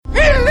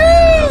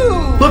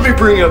Let me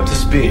bring you up to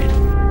speed.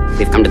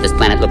 We've come to this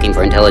planet looking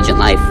for intelligent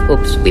life.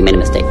 Oops, we made a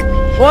mistake.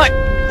 What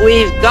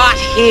we've got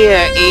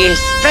here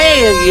is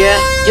failure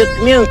to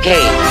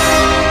communicate.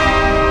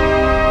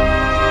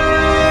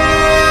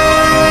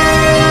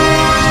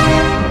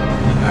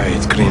 I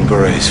eat green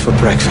berets for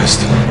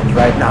breakfast.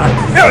 Right now,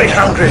 I'm very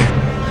hungry.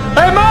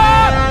 Hey,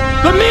 Mom!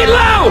 The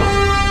meatloaf!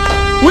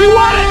 We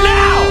want it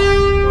now!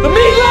 The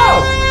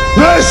meatloaf!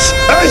 This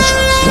is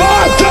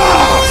Sparta!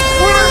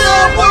 We're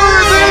not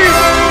worthy!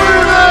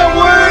 We're not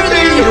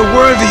worthy! You're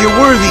worthy, you're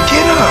worthy.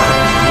 Get up!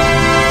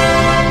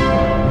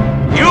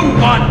 You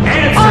want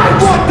answers! I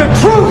want the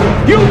truth!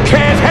 You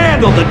can't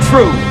handle the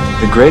truth!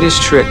 The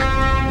greatest trick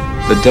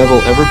the devil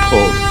ever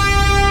pulled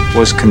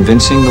was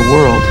convincing the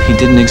world he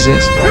didn't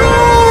exist.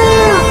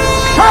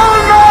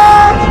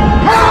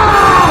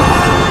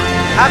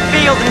 I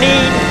feel the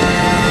need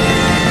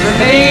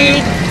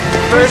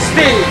for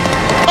speed.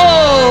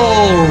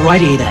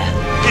 Alrighty then.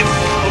 It's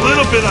a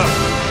little bit of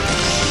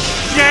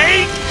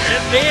yay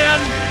and then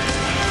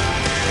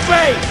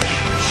fake.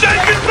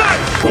 Shake it back!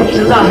 It's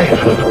alive.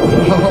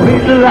 Oh,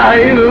 it's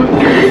alive.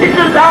 It's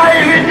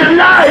alive. It's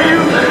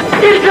alive.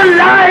 It's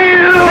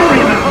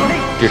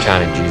alive. Your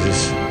tiny Jesus,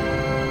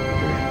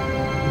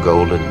 your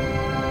golden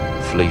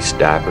fleece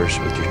diapers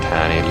with your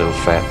tiny little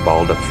fat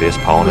balled up fist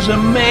pawing. He was a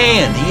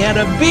man. He had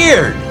a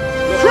beard.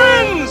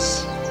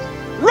 Friends,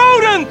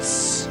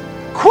 rodents,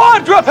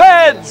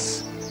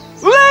 quadrupeds,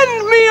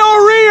 lend me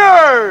your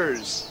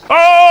ears.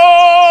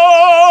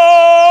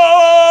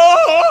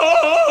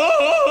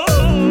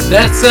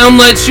 That sound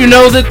lets you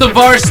know that the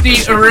Varsity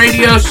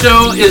Radio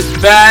Show is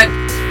back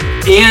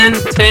in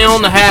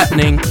town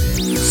happening.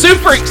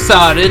 Super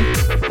excited.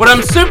 What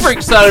I'm super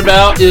excited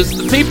about is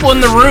the people in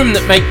the room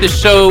that make this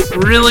show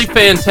really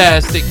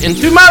fantastic. And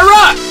to my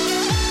right,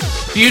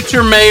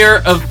 future mayor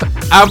of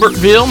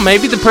Albertville,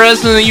 maybe the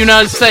president of the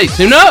United States.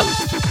 Who knows?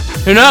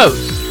 Who knows?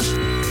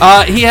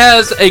 He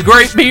has a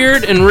great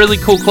beard and really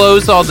cool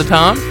clothes all the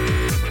time.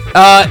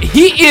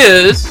 He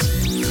is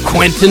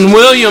Quentin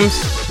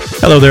Williams.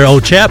 Hello there,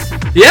 old chap.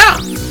 Yeah.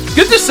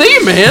 Good to see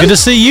you, man. Good to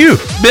see you.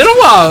 Been a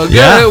while.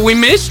 Yeah. We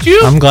missed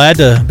you. I'm glad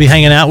to be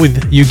hanging out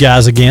with you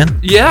guys again.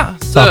 Yeah.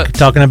 So,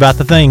 talking about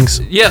the things.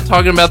 Yeah,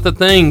 talking about the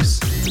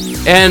things.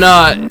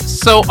 And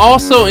so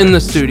also in the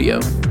studio,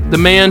 the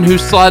man who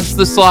slides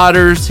the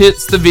sliders,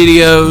 hits the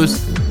videos,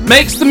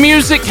 makes the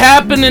music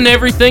happen and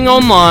everything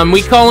online.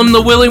 We call him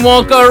the Willy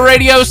Wonka of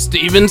radio,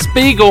 Steven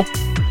Spiegel.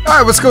 All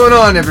right, what's going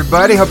on,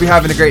 everybody? Hope you're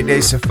having a great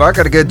day so far.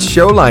 Got a good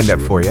show lined up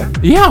for you.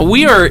 Yeah,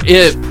 we are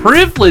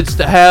privileged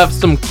to have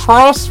some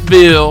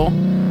Crossville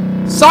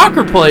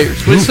soccer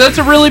players, which that's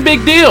a really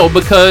big deal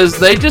because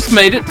they just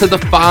made it to the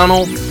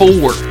Final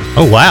Four.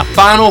 Oh, wow.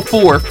 Final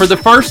Four for the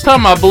first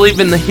time, I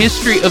believe, in the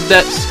history of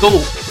that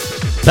school.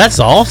 That's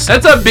awesome.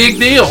 That's a big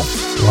deal.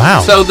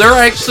 Wow. So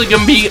they're actually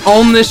going to be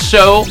on this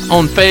show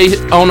on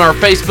our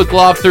Facebook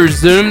Live through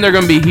Zoom. They're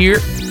going to be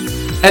here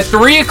at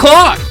 3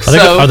 o'clock.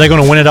 Are they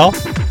going to win it all?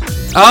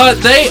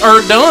 They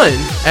are done,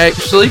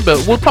 actually,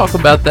 but we'll talk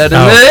about that in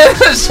a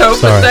minute. So,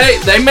 but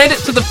they made it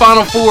to the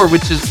Final Four,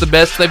 which is the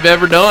best they've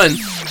ever done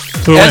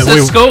as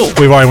a school.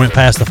 We've already went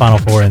past the Final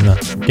Four in the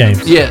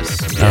games.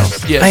 Yes. Man.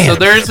 So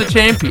there is a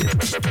champion.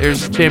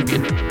 There's a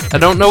champion. I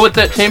don't know what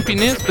that champion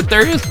is, but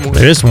there is one.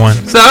 There is one.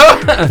 So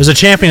there's a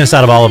champion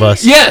inside of all of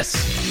us. Yes.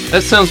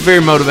 That sounds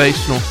very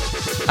motivational.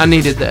 I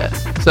needed that.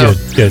 So,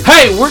 good.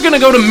 Hey, we're going to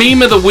go to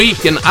Meme of the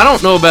Week, and I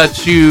don't know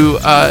about you.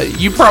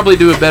 You probably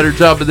do a better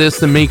job of this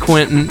than me,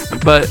 Quentin,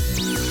 but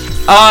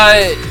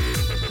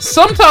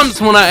sometimes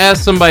when I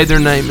ask somebody their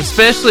name,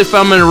 especially if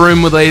I'm in a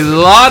room with a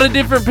lot of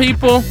different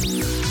people,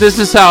 this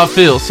is how I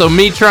feel. So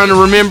me trying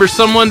to remember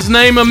someone's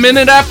name a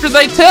minute after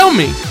they tell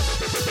me,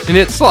 and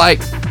it's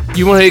like,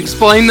 you want to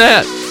explain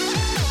that?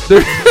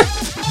 They're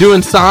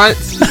doing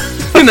science,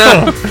 you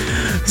know?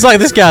 It's like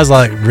this guy's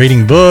like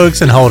reading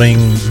books and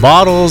holding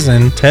bottles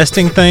and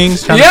testing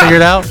things, trying to figure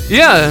it out.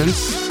 Yeah,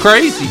 it's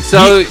crazy.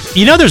 So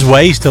you know, there's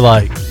ways to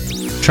like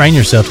train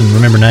yourself and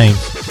remember names.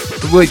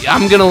 Well,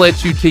 I'm gonna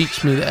let you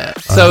teach me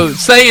that. So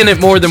saying it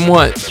more than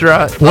once,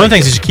 right? One of the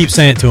things is you keep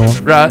saying it to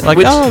him, right? Like,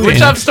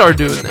 which I've started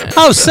doing that.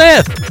 Oh,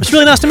 Seth, it's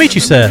really nice to meet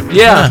you, Seth.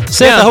 Yeah,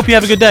 Seth. I hope you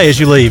have a good day as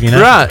you leave. You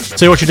know, right?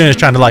 So what you're doing is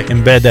trying to like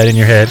embed that in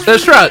your head.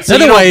 That's right. So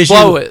another way is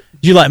it.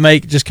 You like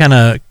make just kind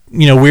of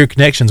weird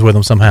connections with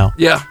them somehow.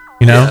 Yeah.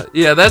 You know?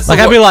 Yeah, that's like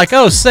I'd be like,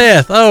 oh,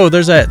 Seth. Oh,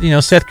 there's that,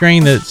 Seth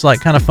Green that's like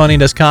kind of funny,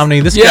 does comedy.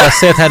 This guy,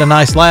 Seth, had a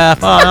nice laugh.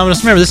 Oh, I'm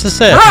just remember, this is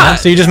Seth. Right. You know?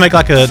 So you just make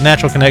like a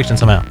natural connection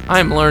somehow.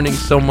 I'm learning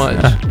so much.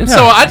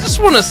 So I just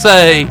want to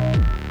say,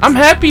 I'm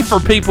happy for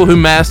people who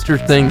master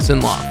things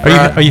in life.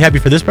 Are you happy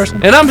for this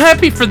person? And I'm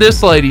happy for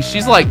this lady.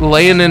 She's like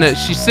laying in it.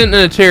 She's sitting in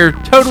a chair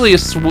totally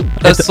asleep.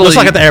 Looks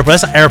like at the airport.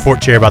 That's an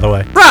airport chair, by the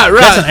way. Right.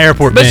 That's an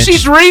airport bench. But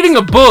she's reading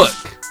a book.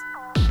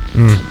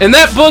 And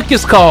that book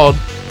is called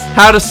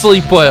How to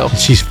Sleep Well.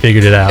 She's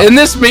figured it out. And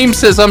this meme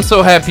says, I'm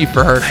so happy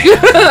for her.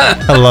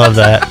 I love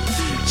that.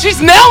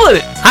 She's nailing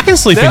it. I can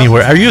sleep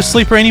anywhere. Are you a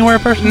sleeper anywhere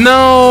person?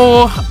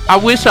 No, I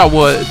wish I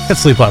was. I can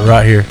sleep like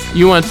right here.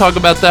 You want to talk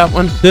about that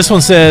one? This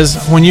one says,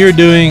 when you're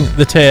doing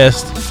the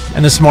test,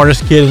 and the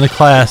smartest kid in the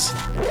class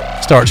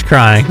starts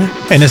crying,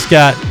 and it's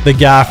got the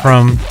guy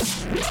from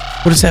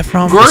what is that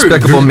from?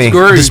 Despicable Me.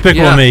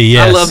 Despicable Me.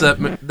 Yes, I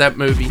love that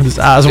movie. His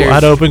eyes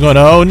wide open, going,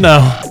 "Oh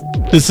no,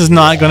 this is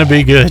not going to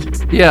be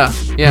good." Yeah.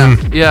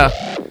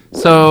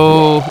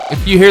 So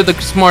if you hear the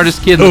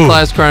smartest kid in the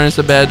class crying, it's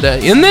a bad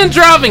day. And then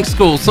driving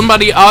school,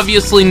 somebody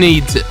obviously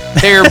needs it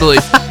terribly.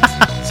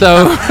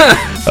 So,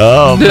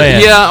 oh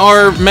man, yeah,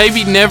 or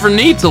maybe never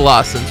needs a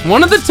license.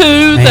 One of the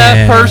two. Man.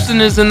 That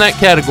person is in that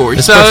category.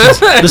 This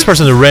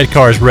person's a red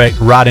car is wrecked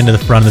right into the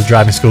front of the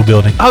driving school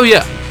building. Oh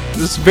yeah,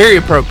 it's very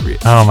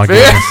appropriate. Oh my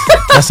goodness,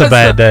 that's a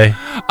bad day.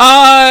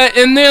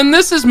 And then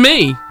this is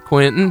me,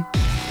 Quentin.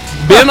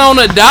 Been on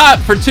a diet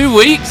for 2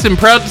 weeks and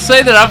proud to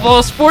say that I've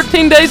lost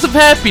 14 days of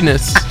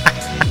happiness.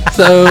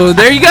 So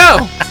there you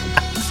go.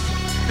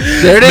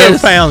 There it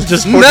is. No pounds,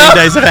 just 14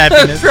 days of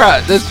happiness.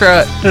 That's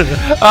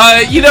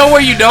right. You know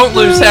where you don't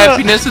lose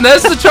happiness, and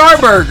that's the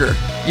Charburger.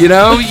 You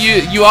know,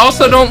 you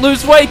also don't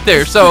lose weight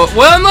there. So,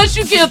 well, unless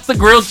you get the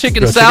grilled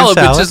chicken salad,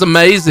 which is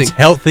amazing. It's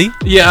healthy.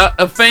 Yeah,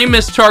 a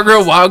famous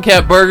Char-Grill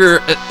Wildcat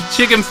Burger,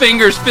 chicken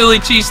fingers, Philly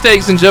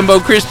cheesesteaks, and jumbo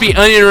crispy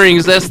onion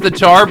rings. That's the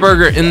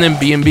Charburger. And then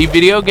B&B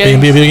Video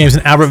Games. B&B Video Games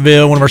in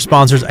Albertville, one of our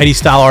sponsors, 80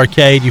 Style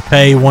Arcade. You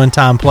pay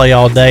one-time play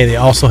all day. They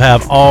also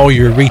have all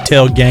your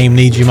retail game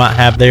needs you might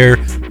have there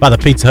by the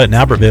Pizza Hut in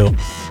Albertville.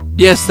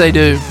 Yes, they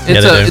do.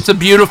 It's a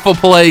beautiful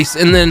place.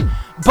 And then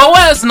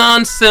Boaz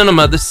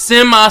Non-Cinema, the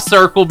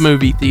semicircled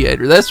movie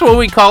theater. That's what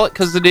we call it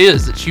because it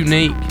is. It's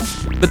unique.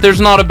 But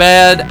there's not a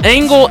bad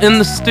angle in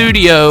the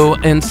studio,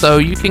 and so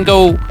you can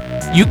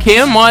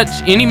watch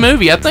any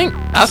movie. I think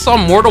I saw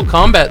Mortal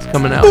Kombat's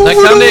coming out. Mortal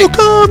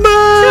Kombat!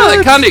 Yeah,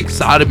 that kind of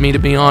excited me, to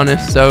be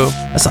honest. So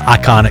that's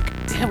iconic.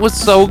 It was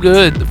so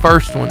good, the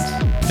first ones.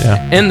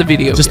 Yeah. And the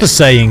video Just game. the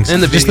sayings.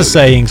 Just the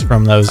sayings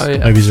from those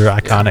movies are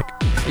iconic.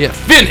 Yeah.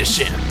 Finish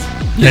him.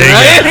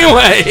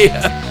 Anyway.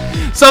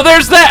 So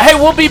there's that. Hey,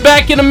 we'll be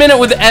back in a minute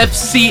with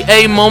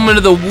FCA Moment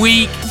of the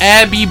Week.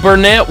 Abby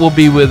Burnett will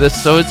be with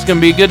us, so it's going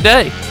to be a good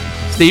day.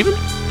 Steven?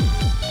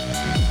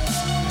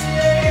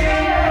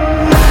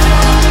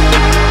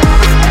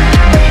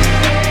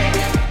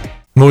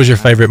 What was your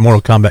favorite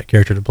Mortal Kombat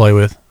character to play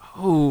with?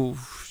 Oh,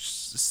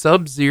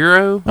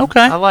 Sub-Zero. Okay.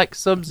 I like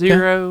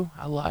Sub-Zero. Okay.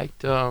 I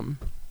liked,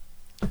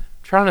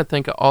 trying to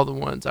think of all the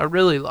ones. I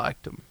really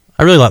liked them.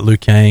 I really liked Liu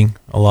Kang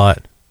a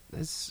lot.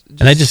 And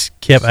they just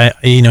kept,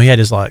 he had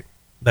his,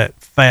 that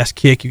fast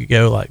kick. You could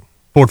go,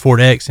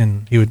 forward X,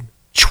 and he would,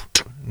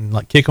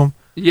 and, kick them.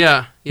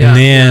 Yeah. And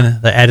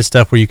then they added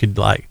stuff where you could,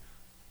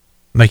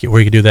 make it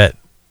where you could do that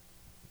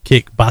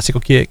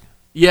bicycle kick.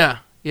 Yeah.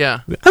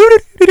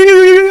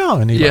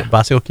 And he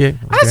bicycle kick.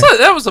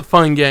 That was a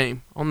fun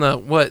game on the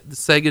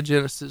Sega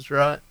Genesis,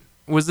 right?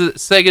 Was it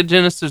Sega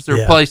Genesis or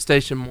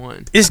PlayStation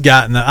 1? It's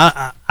gotten,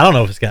 I don't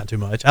know if it's gotten too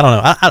much. I don't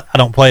know. I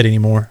don't play it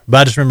anymore. But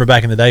I just remember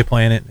back in the day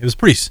playing it. It was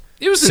pretty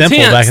simple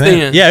back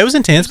then. Yeah, it was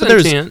intense. There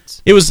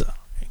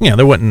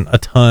wasn't a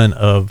ton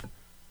of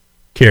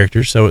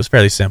characters, so it was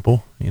fairly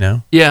simple,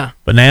 Yeah.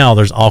 But now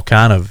there's all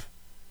kind of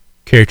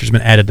characters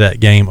been added to that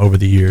game over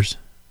the years.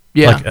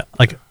 Yeah.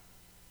 Like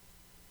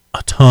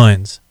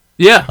tons.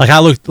 Yeah. I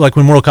looked,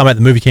 when Mortal Kombat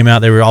the movie came out,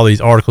 there were all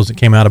these articles that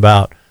came out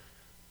about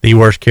the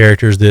worst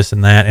characters, this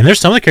and that. And there's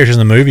some of the characters in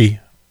the movie,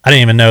 I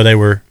didn't even know they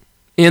were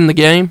in the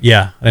game.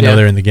 Yeah, I didn't know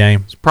they were in the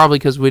game. It's probably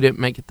because we didn't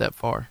make it that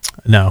far.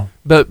 No.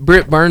 But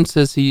Britt Burns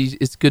says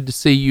it's good to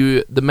see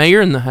you, the mayor,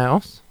 in the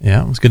house.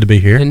 Yeah, it was good to be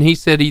here. And he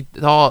said he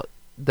thought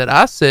that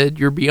I said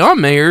you're beyond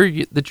mayor,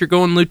 that you're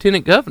going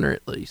lieutenant governor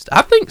at least.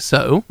 I think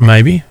so.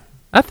 Maybe.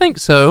 I think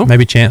so.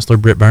 Maybe Chancellor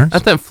Britt Burns. I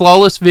think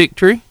flawless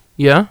victory.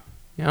 Yeah.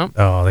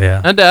 Oh,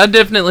 yeah. I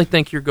definitely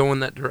think you're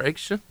going that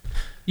direction.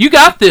 You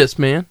got this,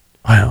 man.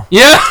 Wow.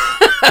 Yeah.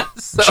 I'm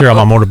sure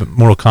my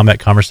Mortal Kombat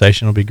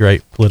conversation will be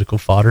great political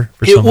fodder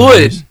for some. It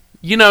would.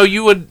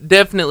 You would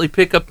definitely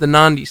pick up the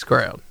 90s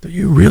crowd. Do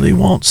you really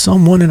want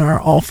someone in our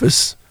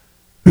office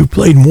who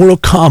played Mortal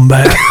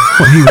Kombat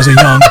when he was a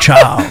young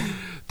child?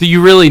 Do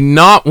you really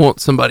not want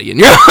somebody in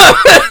your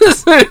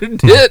office who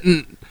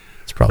didn't?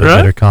 It's probably a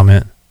better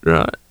comment.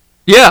 Right.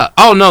 Yeah.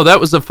 Oh, no, that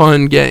was a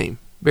fun game.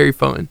 Very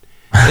fun.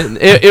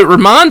 it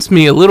reminds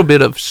me a little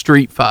bit of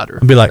Street Fighter.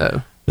 I'd be like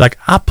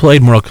I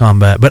played Mortal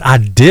Kombat, but I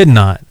did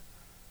not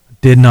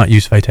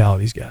use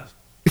fatalities, guys.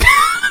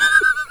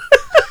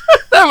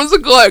 That was a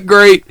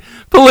great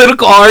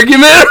political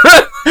argument.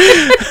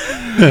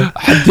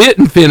 I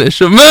didn't finish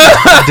them.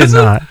 I did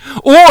not.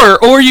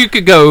 Or you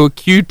could go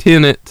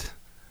Q-Tenant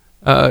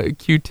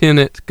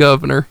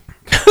Governor.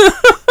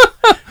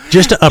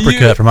 Just an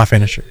uppercut for my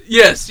finisher.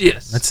 Yes.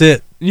 That's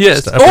it.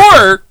 Yes.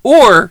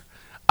 Or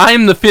I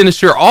am the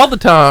finisher all the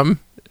time,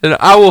 and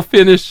I will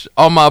finish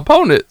all my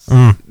opponents.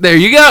 There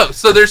you go.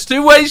 So there's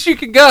two ways you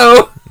could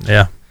go.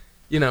 Yeah.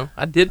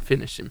 I did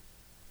finish him.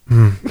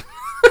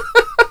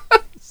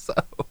 So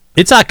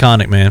it's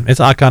iconic, man. It's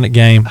an iconic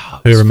game.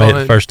 Whoever made it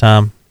the first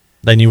time,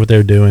 they knew what they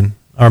were doing.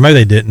 Or maybe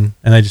they didn't,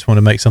 and they just want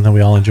to make something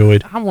we all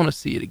enjoyed. I want to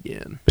see it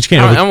again. But you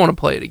can't. I want to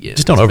play it again.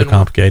 Just don't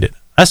overcomplicate it.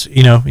 That's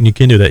and you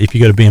can do that if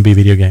you go to B&B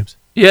Video Games.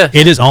 Yeah.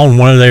 It is on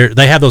one of their.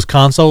 They have those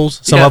consoles.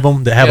 Some of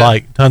them that have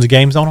like tons of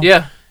games on them.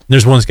 Yeah.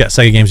 There's one that's got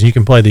Sega games, and you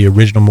can play the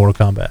original Mortal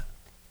Kombat.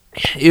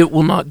 It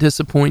will not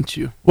disappoint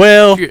you.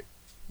 Well,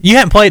 you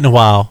haven't played in a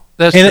while.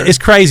 That's and true. It's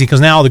crazy because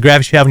now all the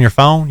graphics you have on your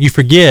phone, you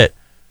forget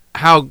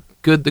how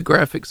good the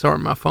graphics are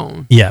on my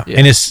phone. Yeah.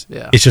 And it's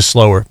just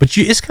slower. But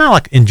it's kind of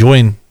like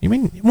enjoying. I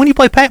mean, when you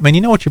play Pac-Man,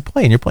 you know what you're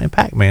playing. You're playing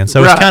Pac-Man,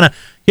 so it's kind of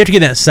you have to get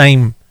that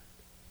same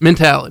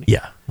mentality.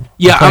 Yeah.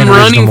 Yeah, I'm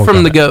running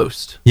from the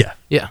ghost. Yeah.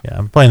 Yeah.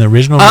 I'm playing the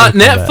original.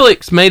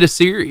 Netflix made a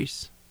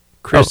series.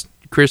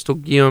 Crystal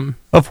Gim.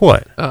 Of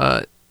what?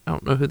 I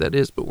don't know who that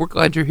is, but we're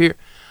glad you're here.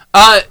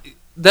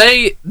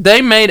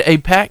 They made a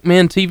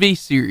Pac-Man TV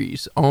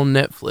series on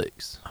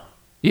Netflix.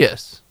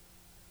 Yes.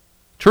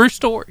 True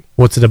story.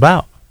 What's it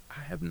about?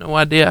 I have no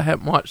idea. I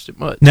haven't watched it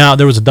much. Now,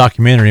 there was a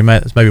documentary.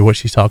 That's maybe what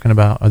she's talking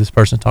about, or this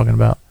person's talking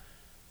about.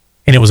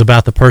 And it was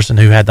about the person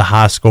who had the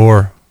high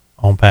score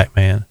on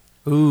Pac-Man.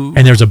 Ooh.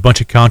 And there's a bunch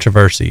of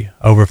controversy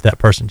over if that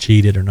person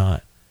cheated or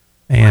not.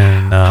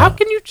 And how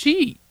can you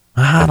cheat?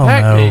 I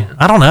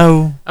don't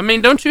know. I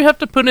mean, don't you have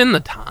to put in the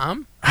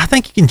time? I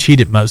think you can cheat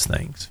at most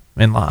things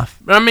in life.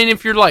 But I mean,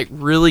 if you're like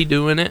really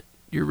doing it,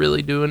 you're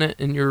really doing it,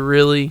 and you're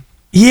really...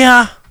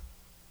 Yeah.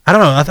 I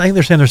don't know. I think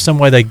they're saying there's some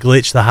way they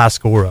glitch the high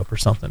score up or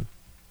something.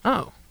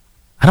 Oh.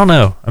 I don't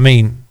know. I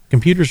mean,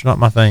 computers are not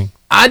my thing.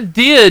 I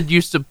did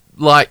used to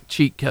like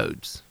cheat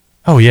codes.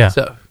 Oh, yeah.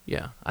 So,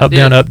 yeah. Up,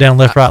 down,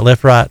 left,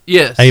 right.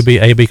 Yes. A,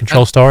 B,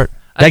 control, start.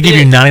 That gives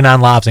you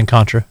 99 lives in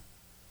Contra.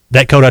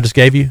 That code I just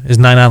gave you is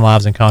 99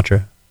 lives in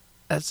Contra.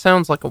 That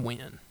sounds like a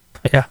win.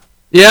 Yeah.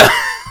 Yeah.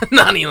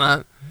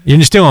 99.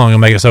 You're still only going to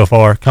make it so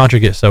far. Contra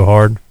gets so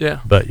hard.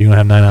 Yeah. But you're going to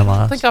have 99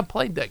 lives. I think I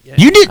played that game.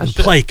 You didn't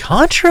play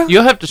Contra?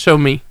 You'll have to show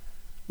me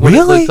what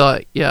it looked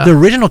like. Yeah. The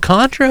original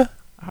Contra?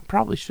 I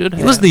probably should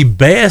have. It was the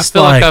best. I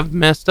feel like I've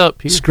messed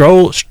up here.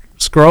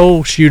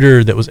 Scroll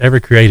shooter that was ever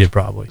created,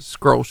 probably.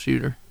 Scroll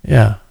shooter.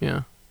 Yeah.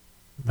 Yeah.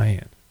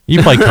 Man.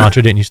 You played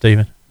Contra, didn't you,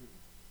 Steven?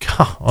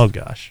 Oh,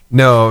 gosh.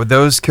 No,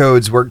 those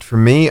codes worked for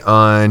me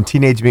on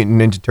Teenage Mutant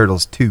Ninja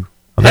Turtles 2.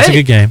 Oh, that's a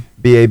good game.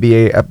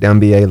 BA, up, down,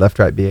 BA, left,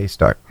 right, BA,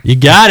 start. You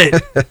got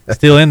it.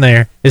 Still in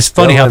there. It's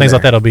funny how things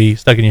like that will be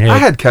stuck in your head. I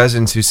had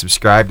cousins who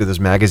subscribed to those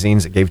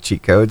magazines that gave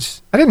cheat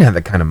codes. I didn't have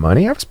that kind of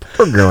money. I was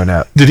poor growing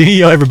up. Did any of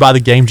you ever buy the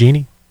Game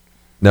Genie?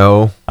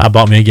 No. I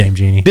bought me a Game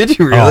Genie. Did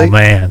you really? Oh,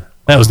 man.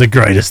 That was the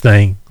greatest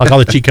thing. Like all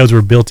the cheat codes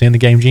were built in the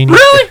Game Genie.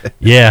 Really?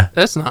 Yeah.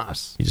 That's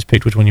nice. You just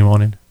picked which one you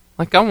wanted.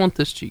 Like, I want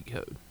this cheat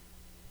code.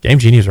 Game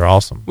Genies are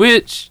awesome.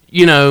 Which,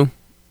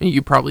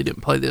 you probably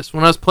didn't play this.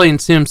 When I was playing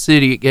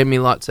SimCity, it gave me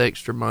lots of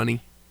extra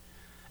money.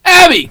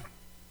 Abby!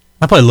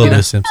 I played a little bit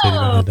of SimCity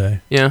back in the day.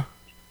 Yeah.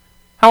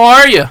 How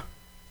are you?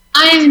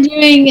 I'm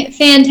doing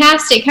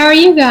fantastic. How are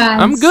you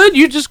guys? I'm good.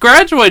 You just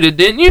graduated,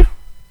 didn't you?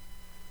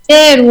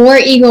 Did, War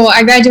Eagle.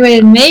 I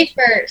graduated May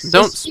 1st.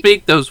 Don't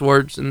speak those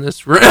words in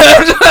this room.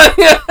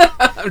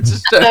 I'm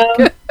just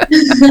joking.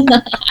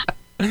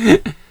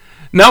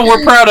 No,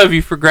 we're proud of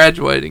you for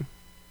graduating.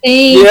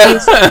 Thank you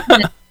so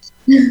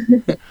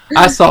much.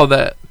 I saw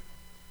that.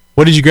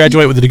 What did you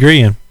graduate with a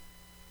degree in?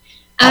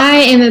 I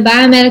am a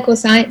biomedical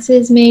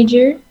sciences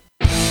major.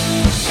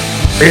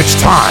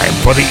 It's time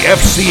for the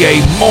FCA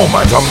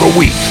moment of the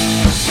week.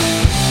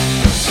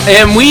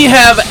 And we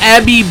have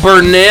Abby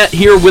Burnett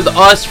here with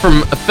us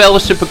from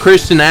Fellowship of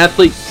Christian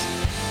Athletes.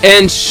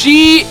 And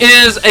she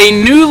is a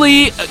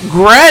newly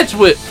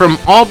graduate from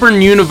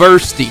Auburn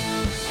University.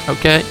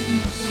 Okay?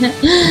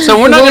 So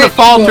we're not going to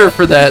falter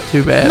for that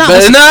too bad. No,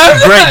 but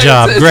great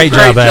job. Great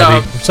job,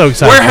 Abby. We're so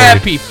excited. We're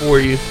happy for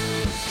you.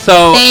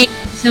 So thank you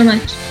so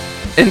much.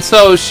 And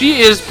so she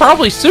is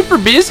probably super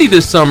busy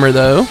this summer,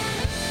 though.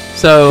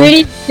 So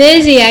pretty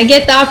busy. I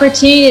get the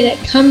opportunity to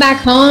come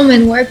back home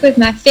and work with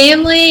my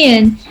family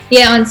and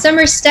be on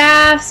summer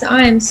staff. So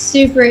I am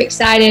super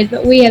excited.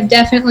 But we have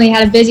definitely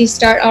had a busy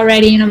start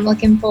already, and I'm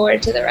looking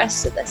forward to the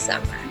rest of the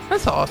summer.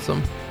 That's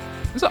awesome.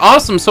 That's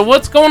awesome. So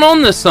what's going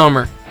on this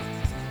summer?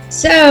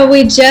 So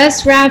we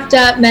just wrapped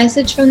up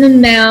Message from the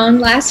Mound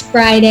last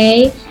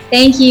Friday.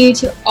 Thank you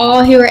to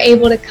all who were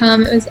able to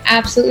come. It was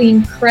absolutely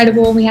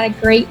incredible. We had a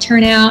great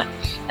turnout.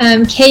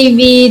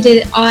 KV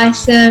did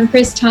awesome.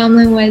 Chris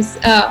Tomlin was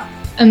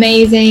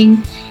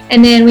amazing.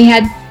 And then we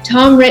had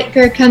Tom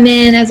Ritker come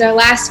in as our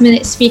last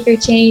minute speaker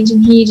change,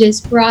 and he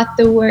just brought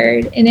the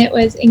word, and it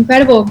was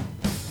incredible.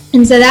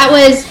 And so that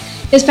was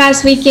this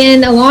past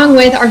weekend, along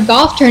with our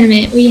golf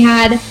tournament. We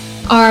had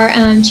our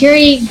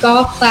charity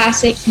golf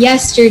classic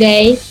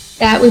yesterday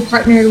that we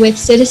partnered with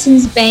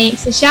Citizens Bank.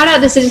 So shout out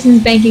to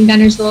Citizens Bank in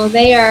Guntersville.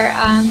 They are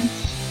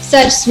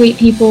such sweet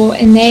people,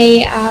 and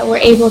they were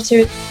able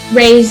to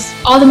raise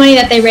all the money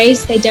that they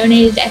raised. They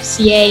donated to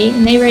FCA,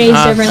 and they raised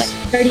over like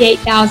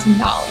 $38,000.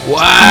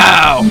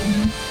 Wow!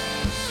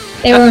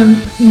 They were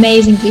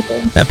amazing people.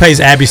 That pays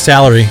Abby's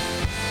salary.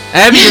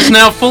 Abby is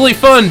now fully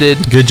funded.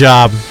 Good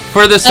job.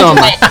 For the summer.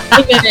 Right.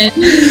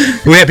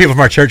 We had people from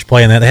our church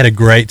playing that. They had a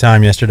great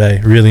time yesterday.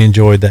 Really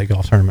enjoyed that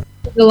golf tournament.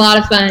 It was a lot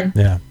of fun.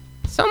 Yeah.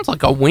 Sounds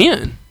like a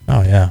win.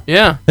 Oh yeah.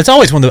 Yeah. It's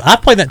always one of the. I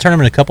played that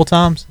tournament a couple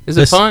times. Is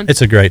it fun?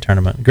 It's a great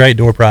tournament. Great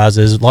door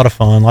prizes. A lot of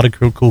fun. A lot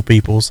of cool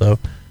people. So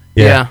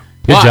yeah.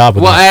 Good job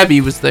with that.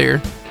 Abby was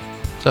there,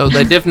 so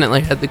they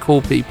definitely had the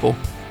cool people.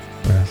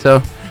 Yeah.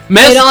 So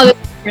made all the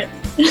difference.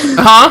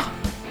 Huh?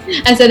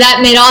 I said that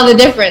made all the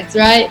difference,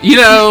 right? You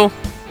know,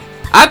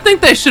 I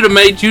think they should have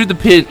made you the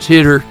pinch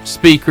hitter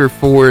speaker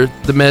for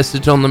the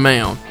message on the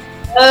mound.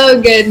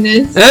 Oh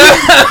goodness.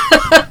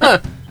 I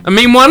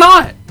mean, why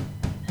not?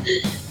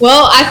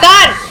 Well, I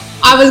thought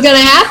I was going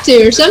to have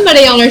to, or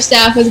somebody on our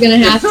staff was going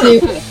to have to.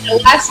 A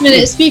last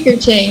minute speaker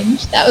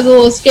change. That was a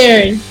little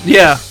scary.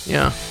 Yeah.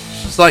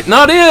 It's like,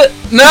 not it.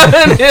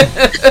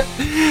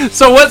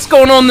 So what's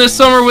going on this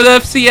summer with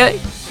FCA?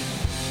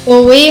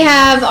 Well, we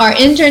have our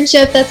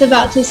internship that's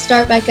about to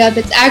start back up.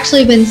 It's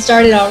actually been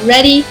started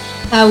already.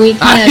 We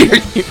kind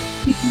of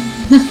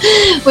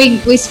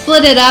we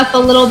split it up a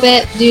little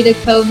bit due to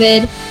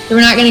COVID. So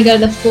we're not going to go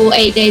the full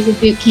 8 days of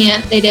boot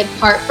camp. They did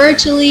part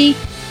virtually,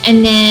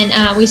 and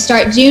then we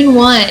start June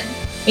 1.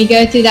 We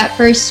go through that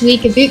first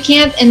week of boot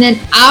camp, and then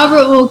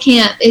Albertville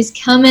camp is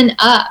coming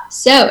up.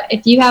 So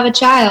if you have a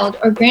child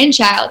or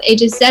grandchild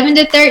ages 7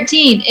 to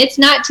 13, it's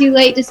not too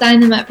late to sign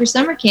them up for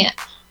summer camp.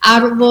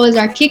 Albertville is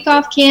our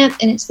kickoff camp,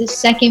 and it's the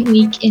second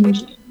week in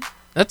June.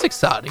 That's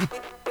exciting.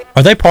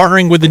 Are they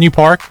partnering with the new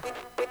park?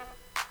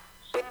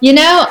 You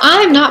know,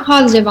 I'm not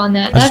positive on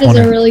that. That is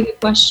a really good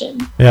question.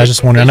 Yeah, I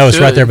just wonder. I know it's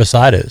right there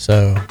beside it,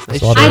 so I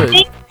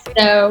think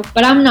so,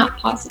 but I'm not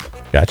positive.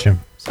 Gotcha.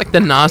 It's like the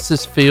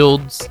nicest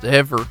fields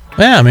ever.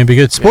 Yeah, I mean,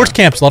 because sports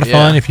camp's a lot of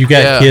fun. If you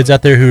got kids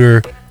out there who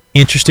are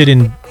interested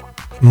in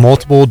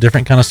multiple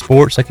different kind of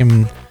sports, they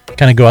can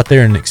kind of go out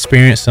there and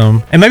experience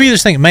them. And maybe you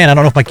just think, man, I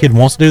don't know if my kid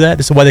wants to do that.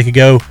 This is a way they could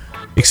go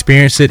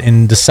experience it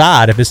and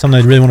decide if it's something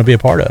they really want to be a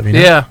part of. You know?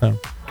 Yeah. So.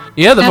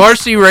 Yeah, the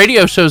Varsity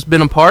Radio Show's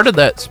been a part of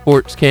that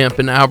sports camp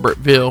in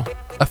Albertville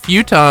a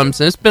few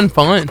times, and it's been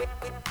fun.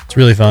 It's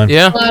really fun.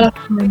 Yeah. A lot of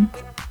fun.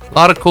 A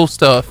lot of cool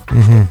stuff.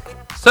 Mm-hmm.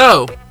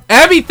 So,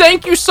 Abby,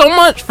 thank you so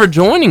much for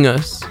joining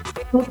us.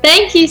 Well,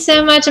 thank you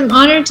so much. I'm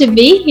honored to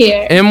be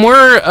here. And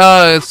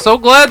we're so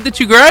glad that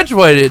you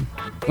graduated.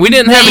 We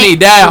didn't have any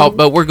doubt,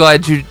 but we're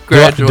glad you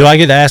graduated. Do I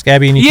get to ask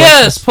Abby any questions?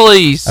 Yes,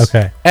 please.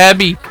 Okay.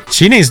 Abby.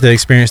 She needs to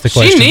experience the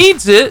question. She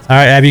needs it. All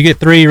right, Abby, you get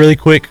 3 really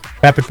quick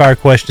rapid-fire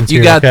questions You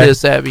here, got okay?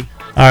 this, Abby.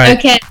 All right.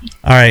 Okay.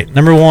 All right.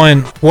 Number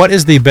 1, what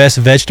is the best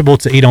vegetable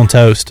to eat on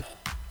toast?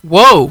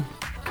 Whoa.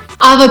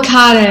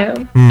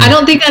 Avocado. I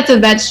don't think that's a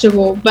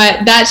vegetable,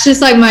 but that's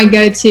just like my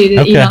go-to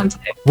to eat on toast.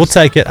 We'll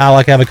take it. I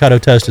like avocado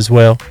toast as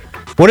well.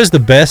 What is the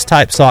best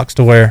type socks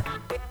to wear?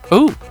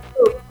 Ooh.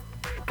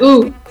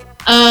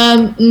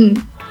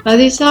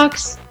 Fuzzy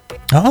socks.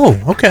 Oh,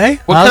 okay.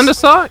 What kind of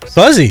socks?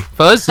 Fuzzy.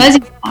 Fuzzy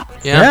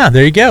socks. Yeah,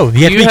 there you go. Do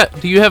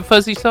you have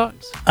fuzzy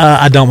socks?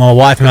 I don't. My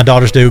wife and my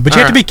daughters do. But you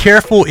have to be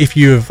careful if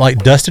you've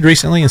dusted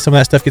recently and some of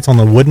that stuff gets on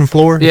the wooden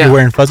floor. If you're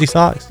wearing fuzzy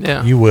socks,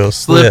 you will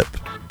slip.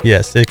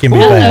 Yes, it can be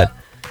bad.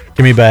 It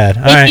can be bad.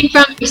 All right.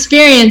 From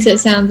experience, it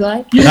sounds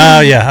like.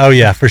 Oh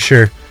yeah, for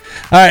sure.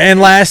 All right,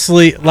 and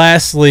lastly,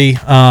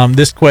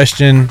 this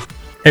question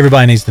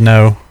everybody needs to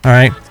know. All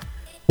right,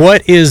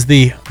 what is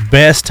the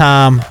best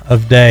time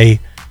of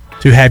day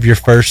to have your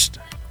first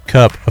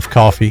cup of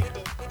coffee?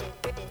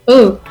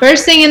 Ooh,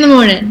 first thing in the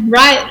morning,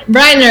 bright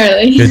and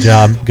early. Good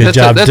job. Good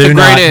job.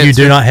 You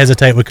do not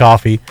hesitate with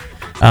coffee.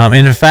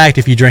 And in fact,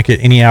 if you drink it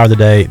any hour of the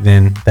day,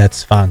 then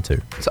that's fine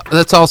too. So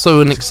that's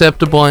also an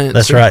acceptable answer.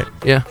 That's right.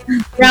 Yeah.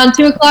 Around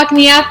 2:00 in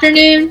the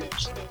afternoon,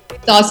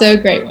 it's also a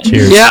great one.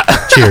 Cheers. Yeah.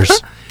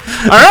 Cheers.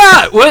 All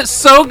right. Well, it's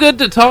so good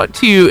to talk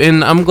to you,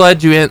 and I'm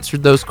glad you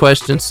answered those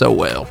questions so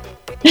well.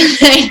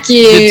 Thank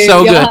you. It's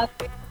so good.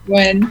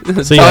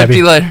 Win. See you, Talk Abby. to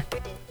you later.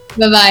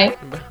 Bye-bye.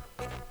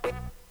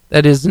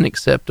 That is an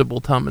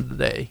acceptable time of the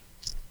day.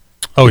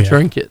 Oh, to yeah.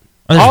 drink it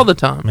all the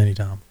time. Many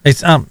times.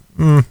 It's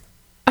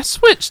I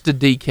switched to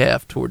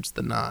decaf towards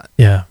the night.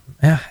 Yeah.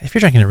 If you're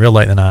drinking it real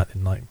late in the night,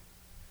 then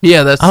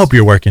that's. I hope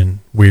you're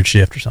working weird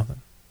shift or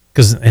something,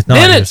 because it's not.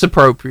 Then it's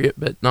appropriate,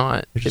 but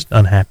not. You're just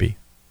unhappy.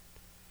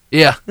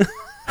 Yeah.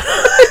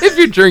 If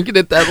you're drinking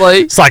it that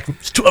late, it's like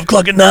it's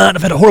 12:00 at night.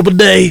 I've had a horrible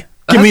day.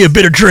 Give me a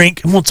bitter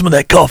drink. I want some of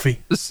that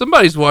coffee.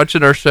 Somebody's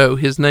watching our show.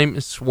 His name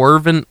is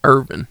Swervin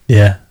Irvin.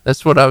 Yeah.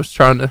 That's what I was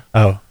trying to.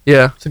 Oh.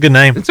 Yeah. It's a good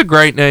name. It's a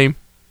great name.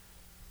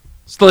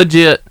 It's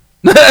legit.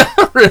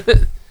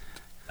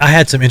 I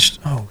had some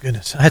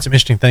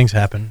interesting things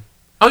happen.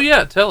 Oh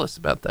yeah, tell us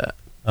about that.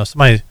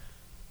 Somebody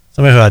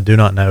who I do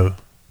not know.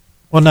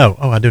 Well, no.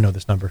 Oh, I do know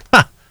this number.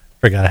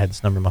 Forgot I had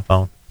this number in my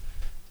phone.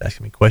 It's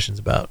asking me questions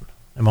about.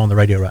 I'm on the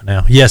radio right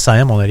now. Yes, I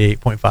am on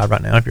 88.5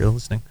 right now. If you're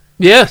listening.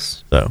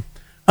 Yes. So,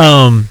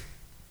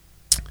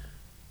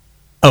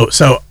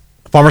 so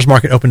farmers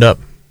market opened up.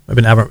 I've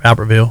been in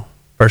Albertville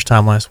first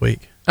time last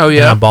week. Oh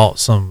yeah. And I bought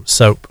some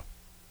soap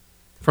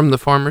from the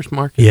farmers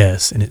market.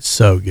 Yes, and it's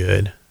so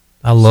good.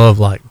 I love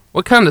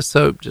what kind of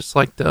soap? Just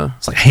like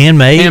it's like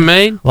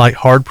handmade, like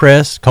hard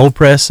pressed, cold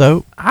pressed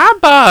soap.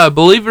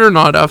 Believe it or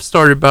not, I've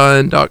started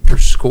buying Dr.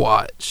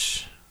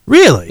 Squatch.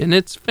 Really? And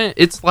it's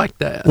like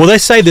that. Well, they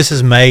say this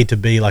is made to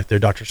be like their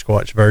Dr.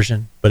 Squatch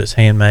version, but it's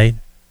handmade.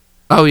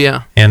 Oh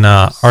yeah. And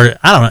or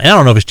I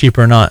don't know if it's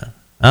cheaper or not.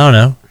 I don't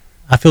know.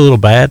 I feel a little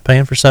bad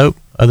paying for soap,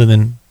 other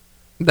than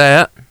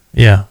that.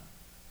 Yeah,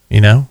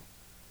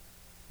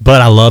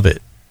 but I love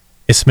it.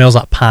 It smells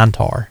like pine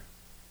tar.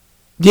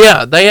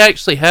 Yeah, they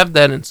actually have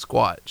that in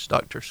Squatch,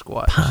 Dr.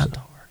 Squatch. Pine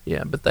tar.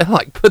 Yeah, but they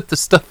like put the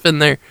stuff in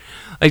there.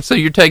 Like, so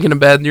you're taking a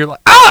bath and you're like,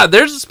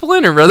 there's a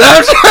splinter, brother.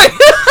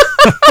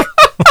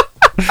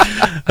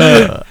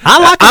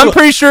 I'm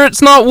pretty sure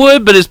it's not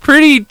wood, but it's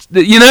pretty,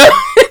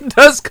 it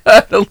does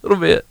cut a little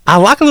bit. I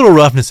like a little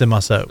roughness in my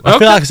soap. I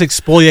feel like it's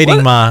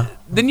exfoliating my...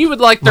 Then you would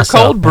like their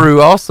cold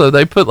brew also.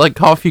 They put like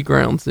coffee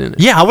grounds in it.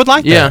 Yeah, I would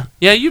like that.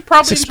 Yeah, you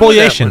probably it's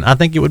exfoliation. I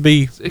think it would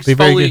be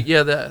very good.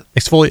 Yeah, that.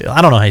 Exfoliate.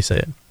 I don't know how you say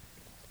it.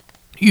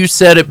 You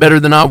said it better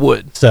than I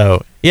would.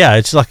 So, yeah,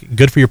 it's like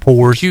good for your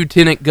pores.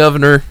 Lieutenant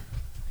Governor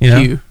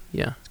Q.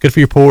 Yeah. It's good for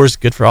your pores,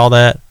 good for all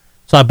that.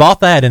 So I bought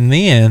that, and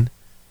then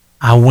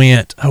I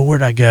went,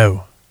 where'd I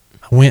go?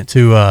 I went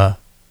to,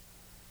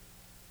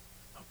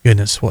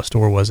 goodness, what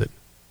store was it?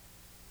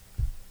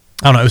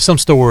 I don't know. It was some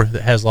store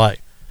that has like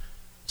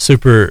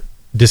super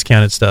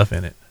discounted stuff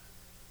in it.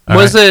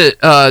 Was it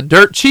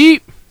dirt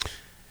cheap?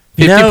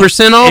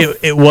 50% off?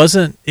 It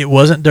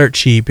wasn't dirt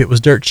cheap. It was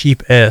dirt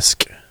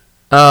cheap-esque.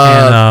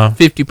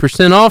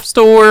 50% off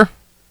store?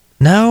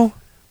 No.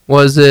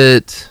 Was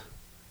it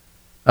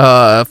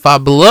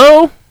Five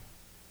Below?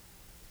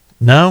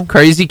 No.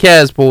 Crazy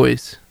Kaz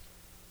Boys?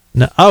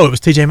 No. Oh, it was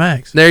TJ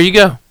Maxx. There you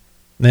go. And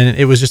then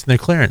it was just in their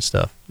clearance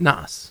stuff.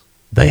 Nice.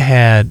 They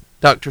had...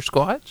 Dr.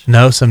 Squatch?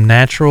 No, some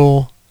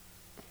natural...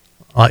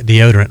 like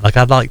deodorant. Like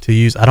I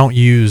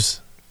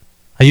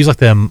use like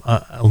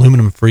the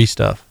aluminum-free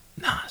stuff.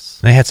 Nice.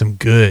 And they had some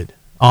good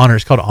Honor.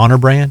 It's called Honor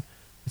brand.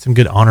 It's some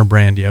good Honor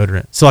brand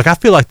deodorant. So like I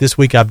feel like this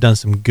week I've done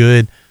some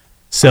good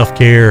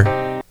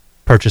self-care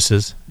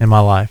purchases in my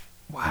life.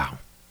 Wow.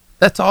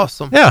 That's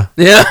awesome. Yeah.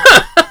 Yeah.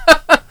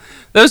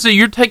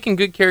 You're taking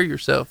good care of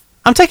yourself.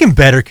 I'm taking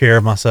better care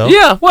of myself.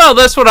 Yeah. Well,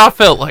 that's what I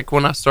felt like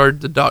when I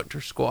started the Dr.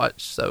 Squatch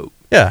soap.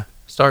 Yeah.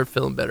 Started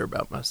feeling better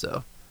about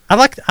myself. I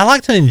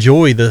like to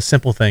enjoy the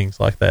simple things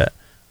like that.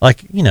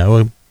 Like,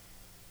 a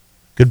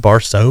good bar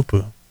soap.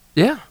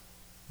 Yeah.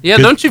 Yeah,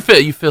 don't you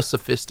feel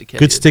sophisticated?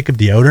 Good stick of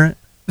deodorant.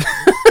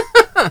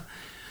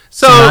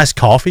 So some nice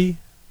coffee.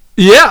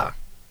 Yeah.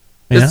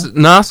 It's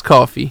nice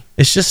coffee.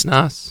 It's just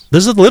nice.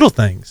 Those are the little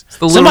things. It's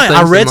the little things.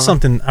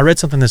 I read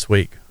something this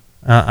week.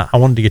 I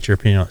wanted to get your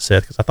opinion on it,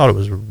 Seth, because I thought it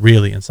was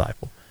really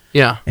insightful.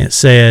 Yeah. And it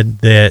said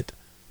that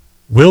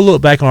we'll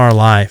look back on our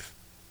life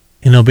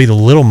and it'll be the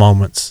little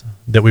moments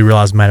that we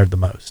realize mattered the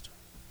most.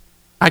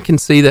 I can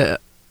see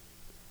that.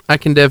 I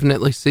can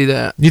definitely see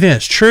that. Do you think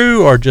it's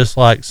true or just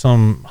like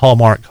some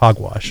Hallmark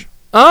hogwash?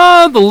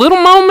 The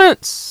little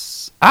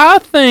moments, I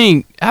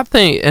think,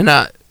 and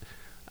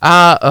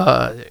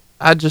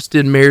I just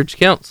did marriage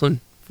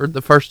counseling for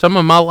the first time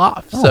in my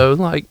life. Oh, so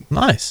like,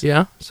 nice.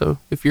 Yeah. So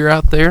if you're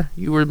out there,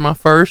 you were my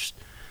first,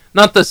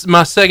 not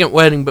my second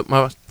wedding, but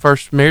my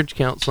first marriage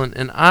counseling.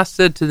 And I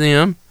said to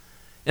them,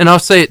 and I'll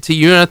say it to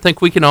you, and I think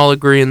we can all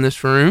agree in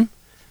this room,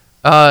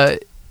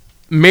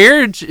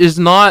 marriage is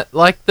not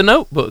like The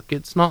Notebook.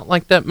 It's not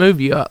like that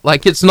movie.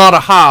 Like, it's not a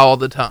high all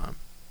the time,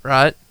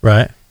 right?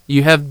 Right.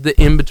 You have the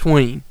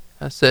in-between.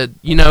 I said,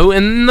 in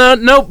the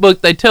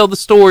Notebook, they tell the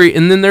story,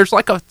 and then there's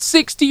like a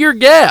 60-year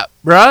gap,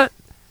 right?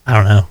 I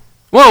don't know.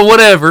 Well,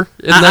 whatever.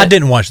 I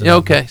didn't watch the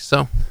Notebook. Okay,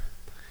 so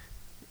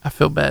I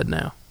feel bad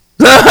now.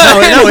 No,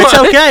 it's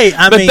okay.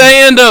 But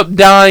they end up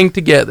dying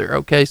together,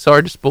 okay?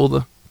 Sorry to spoil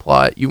the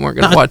plot. You weren't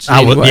going to watch it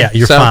anyway. Yeah,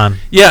 you're fine.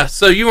 Yeah,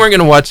 so you weren't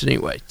going to watch it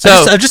anyway.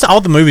 So just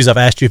all the movies I've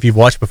asked you if you've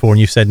watched before, and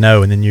you've said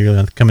no, and then you're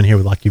going to come in here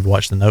with like you've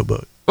watched The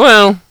Notebook.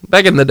 Well,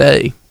 back in the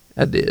day,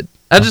 I did.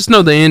 I just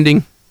know the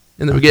ending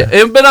in the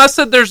beginning. But I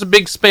said there's a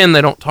big span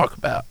they don't talk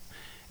about.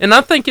 And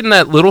I think in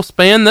that little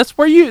span, that's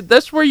where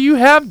you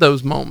have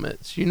those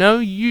moments.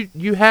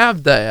 You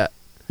have that.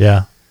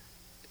 Yeah.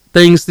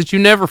 Things that you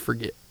never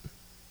forget.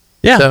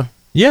 Yeah.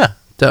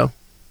 So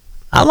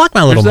I like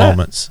my little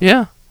moments.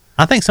 Yeah.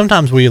 I think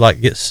sometimes we like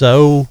get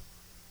so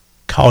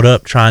caught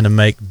up trying to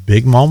make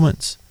big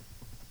moments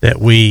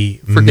that we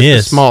forget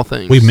miss the small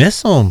things. We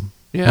miss them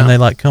when they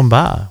like come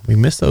by. We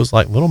miss those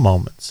like little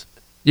moments.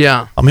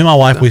 Yeah. Me and my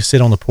wife, we sit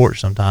on the porch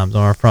sometimes,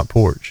 on our front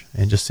porch,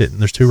 and just sit. And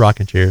there's 2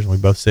 rocking chairs, and we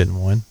both sit in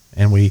one,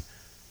 and we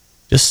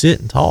just sit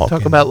and talk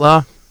about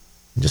life,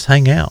 and just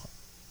hang out.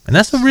 And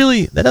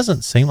that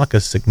doesn't seem like a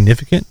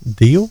significant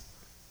deal,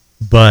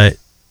 but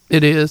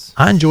it is.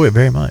 I enjoy it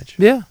very much.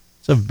 Yeah.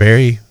 It's a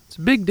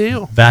big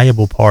deal,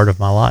 valuable part of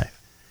my life.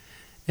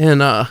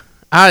 And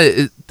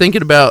I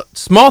thinking about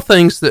small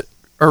things that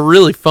are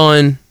really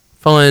fun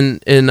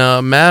and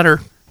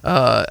matter.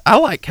 I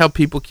like how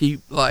people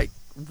keep like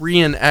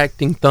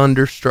reenacting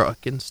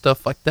Thunderstruck and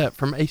stuff like that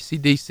from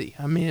AC/DC.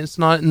 I mean, it's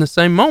not in the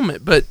same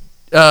moment, but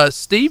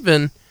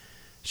Steven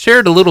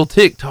shared a little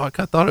TikTok.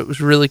 I thought it was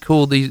really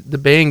cool. The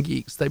Band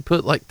Geeks, they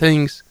put like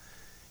things.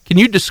 Can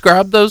you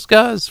describe those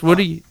guys? What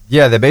do you?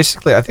 Yeah, they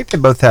basically, I think they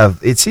both have,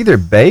 it's either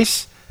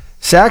bass,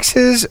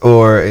 saxes,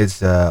 or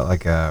it's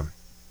like a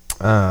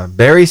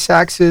Barry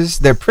saxes.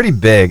 They're pretty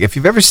big. If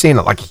you've ever seen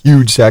a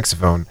huge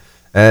saxophone,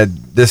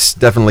 this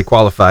definitely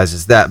qualifies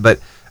as that. But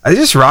they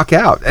just rock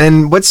out.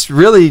 And what's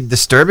really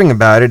disturbing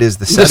about it is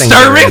the setting.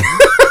 Disturbing?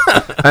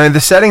 I mean,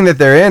 the setting that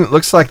they're in, it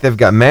looks like they've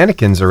got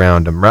mannequins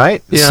around them,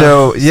 right? Yeah.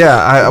 So,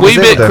 I was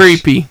able to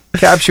creepy.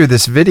 Capture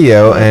this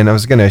video, and I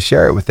was going to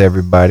share it with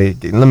everybody.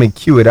 Let me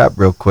cue it up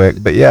real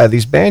quick. But yeah,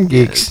 these band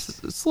geeks,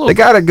 they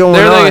got it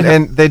going on,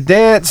 and they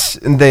dance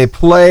and they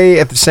play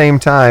at the same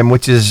time,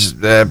 which is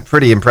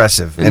pretty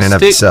impressive in and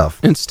of itself.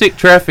 And stick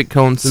traffic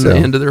cones in the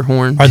end of their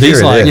horn. Are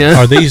these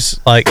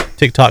like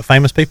TikTok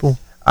famous people?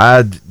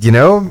 They're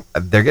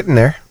getting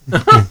there.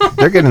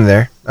 They're getting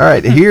there. All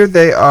right, here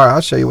they are.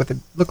 I'll show you what they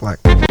look like.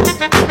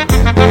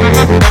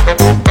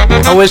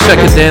 I wish I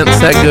could dance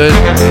that good.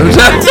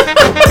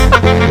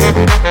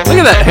 Look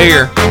at that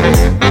hair.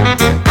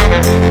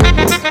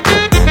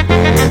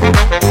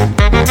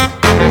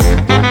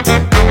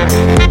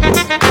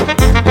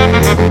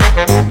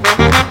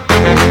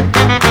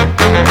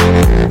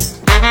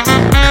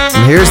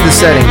 And here's the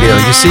setting deal.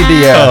 You see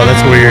the oh,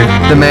 that's weird.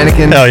 The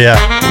mannequin. Oh yeah.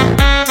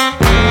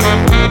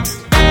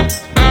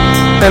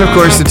 And of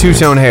course the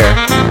two-tone hair.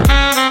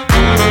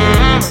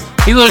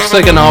 He looks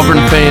like an Auburn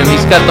fan.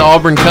 He's got the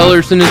Auburn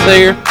colors in his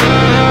hair.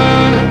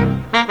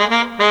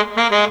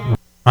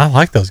 I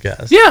like those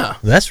guys. Yeah.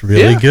 That's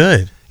really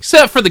good.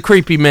 Except for the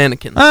creepy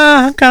mannequins.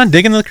 I'm kind of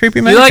digging the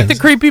creepy mannequins. You like the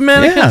creepy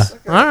mannequins?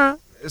 Yeah. All right.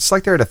 It's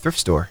like they're at a thrift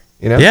store,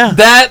 you know? Yeah.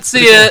 That's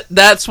it.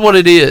 That's what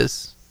it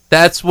is.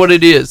 That's what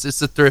it is.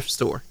 It's a thrift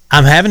store.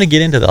 I'm having to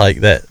get into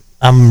that.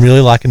 I'm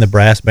really liking the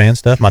brass band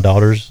stuff. My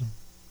daughter's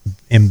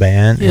in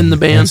band. The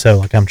band. And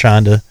so I'm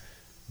trying to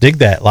dig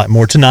that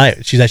more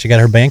tonight. She's actually got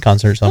her band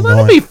concert, so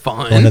that'll be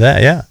fun. Going to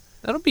that, yeah.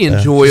 That'll be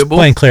enjoyable.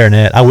 Playing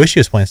clarinet. I wish she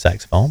was playing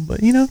saxophone,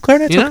 but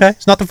clarinet's okay.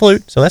 It's not the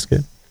flute, so that's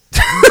good.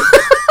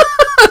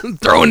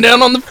 Throwing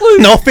down on the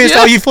flute. No offense to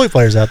all you flute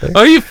players out there.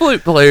 Oh, you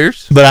flute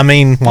players. But I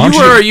mean,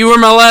 you were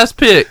my last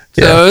pick.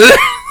 Yeah. So.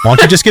 Why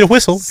don't you just get a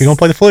whistle if you're gonna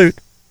play the flute?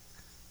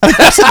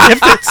 That's the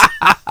difference.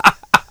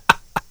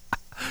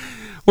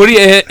 What do you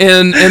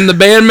and the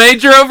band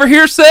major over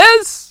here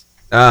says?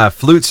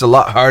 Flute's a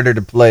lot harder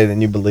to play than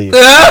you believe.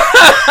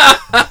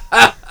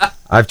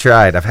 I've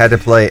tried. I've had to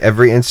play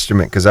every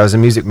instrument because I was a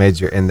music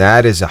major, and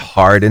that is a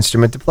hard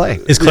instrument to play.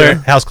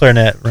 How's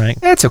clarinet rank?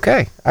 It's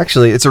okay.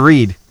 Actually, it's a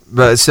reed.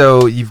 But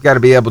so you've got to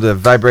be able to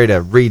vibrate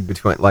a reed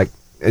between,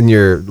 in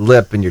your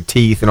lip and your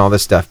teeth and all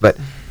this stuff. But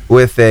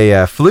with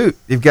a flute,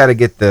 you've got to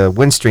get the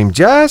wind stream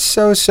just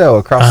so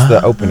across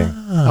the opening.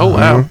 Oh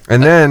wow! Mm-hmm.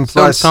 And then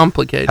plus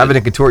complicated. Having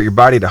to contort your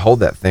body to hold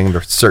that thing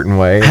a certain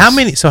way. How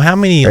many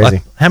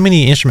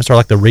instruments are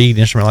like the reed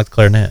instrument, like the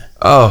clarinet?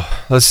 Oh,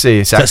 let's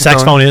see.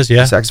 Saxophone is,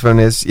 yeah. Saxophone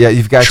is, yeah.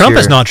 You've got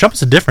trumpet's not.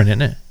 Trumpet's different,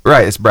 isn't it?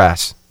 Right, it's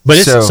brass. But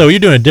so you're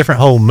doing a different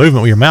whole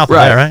movement with your mouth,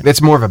 right?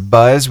 It's more of a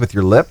buzz with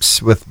your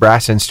lips with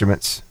brass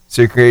instruments.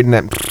 So you're creating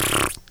that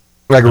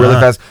like a really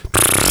fast.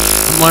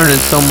 I'm learning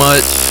so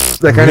much.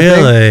 That kind of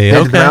thing.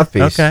 Okay.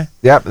 Mouthpiece. Okay.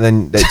 Yep. And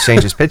then it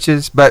changes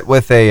pitches. But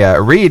with a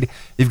reed,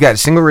 you've got a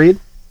single reed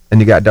and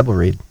you got double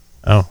reed.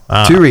 Oh.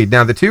 Two reed.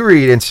 Now the two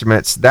reed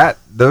instruments,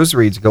 those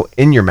reeds go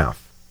in your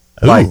mouth,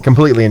 like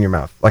completely in your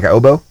mouth, like an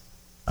oboe.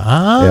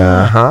 Ah.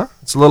 Yeah.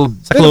 It's a little.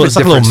 It's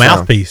like a little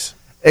mouthpiece.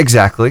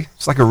 Exactly.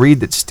 It's like a reed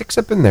that sticks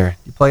up in there.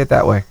 You play it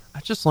that way. I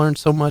just learned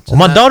so much. Well,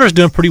 my daughter's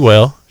doing pretty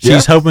well.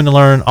 She's hoping to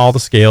learn all the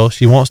scales.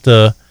 She wants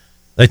to.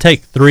 They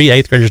take 3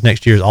 8th graders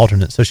next year as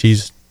alternates, so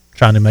she's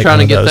trying to make one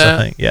of those. That?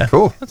 I think. Yeah.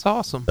 Cool. That's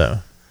awesome. So,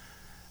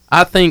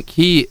 I think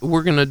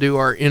we're gonna do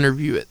our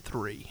interview at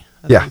 3.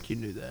 I think you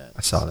knew that.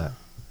 I saw that.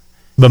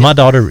 But my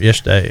daughter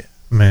yesterday,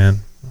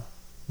 man,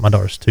 my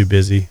daughter's too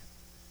busy.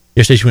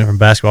 Yesterday she went from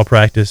basketball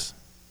practice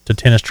to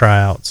tennis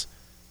tryouts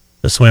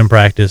to swim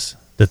practice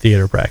to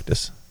theater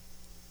practice.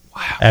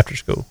 Wow. After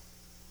school.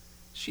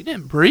 She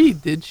didn't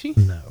breathe, did she?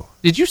 No.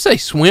 Did you say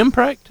swim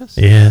practice?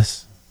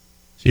 Yes.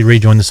 She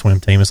rejoined the swim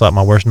team. It's like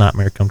my worst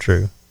nightmare come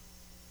true.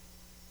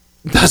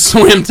 The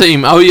swim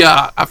team. Oh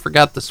yeah, I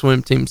forgot the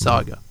swim team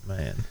saga.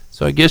 Man.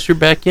 So I guess you're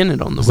back in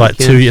it on the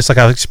weekend. It's like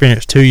I've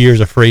experienced 2 years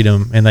of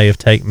freedom, and they have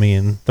taken me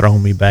and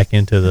thrown me back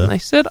into the. And they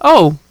said,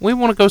 "Oh, we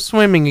want to go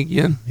swimming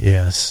again."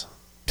 Yes.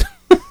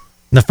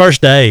 The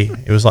first day,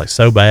 it was like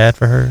so bad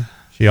for her.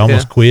 She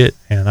almost quit,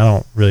 and I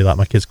don't really like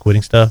my kids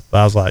quitting stuff. But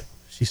I was like,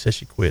 she says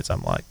she quits.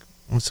 I'm like,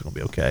 it's gonna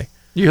be okay.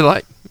 You're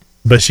like,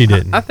 but she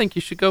didn't. I think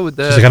you should go with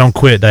that. She's like, I don't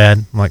quit,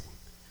 Dad. I'm like,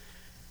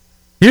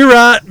 you're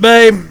right,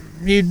 babe.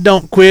 You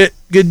don't quit.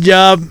 Good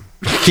job.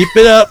 Keep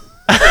it up.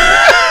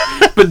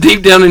 But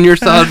deep down in your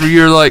side,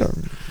 you're like,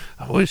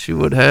 I wish you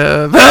would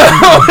have.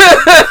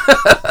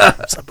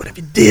 So, but if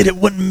you did, it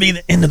wouldn't be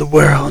the end of the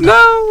world.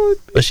 No.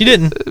 But she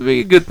didn't. It'd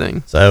be a good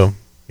thing. So,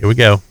 here we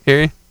go.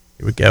 Here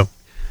we go.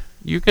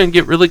 You can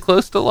get really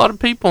close to a lot of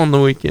people on the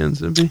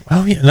weekends.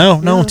 Oh yeah,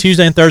 no,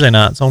 Tuesday and Thursday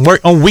nights on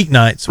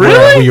weeknights. Really?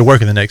 Where you're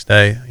working the next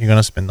day, you're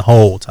gonna spend the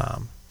whole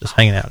time just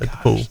hanging out at the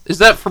pool. Is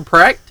that for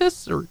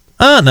practice or?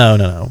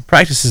 No.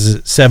 Practice is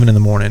at 7 in the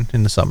morning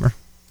in the summer.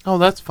 Oh,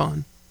 that's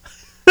fun.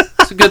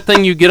 It's a good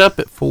thing you get up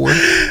at 4.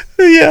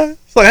 Yeah.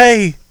 It's like,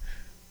 hey,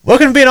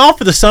 welcome to being off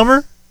for the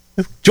summer.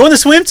 Join the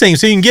swim team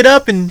so you can get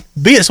up and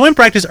be at swim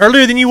practice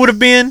earlier than you would have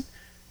been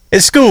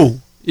at school.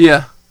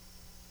 Yeah.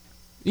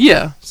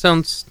 Yeah,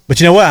 sounds... But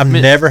you know what? I've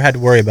never had to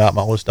worry about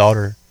my oldest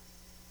daughter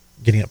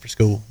getting up for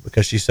school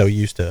because she's so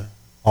used to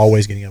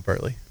always getting up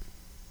early.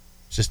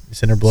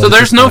 It's in her blood. So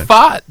there's no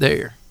fight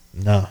there.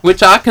 No.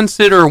 Which I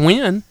consider a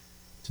win.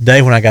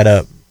 Today when I got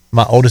up,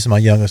 my oldest and my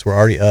youngest were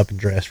already up and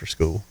dressed for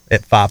school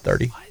at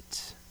 5:30. What?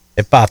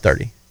 At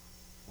 5:30.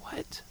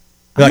 What?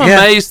 I'm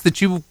amazed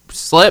that you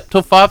slept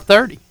till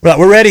 5:30. Like,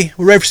 we're ready.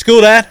 We're ready for school,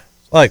 Dad.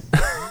 Like,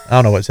 I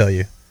don't know what to tell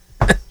you.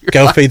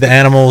 Go feed the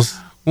animals.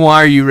 Why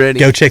are you ready?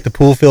 Go check the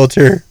pool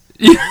filter.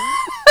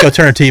 Go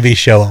turn a TV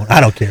show on. I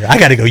don't care. I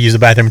got to go use the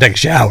bathroom and take a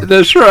shower.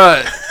 That's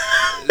right.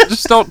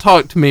 Just don't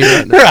talk to me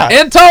right now. Right.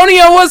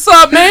 Antonio, what's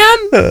up,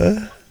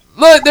 man?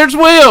 Look, there's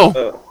Will.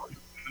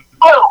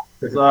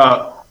 What's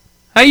up?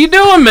 How you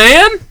doing,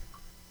 man?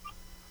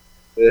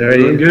 Good. How are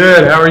you?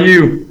 Good. How are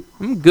you?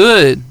 I'm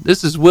good.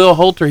 This is Will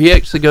Holter. He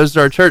actually goes to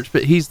our church,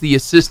 but he's the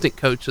assistant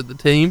coach of the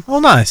team. Oh,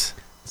 nice.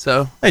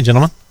 So, hey,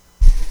 gentlemen.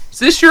 Is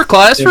this your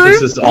classroom? It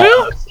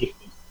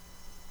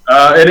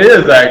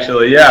is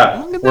actually.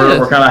 Yeah,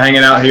 we're kind of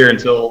hanging out here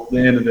until the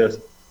end of this.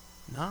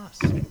 Nice.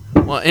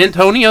 Well,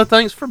 Antonio,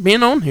 thanks for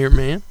being on here,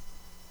 man.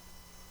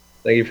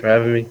 Thank you for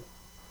having me.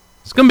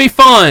 It's gonna be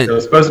fun. It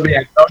was supposed to be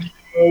Antonio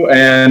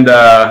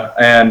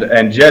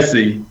and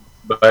Jesse,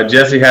 but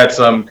Jesse had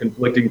some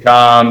conflicting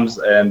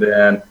comms, and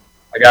then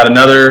I got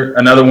another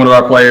one of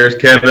our players,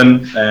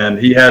 Kevin, and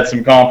he had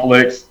some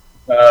conflicts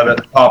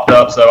that popped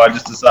up. So I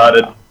just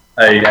decided,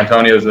 hey,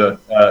 Antonio's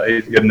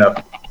he's good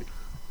enough.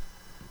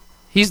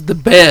 He's the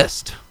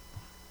best.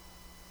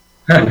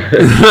 Like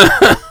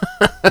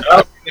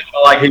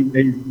he's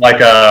like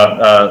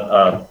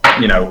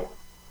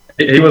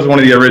he was one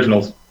of the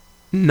originals.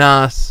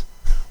 Nice.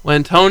 Well,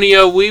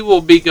 Antonio, we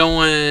will be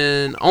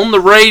going on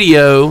the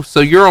radio. So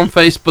you're on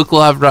Facebook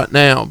Live right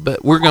now,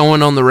 but we're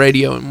going on the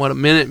radio in what, a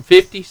minute and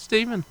 50,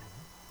 Stephen?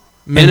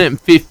 Minute and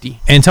 50.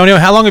 Antonio,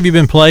 how long have you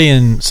been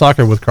playing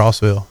soccer with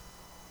Crossville?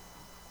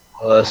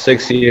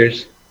 6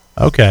 years.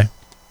 Okay.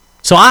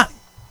 So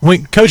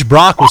when Coach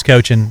Brock was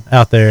coaching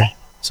out there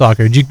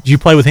soccer, did you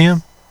play with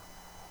him?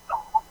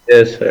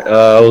 Yes,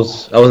 I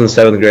was in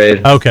 7th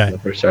grade. Okay. When I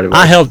first started.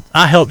 I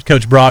helped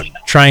Coach Brock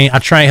train. I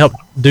helped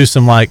do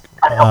some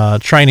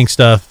training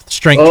stuff,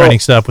 strength training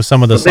stuff with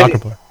some of the soccer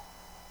players.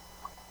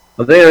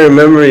 I think I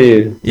remember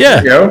you.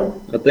 Yeah.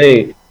 I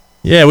think.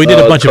 Yeah, we did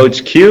a bunch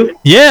Coach Q.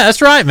 Yeah,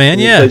 that's right, man.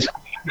 Yeah.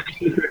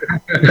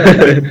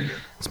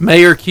 It's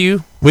Mayor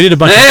Q. We did a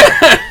bunch.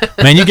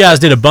 Man, you guys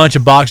did a bunch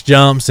of box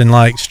jumps and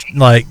like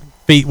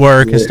feet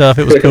work and stuff.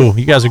 It was cool.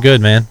 You guys are good,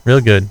 man.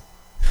 Real good.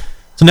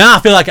 So now I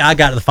feel like I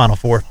got to the Final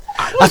Four.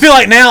 I feel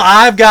like now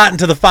I've gotten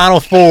to the Final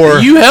Four.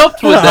 You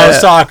helped with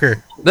that.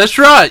 Soccer. That's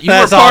right. You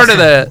were part of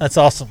that. That's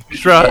awesome.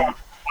 That's right.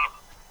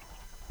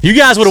 If you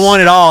guys would have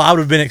won it all, I would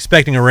have been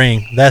expecting a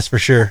ring. That's for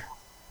sure.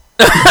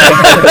 You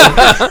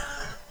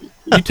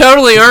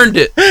totally earned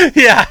it.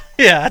 Yeah,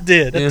 I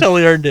did. I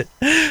totally earned it.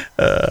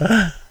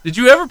 Did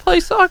you ever play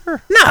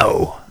soccer?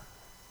 No.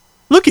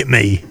 Look at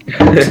me.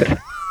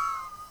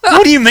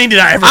 What do you mean did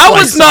I ever play soccer?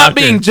 I was not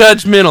being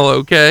judgmental,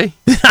 okay?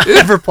 I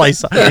never play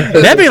soccer.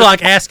 That'd be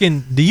like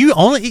asking, do you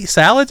only eat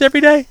salads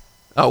every day?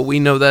 Oh, we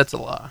know that's a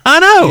lie. I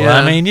know. Yeah,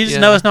 I mean, you just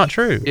know it's not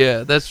true.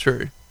 Yeah, that's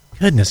true.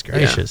 Goodness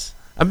gracious.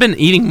 Yeah. I've been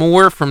eating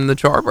more from the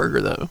Charburger,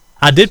 though.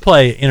 I did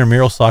play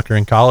intramural soccer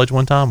in college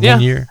one time,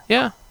 1 year.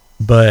 Yeah.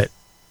 But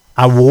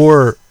I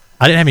didn't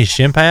have any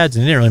shin pads,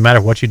 and it didn't really matter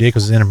what you did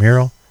because it was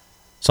intramural.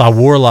 So I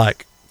wore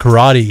like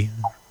karate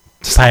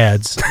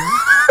pads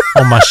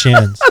on my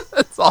shins.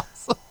 That's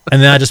awesome.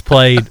 And then I just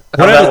played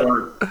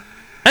whatever.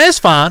 And it's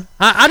fine.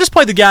 I just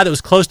played the guy that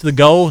was close to the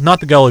goal, not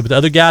the goalie, but the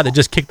other guy that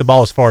just kicked the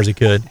ball as far as he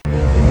could.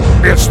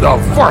 It's the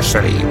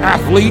Varsity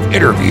Athlete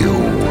Interview.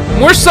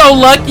 We're so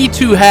lucky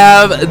to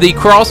have the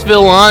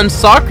Crossville Lions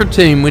soccer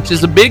team, which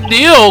is a big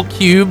deal,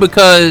 Q,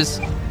 because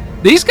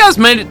these guys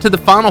made it to the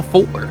Final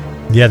Four.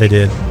 Yeah, they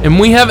did. And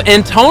we have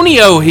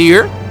Antonio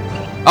here.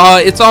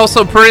 It's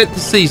also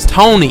parentheses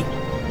Tony.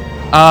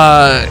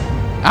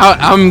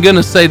 I'm going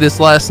to say this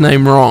last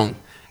name wrong.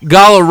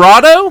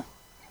 Colorado?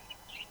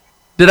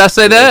 Did I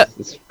say that?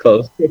 It's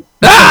close.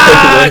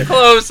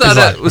 Close.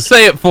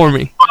 Say it for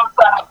me.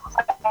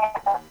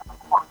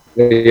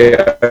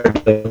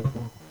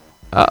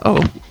 Uh-oh.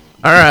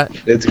 All right.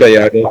 It's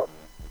Gallardo.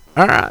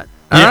 All right.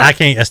 I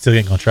still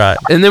ain't going to try it.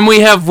 And then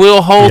we have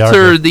Will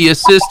Holter, the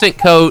assistant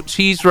coach.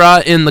 He's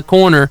right in the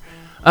corner.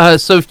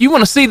 So if you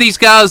want to see these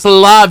guys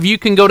live, you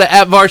can go to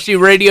 @Varsity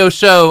Radio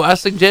Show. I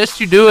suggest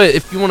you do it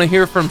if you want to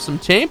hear from some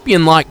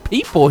champion-like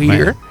people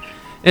here. Man.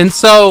 And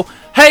so,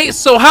 hey,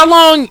 how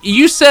long,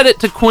 you said it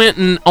to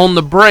Quentin on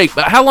the break,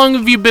 but how long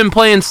have you been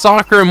playing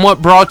soccer and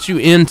what brought you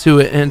into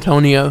it,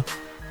 Antonio?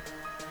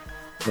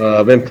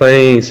 I've been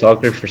playing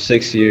soccer for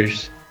 6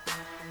 years.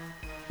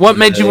 What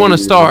made you want to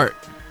start?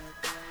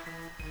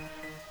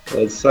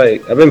 It's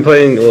like, I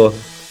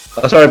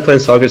started playing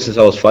soccer since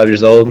I was 5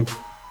 years old.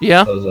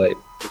 Yeah. I was like,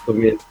 put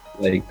me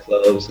like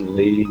clubs and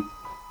leagues,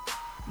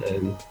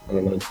 and I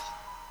don't know, it's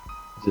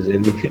just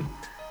in me.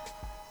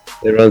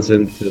 It runs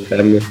into the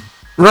family.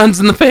 Runs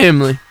in the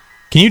family.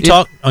 Can you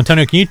talk,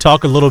 Antonio? Can you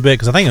talk a little bit?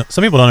 Because I think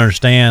some people don't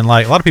understand.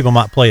 Like a lot of people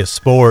might play a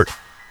sport,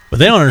 but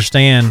they don't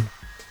understand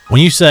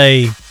when you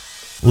say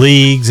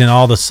leagues and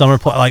all the summer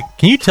play. Like,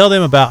 can you tell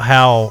them about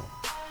how?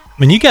 I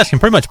mean, you guys can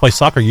pretty much play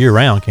soccer year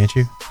round, can't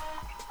you?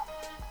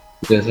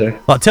 Yes, sir.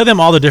 Like, tell them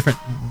all the different.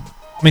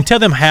 I mean, tell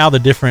them how the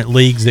different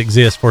leagues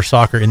exist for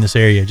soccer in this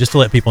area, just to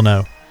let people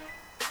know.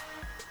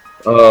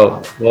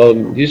 Oh, well,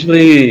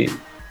 usually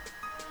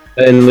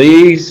in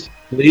leagues,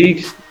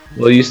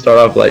 well, you start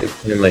off like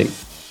playing like,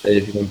 say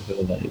if you're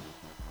gonna play like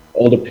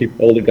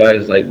older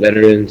guys like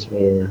veterans,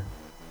 or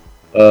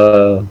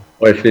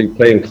if you're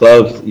playing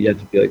clubs, you have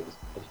to be like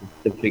a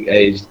specific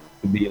age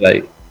to be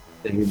like,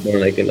 if you're born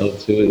like in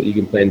 02, you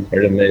can play in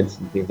tournaments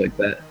and things like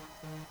that.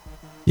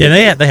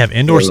 Yeah, they have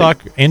indoor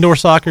soccer. Indoor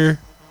soccer,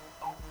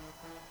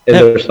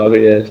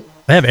 yes.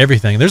 They have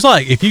everything. There's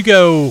like, if you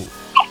go,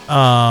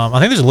 I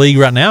think there's a league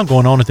right now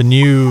going on at the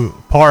new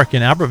park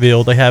in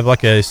Albertville. They have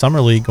like a summer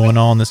league going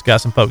on that's got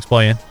some folks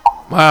playing.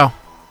 Wow.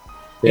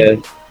 Yeah.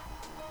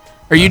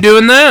 Are you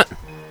doing that?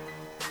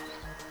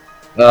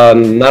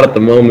 Not at the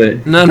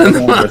moment. No.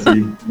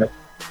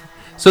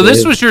 So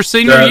this was your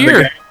senior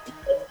year.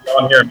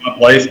 On here at my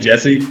place,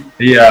 Jesse,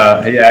 he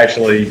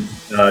actually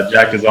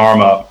jacked his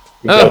arm up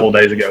a couple of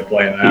days ago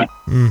playing that.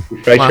 He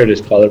fractured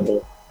his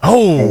collarbone.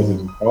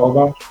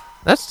 Oh,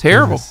 that's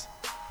terrible.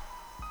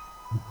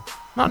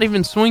 Not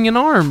even swinging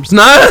arms.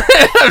 No,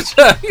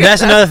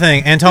 that's another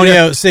thing.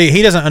 Antonio, see,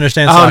 he doesn't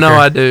understand soccer. Oh no,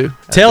 I do.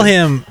 Tell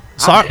him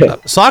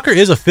soccer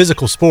is a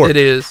physical sport. It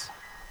is.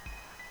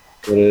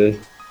 It is.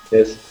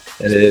 Yes,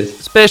 it is.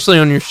 Especially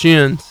on your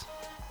shins.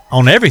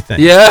 On everything.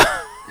 Yeah.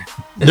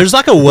 There's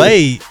like a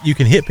way you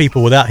can hit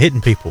people without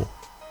hitting people,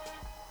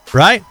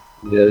 right?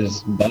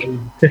 Yes, body.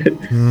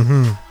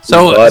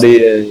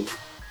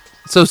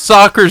 So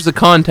soccer's a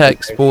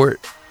contact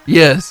sport.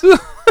 Yes.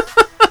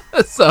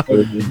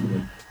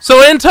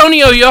 So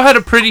Antonio, y'all had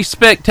a pretty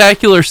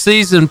spectacular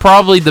season,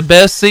 probably the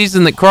best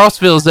season that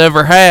Crossville's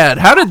ever had.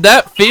 How did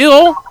that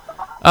feel?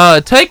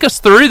 Take us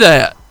through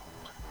that.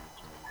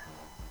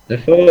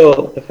 It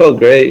felt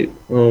great.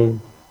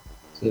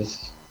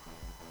 Just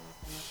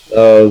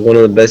one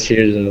of the best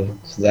years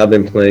since I've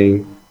been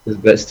playing.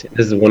 This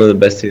is one of the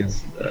best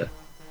teams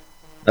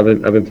I've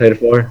been playing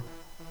for.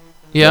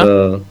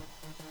 Yeah.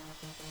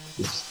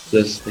 It's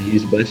just a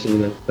huge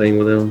blessing playing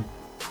with them.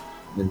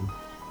 And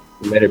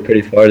we made it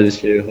pretty far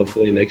this year.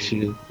 Hopefully next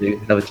year we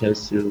have a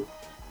chance to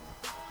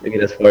make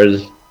it as far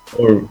as,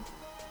 or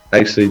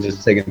actually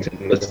just take it to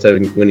the next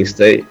winning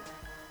state.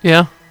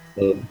 Yeah.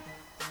 So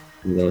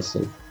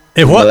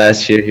my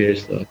last year here.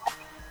 So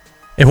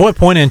at what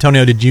point,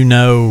 Antonio, did you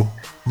know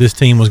this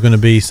team was going to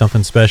be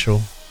something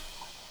special?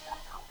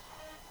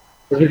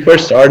 When we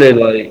first started,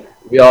 like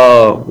we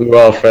were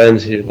all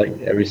friends here, like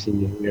every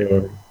senior year,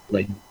 or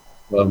like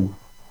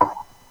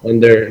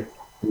under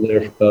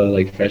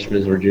like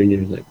freshmen or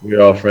juniors, like we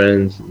were all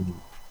friends. And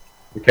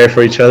we care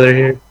for each other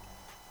here,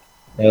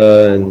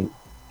 and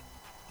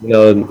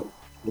the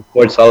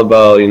sport's all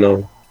about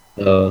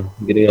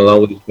getting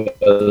along with each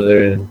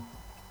other and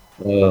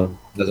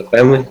as a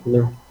family,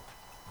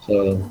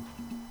 So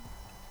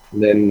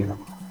and then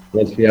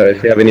if we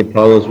have any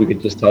problems, we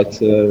could just talk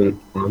to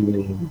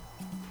them.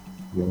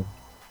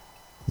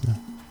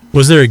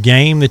 Was there a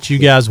game that you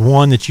guys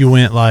won that you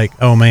went like,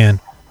 oh man,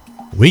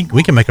 we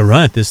can make a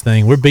run at this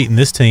thing. We're beating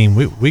this team.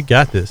 We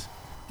got this.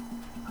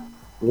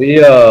 We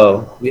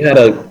had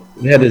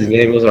this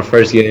game. It was our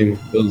first game.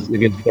 It was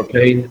against Fort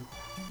Payne.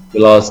 We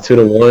lost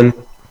 2-1.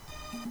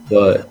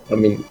 But I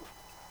mean,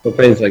 Fort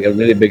Payne's like a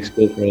really big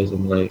school for us,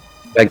 and like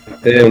back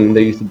then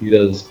they used to beat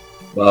us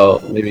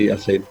about maybe I'd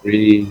say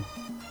 3-0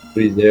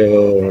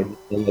 or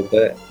something like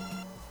that.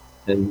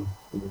 And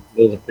it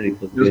was a pretty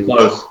close game. It was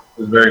close.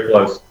 It was very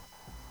close.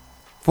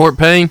 Fort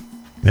Payne.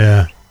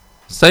 Yeah.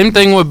 Same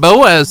thing with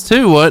Boaz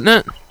too, wasn't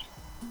it?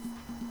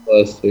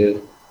 Close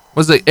too.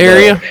 Was it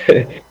area?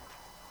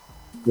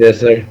 Yes,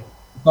 sir.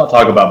 Let's not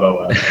talk about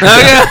Boaz.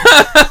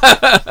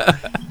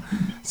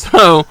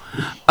 So,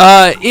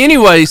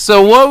 anyway,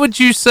 so what would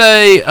you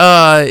say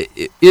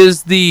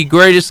is the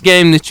greatest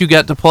game that you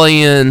got to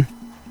play in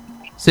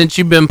since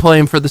you've been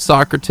playing for the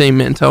soccer team,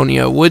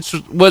 Antonio? What's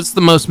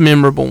the most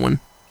memorable one?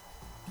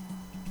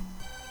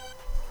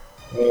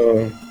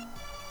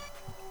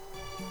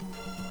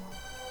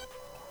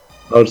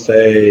 I would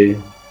say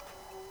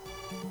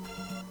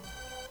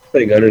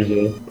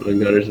Guntersville.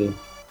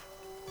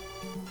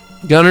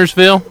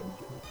 Guntersville?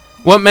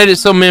 What made it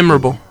so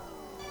memorable?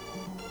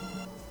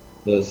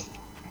 Just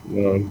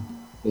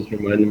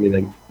reminded me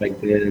like back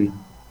then,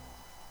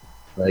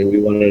 like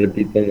we wanted to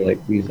beat them like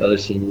these other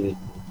seniors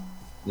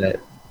that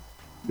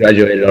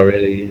graduated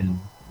already, and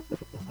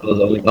I was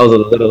the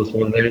littlest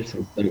one there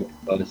since and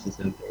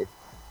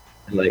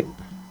like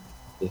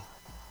it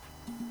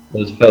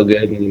just felt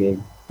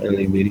good,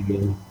 finally beating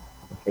them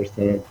the first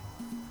time.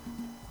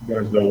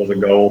 Guntersville was a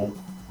goal.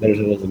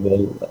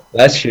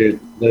 Last year,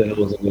 it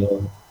was a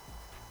goal.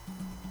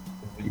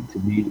 to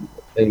beat,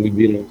 and we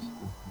beat them.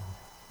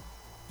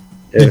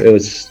 It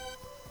was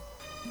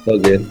so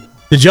good.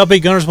 Did y'all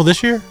beat Guntersville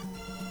this year?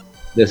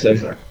 Yes,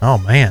 sir. Oh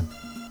man,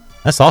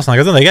 that's awesome!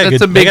 They got That's a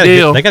good, a big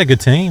deal. They got a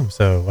good team.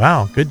 So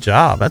wow, good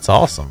job. That's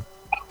awesome.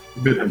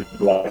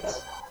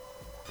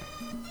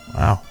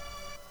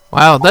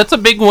 Wow, that's a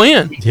big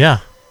win. Yeah.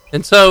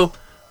 And so,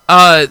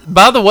 by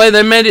the way,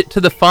 they made it to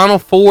the Final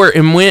Four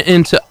and went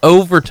into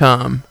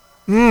overtime.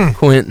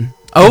 Quentin,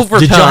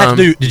 overtime.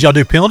 Did y'all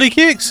do penalty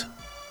kicks?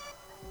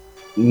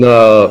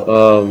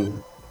 No.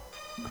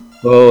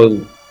 Well,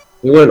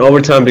 we went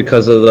overtime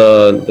because of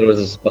there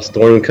was a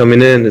storm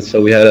coming in, and so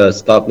we had to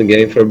stop the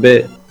game for a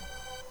bit.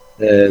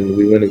 And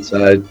we went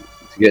inside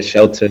to get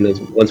shelter.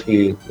 And once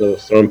the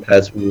storm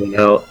passed, we went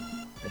out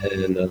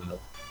and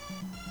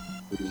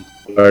we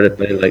started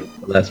playing like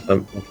the last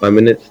 5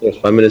 minutes. There was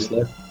 5 minutes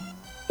left,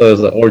 so it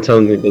was like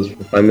overtime. It goes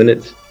for 5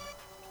 minutes,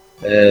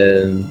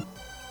 and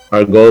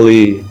our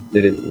goalie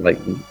didn't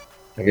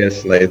I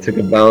guess it took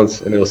a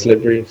bounce and it was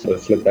slippery, so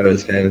it slipped out of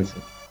his hands.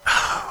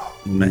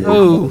 Oh man!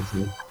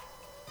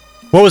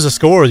 What was the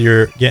score of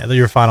your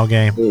final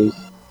game? It was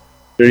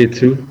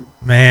 32.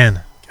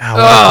 Man, God,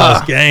 what a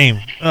close game!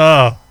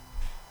 Oh,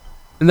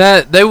 and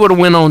that they would have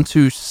went on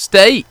to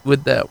state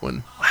with that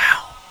one.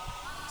 Wow,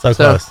 so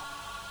close.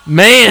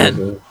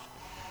 Man.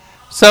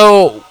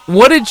 So,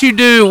 what did you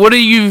do? What do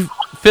you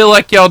feel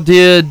like y'all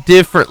did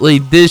differently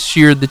this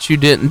year that you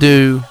didn't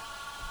do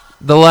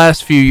the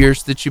last few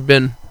years that you've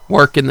been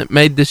working that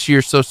made this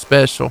year so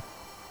special?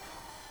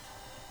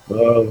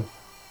 More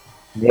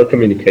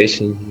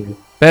communication.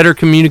 Better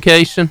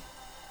communication?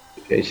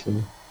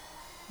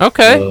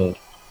 Okay. Did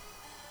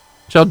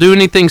y'all do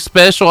anything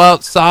special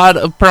outside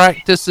of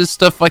practices,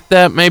 stuff like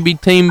that? Maybe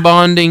team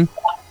bonding?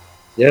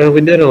 Yeah,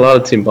 we did a lot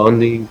of team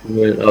bonding.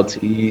 We went out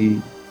to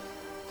eat.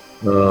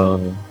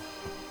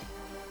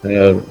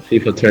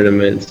 FIFA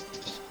tournaments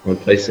on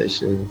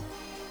PlayStation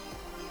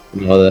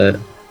and all that.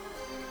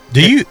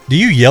 Do you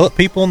yell at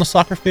people on the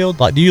soccer field?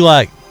 Like, do you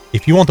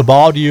if you want the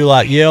ball, do you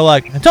yell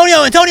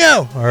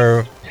Antonio,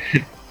 or?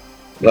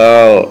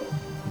 Well,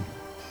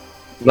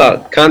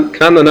 kind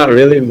of not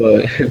really,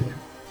 but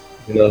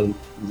you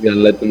gotta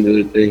let them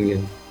do their thing,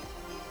 and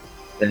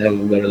they have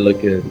a better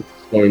look at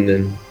scoring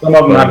than. Some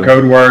of them have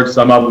code words.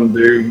 Some of them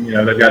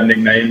do. They've got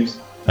nicknames.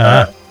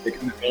 It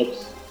kind of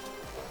helps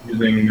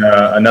using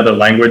another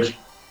language.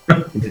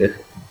 Yeah.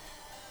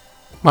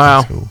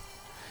 Wow. Cool.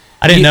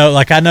 I didn't know.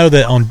 I know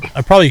that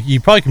you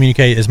probably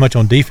communicate as much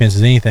on defense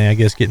as anything. I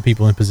guess getting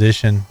people in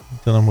position,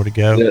 telling them where to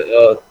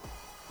go.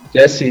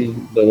 Jesse,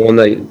 the one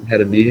that had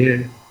to be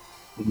here,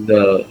 he's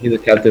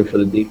the captain for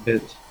the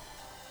defense,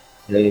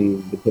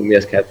 and they put me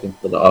as captain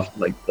for the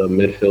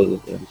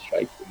midfield and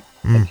striker.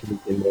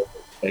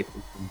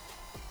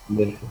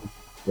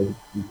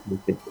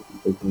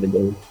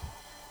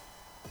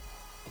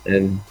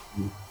 And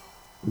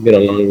we get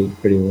along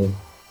pretty well.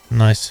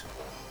 Nice.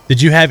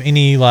 Did you have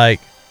any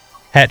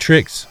hat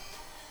tricks?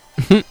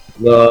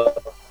 No,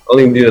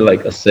 only did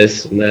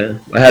assists and that.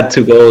 I had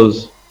 2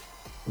 goals.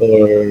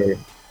 I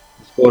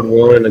scored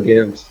one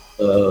against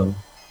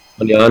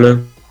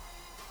Mariana.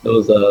 It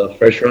was a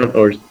first round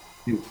or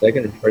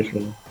second or first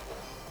round.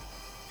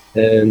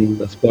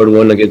 And I scored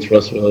one against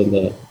Russell in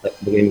the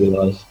game we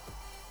lost.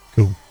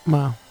 Cool.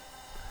 Wow.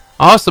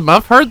 Awesome.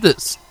 I've heard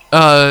that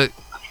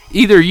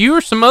either you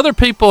or some other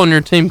people on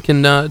your team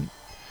can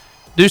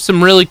do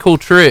some really cool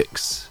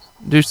tricks.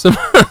 Do some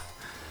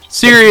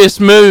serious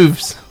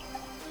moves.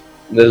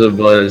 There's a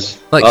bunch.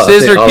 Like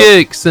scissor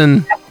kicks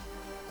and...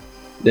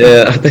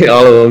 Yeah, I think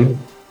all of them.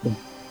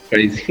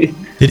 Crazy.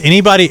 Did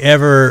anybody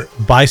ever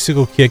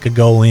bicycle kick a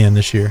goal in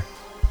this year?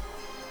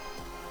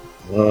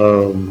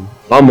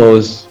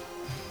 Almost,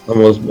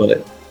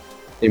 but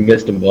he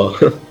missed the ball.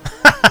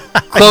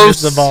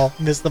 Close.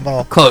 Missed the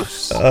ball.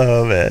 Close.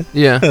 Oh man.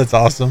 Yeah. That's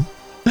awesome.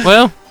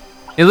 Well,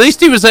 at least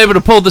he was able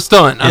to pull the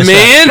stunt. I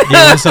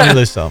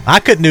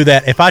couldn't do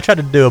that. If I tried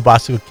to do a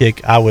bicycle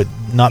kick, I would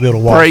not be able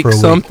to walk for a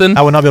week.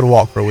 I would not be able to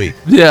walk for a week.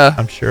 Yeah.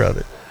 I'm sure of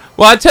it.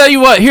 Well, I tell you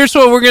what, here's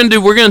what we're going to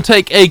do. We're going to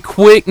take a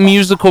quick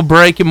musical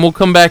break, and we'll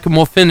come back and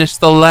we'll finish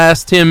the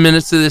last 10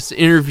 minutes of this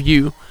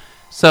interview.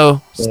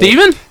 So,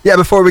 Steven? Yeah,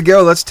 before we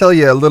go, let's tell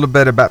you a little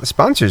bit about the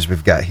sponsors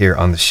we've got here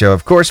on the show.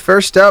 Of course,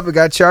 first up, we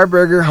got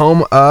Charburger,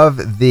 home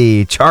of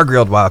the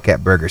Char-Grilled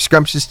Wildcat Burger,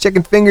 scrumptious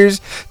chicken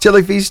fingers,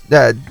 chili feast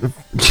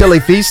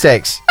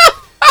steaks.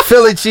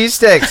 Philly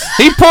cheesesteaks.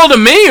 He pulled a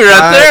me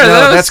right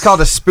there. That's called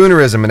a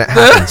spoonerism, and it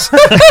happens.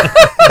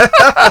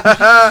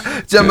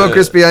 Jumbo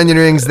crispy onion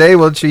rings. They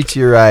will treat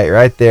you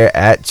right there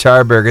at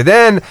Charburger.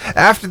 Then,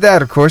 after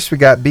that, of course, we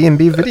got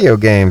B&B Video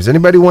Games.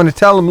 Anybody want to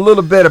tell them a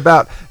little bit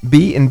about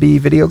B&B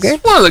Video Games?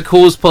 It's one of the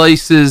coolest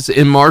places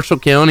in Marshall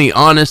County,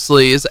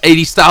 honestly, is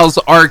 80 Styles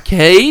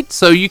Arcade.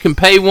 So you can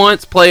pay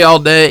once, play all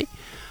day.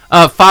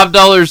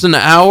 $5 an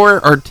hour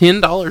or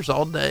 $10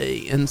 all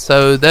day. And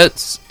so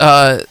that's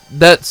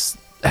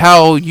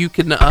how you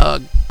can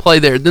play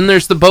there. Then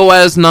there's the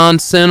Boaz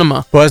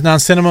Non-Cinema. Boaz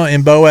Non-Cinema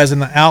in Boaz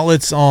and the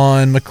outlets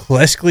on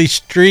McCleskey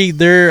Street.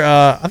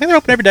 I think they're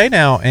open every day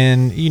now,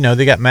 and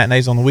they got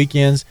matinees on the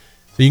weekends.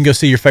 So you can go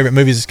see your favorite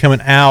movies that's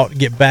coming out,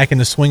 get back in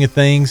the swing of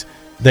things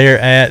there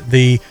at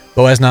the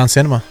Boaz 9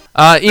 Cinema.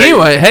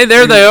 Anyway, hey,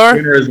 there they are.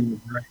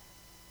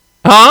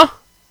 Huh?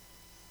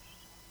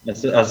 I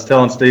was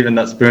telling Steven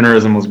that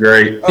Spoonerism was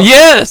great. Oh,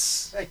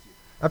 yes. Thank you.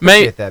 I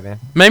appreciate that, man.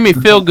 Made me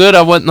feel good.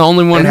 I wasn't the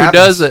only one who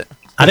does it.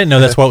 I didn't know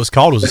that's what it was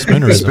called. Was a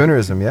Spoonerism.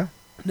 Spoonerism, yeah.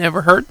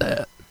 Never heard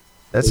that.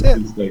 That's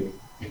it.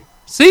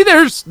 See,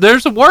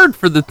 there's a word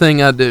for the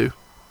thing I do.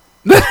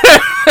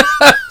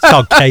 It's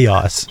called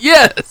chaos.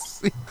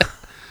 Yes.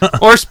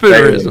 Or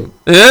Spoonerism.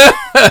 Yeah.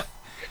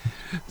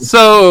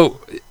 So,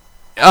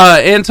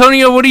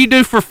 Antonio, what do you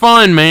do for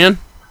fun, man?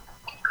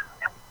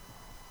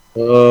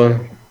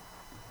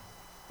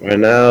 Right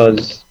now,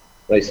 just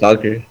play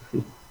soccer.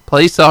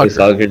 Play soccer. Play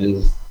soccer,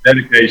 just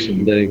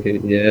dedication.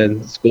 Yeah,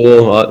 and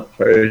school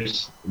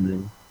first, and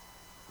then.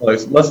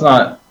 Let's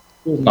not.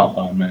 School's not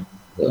fun, man.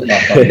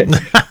 It's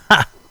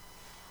not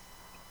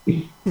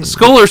fun.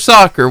 School or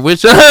soccer?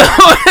 Which?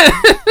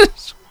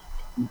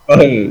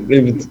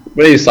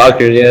 Maybe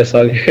soccer. Yeah,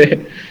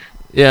 soccer.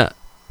 Yeah.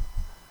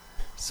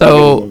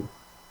 So,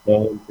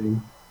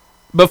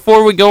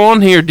 before we go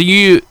on here, do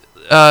you?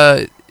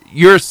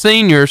 You're a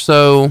senior,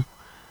 so.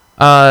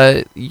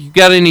 You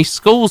got any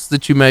schools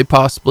that you may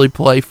possibly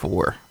play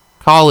for,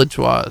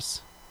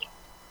 college-wise?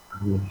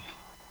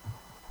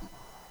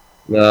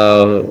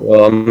 No,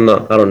 well, I'm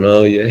not. I don't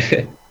know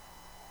yet.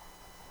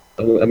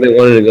 I've been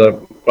wanting to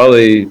go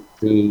probably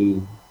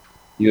to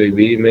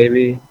UAB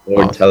maybe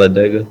or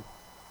Talladega.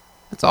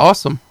 That's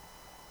awesome.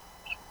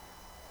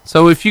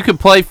 So if you could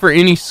play for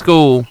any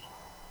school,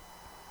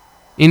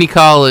 any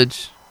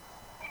college,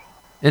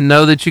 and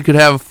know that you could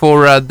have a full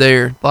ride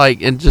there,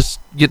 like, and just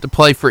get to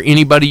play for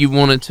anybody you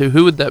wanted to,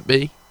 who would that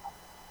be?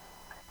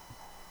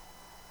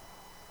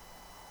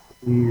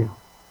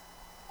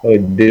 Oh,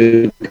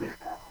 Duke.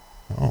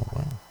 Oh,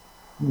 wow.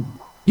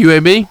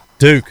 UAB?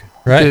 Duke,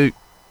 right?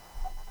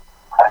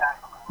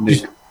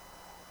 Duke.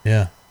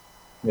 Yeah.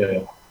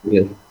 Yeah.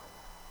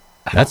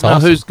 That's awesome.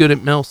 awesome. Who's good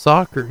at male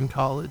soccer in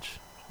college?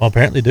 Well,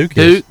 apparently Duke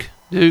is.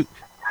 Duke.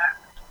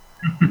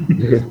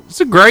 It's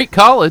a great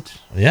college.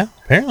 Yeah,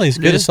 apparently he's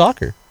good at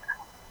soccer.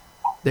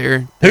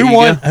 There Who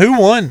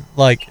won?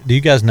 Like, do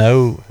you guys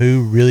know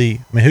who really?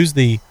 I mean, who's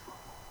the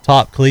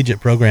top collegiate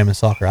program in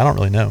soccer? I don't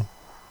really know.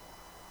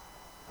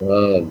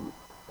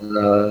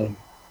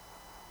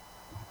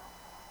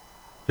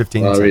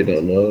 15. I really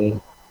don't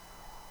know.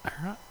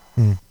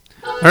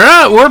 All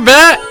right, we're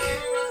back,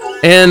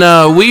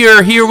 and we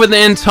are here with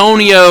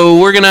Antonio.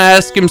 We're gonna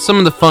ask him some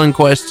of the fun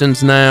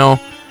questions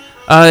now.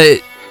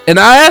 And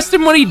I asked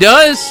him what he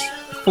does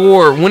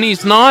for when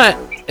he's not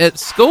at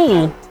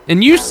school,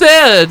 and you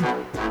said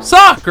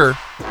soccer.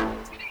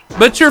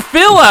 But your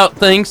fill-out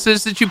thing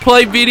says that you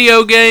play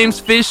video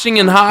games, fishing,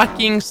 and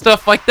hockey,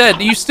 stuff like that.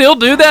 Do you still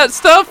do that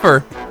stuff,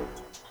 or?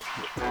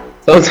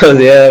 Sometimes,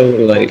 yeah,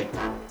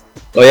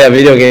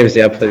 video games.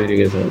 Yeah, I play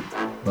video games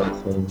all the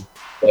time.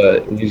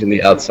 But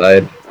usually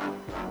outside,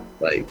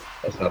 like,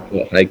 that's how I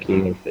play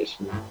hiking or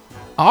fishing.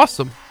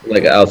 Awesome.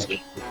 Like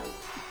outside.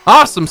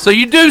 Awesome. So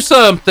you do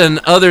something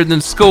other than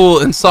school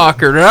and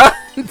soccer, right?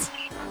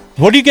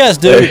 What do you guys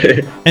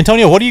do,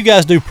 Antonio? What do you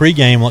guys do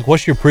pregame? Like,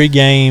 what's your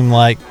pregame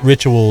like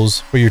rituals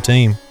for your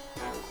team?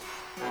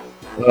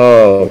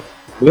 Oh,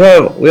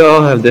 we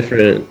all have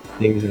different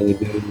things that we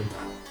do.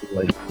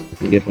 Like,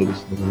 to get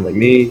focused on. Like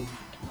me,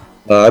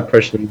 I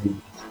personally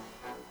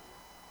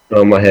put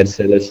on my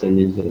headset, listen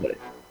to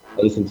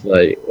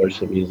like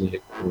worship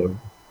music, or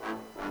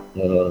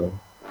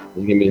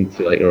just get me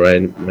into like a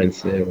right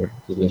mindset, or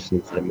just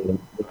listening to like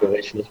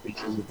motivational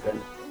speeches and stuff.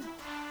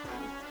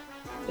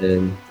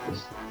 And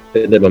just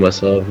sit there by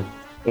myself,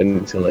 waiting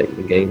until like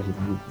the games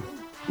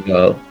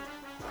go out.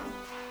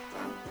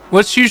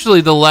 What's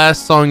usually the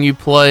last song you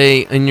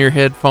play in your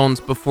headphones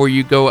before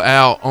you go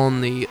out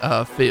on the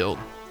field?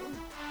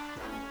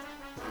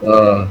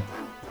 My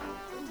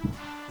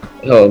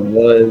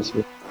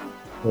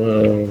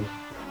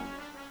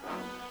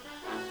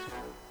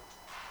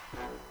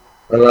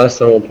last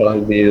song will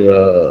probably be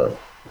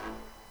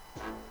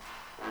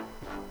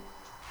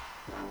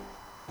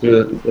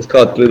it's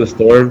called Through the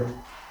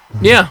Storm.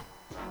 Yeah.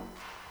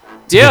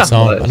 It's a good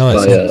song. I know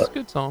that song. It's a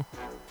good song.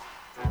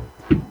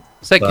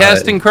 Is that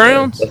Casting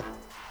Crowns?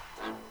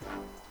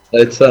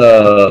 It's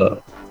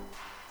called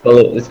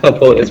It's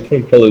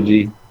from Polo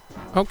G.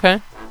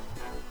 Okay.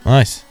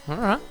 Nice. All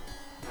right.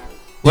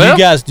 Do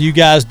you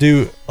guys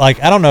do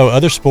like, I don't know,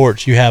 other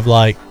sports you have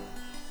like,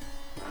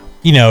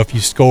 you know, if you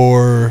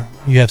score,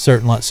 you have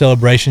certain like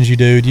celebrations you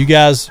do.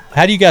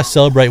 How do you guys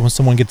celebrate when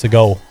someone gets a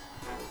goal?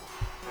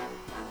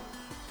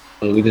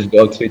 We just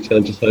go up to each other,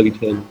 just hug each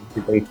other, and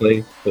keep on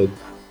playing. So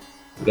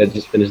we gotta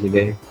just finish the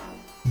game.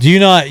 Do you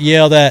not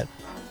yell that,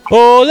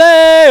 ole,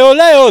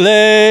 ole,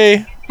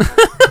 ole?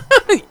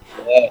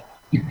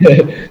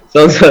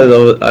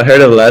 Sometimes I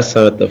heard of last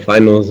time at the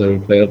finals when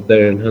we played up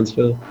there in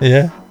Huntsville.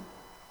 Yeah.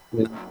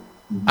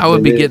 I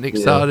would be getting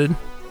excited.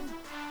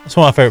 That's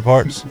one of my favorite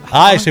parts.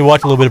 I actually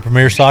watch a little bit of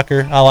Premier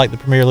Soccer. I like the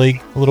Premier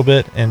League a little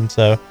bit, and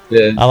so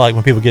I like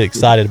when people get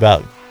excited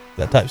about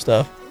that type of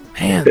stuff.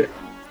 Man,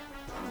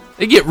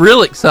 They get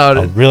real excited.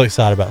 I'm real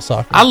excited about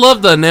soccer. I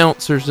love the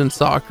announcers in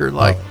soccer,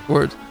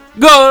 words.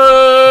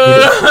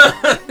 Go!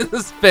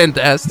 It's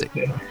fantastic.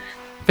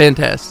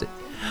 Fantastic.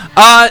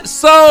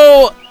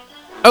 So,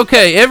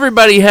 okay,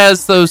 everybody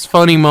has those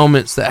funny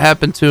moments that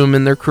happen to them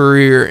in their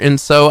career.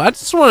 And so I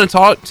just want to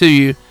talk to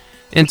you,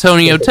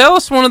 Antonio. Tell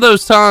us one of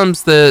those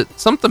times that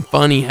something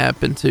funny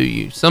happened to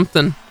you.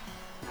 Something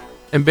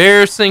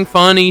embarrassing,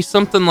 funny,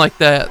 something like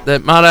that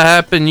might have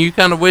happened. You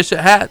kind of wish it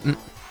hadn't.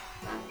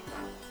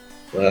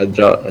 I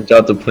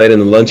dropped the plate in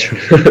the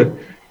lunchroom.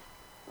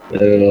 I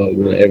don't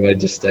know, everybody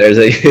just stares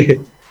at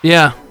you.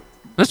 Yeah,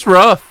 that's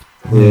rough.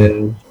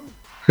 Yeah.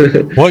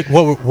 What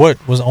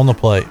was on the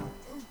plate?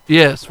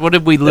 Yes, what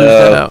did we lose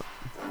out?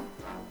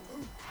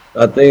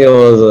 I think it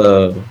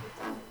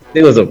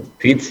was a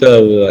pizza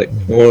with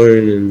like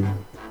corn and.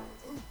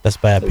 That's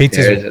bad.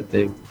 Pizza. I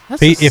think.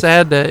 That's a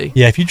sad day.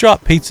 Yeah, if you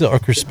drop pizza or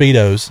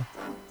Crispitos,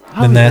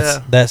 then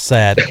that's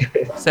sad.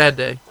 Sad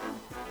day.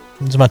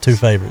 Those are my two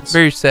favorites.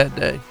 Very sad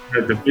day.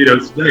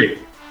 Crispitos steak.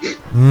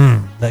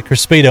 That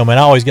Crispito, man,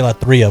 I always get like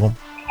 3 of them.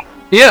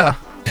 Yeah.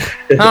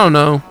 I don't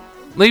know.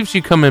 Leaves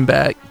you coming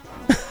back.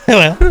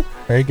 Well,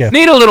 there you go.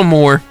 Need a little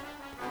more.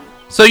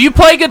 So you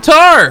play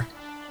guitar?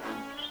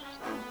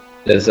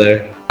 Yes,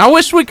 sir. I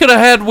wish we could have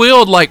had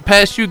Will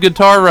pass you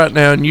guitar right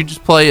now and you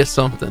just play us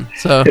something.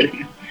 So,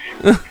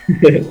 but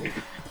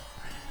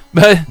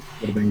would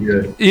have been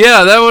good.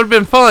 Yeah, that would have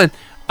been fun.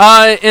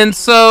 And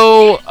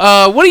so,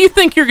 what do you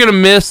think you're gonna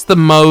miss the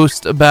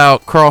most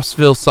about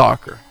Crossville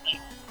soccer?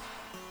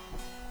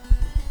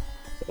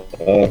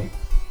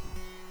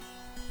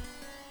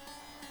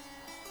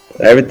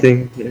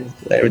 Everything.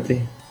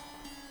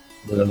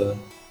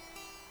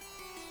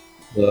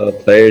 The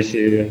players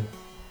here,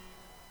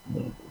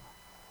 the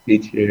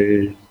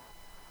teachers,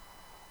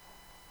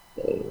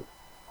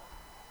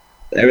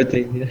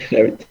 everything.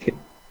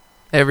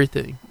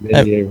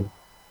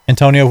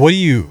 Antonio, what do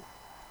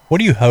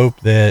you hope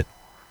that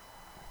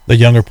the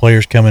younger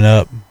players coming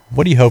up,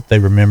 what do you hope they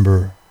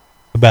remember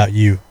about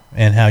you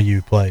and how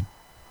you played?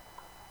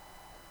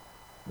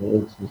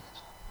 Well, it's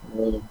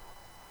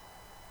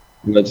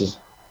just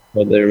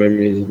what they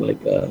remember is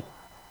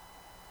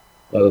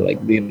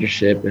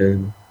leadership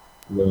and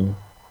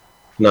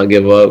not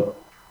give up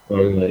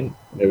on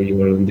whatever you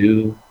want to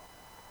do.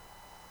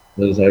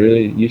 Because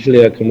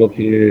usually I come up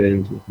here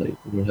and just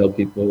help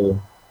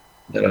people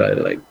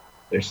that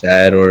they're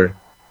sad or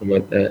something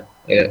like that.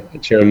 I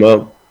cheer them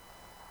up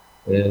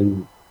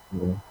and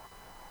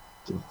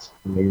just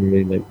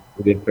remember me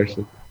a good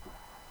person.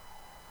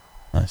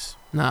 Nice.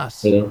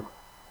 Yeah.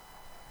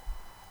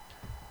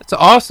 That's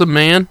awesome,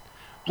 man.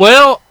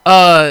 Well,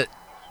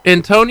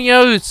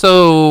 Antonio,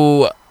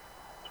 so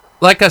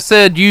like I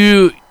said,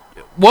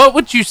 what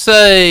would you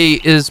say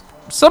is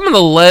some of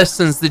the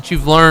lessons that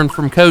you've learned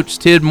from Coach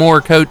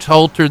Tidmore, Coach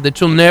Holter,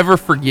 that you'll never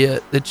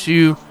forget, that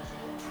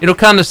it'll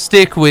kind of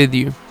stick with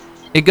you?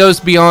 It goes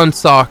beyond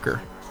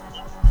soccer.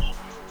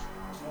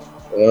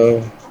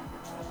 Well,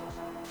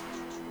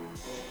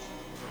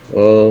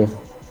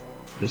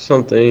 there's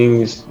some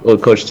things. Well,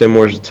 Coach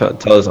Tidmore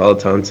tells us all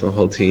the time to the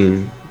whole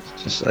team.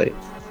 It's just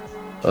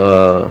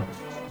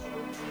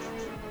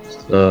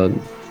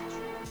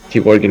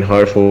keep working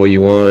hard for what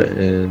you want,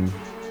 and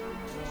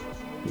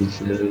he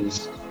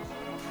says,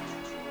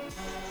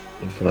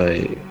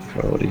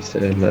 what he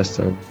said last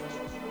time.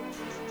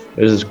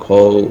 There's this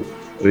quote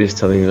where he's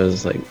telling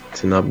us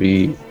to not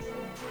be.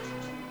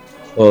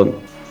 Well,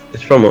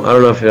 it's from, I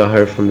don't know if y'all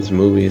heard from this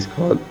movie. It's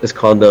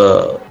called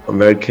the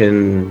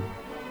American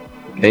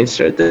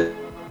Gangster, I think.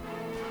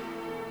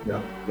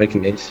 Yeah.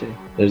 American Gangster.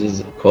 There's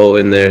this quote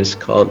in there.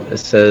 It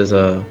says,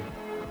 I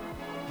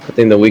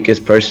think the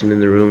weakest person in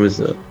the room is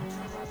the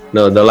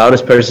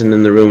loudest person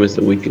in the room is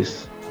the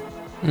weakest.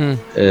 And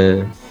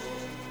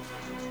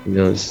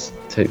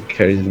it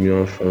carries me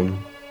on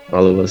from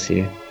all of us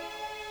here.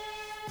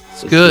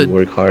 It's good.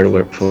 Work hard,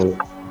 work full.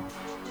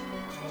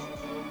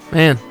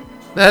 Man,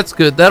 that's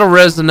good. That'll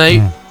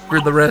resonate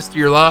for the rest of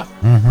your life.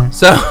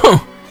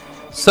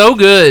 So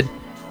good.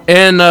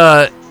 And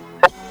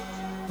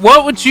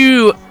what would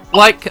you,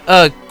 like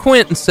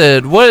Quentin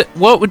said, what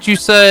would you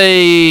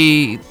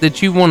say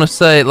that you want to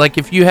say?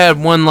 If you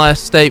had one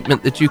last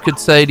statement that you could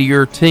say to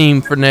your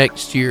team for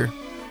next year,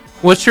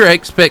 what's your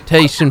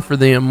expectation for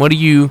them? What do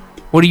you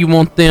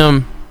want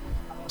them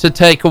to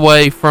take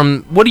away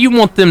from? What do you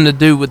want them to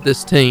do with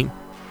this team?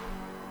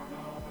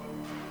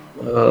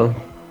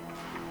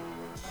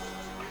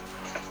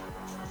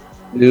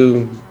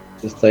 Do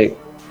just I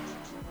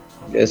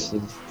guess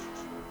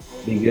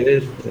be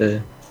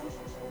good.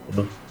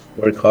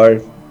 Work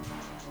hard.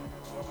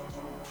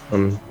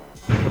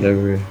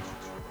 Whatever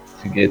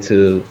to get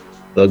to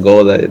the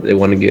goal that they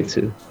want to get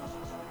to.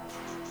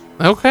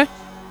 Okay.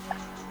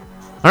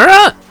 All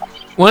right.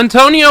 Well,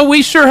 Antonio,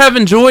 we sure have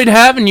enjoyed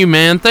having you,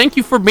 man. Thank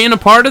you for being a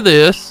part of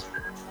this.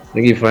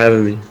 Thank you for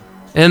having me.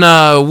 And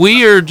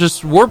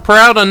we're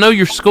proud. I know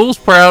your school's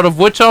proud of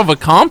what y'all have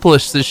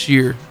accomplished this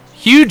year.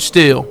 Huge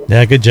deal.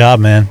 Yeah, good job,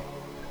 man.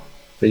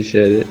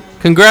 Appreciate it.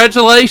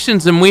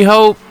 Congratulations, and we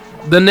hope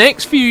the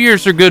next few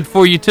years are good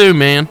for you too,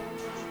 man.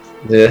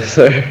 Yes,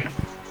 sir.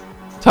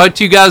 Talk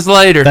to you guys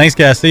later. Thanks,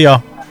 guys. See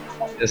y'all.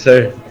 Yes,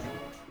 sir.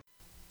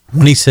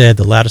 When he said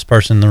the loudest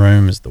person in the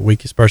room is the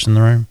weakest person in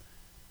the room,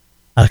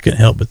 I couldn't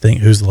help but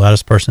think, who's the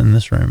loudest person in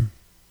this room?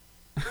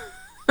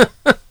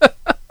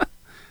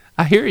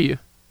 I hear you.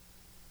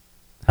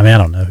 I mean, I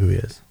don't know who he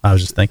is. I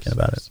was just thinking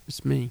about it.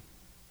 It's me.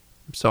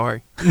 I'm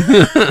sorry.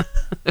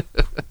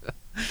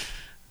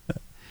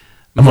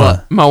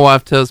 My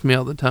wife tells me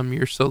all the time,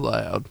 you're so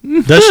loud.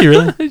 Does she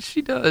really?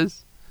 She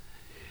does.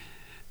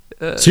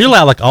 So you're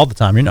loud like all the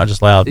time. You're not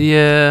just loud.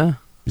 Yeah.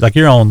 Like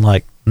you're on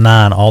like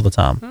 9 all the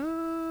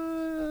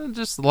time.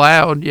 Just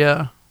loud,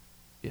 yeah.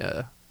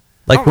 Yeah.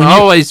 Like I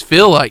always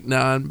feel like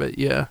 9, but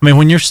yeah. I mean,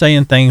 when you're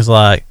saying things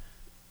like,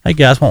 hey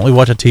guys, why don't we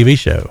watch a TV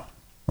show?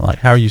 Like,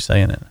 how are you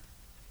saying it?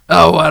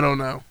 Oh, I don't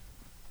know.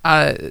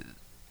 I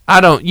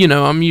don't,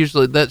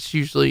 that's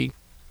usually,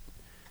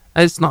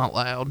 it's not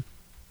loud.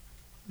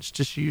 It's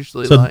just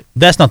usually so like.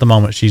 That's not the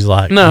moment she's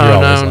like,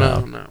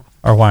 No.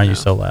 Or why are you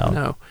so loud?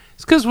 No.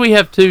 It's because we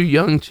have 2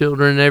 young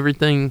children and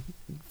everything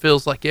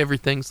feels like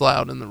everything's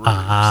loud in the room.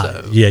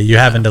 So, yeah, you're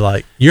having to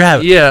like, Yeah.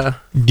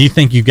 Do you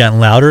think you've gotten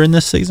louder in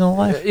this season of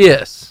life?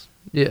 Yes.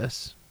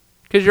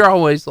 Because you're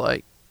always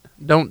like,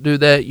 don't do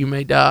that, you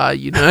may die.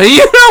 You know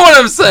what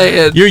I'm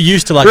saying. You're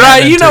used to like,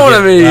 right? You know what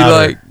I mean? Louder.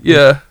 Like,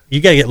 yeah. You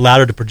gotta get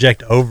louder to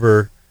project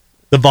over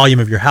the volume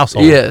of your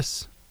household.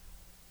 Yes.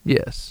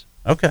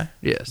 Okay.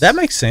 Yes. That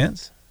makes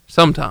sense.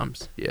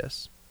 Sometimes,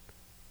 yes.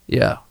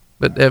 Yeah,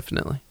 but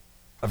definitely.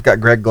 I've got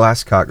Greg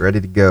Glasscock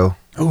ready to go.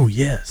 Oh,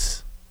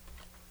 yes.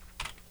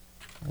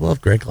 I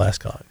love Greg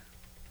Glasscock.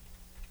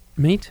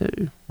 Me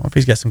too. What if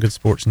he's got some good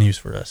sports news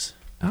for us?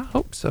 I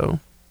hope so.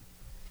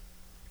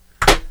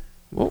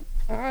 Well,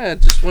 I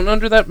just went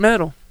under that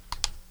metal.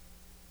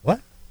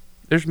 What?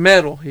 There's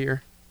metal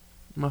here.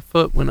 My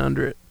foot went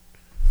under it.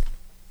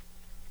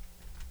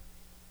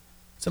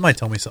 Somebody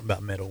told me something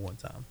about metal one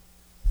time.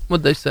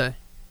 What'd they say?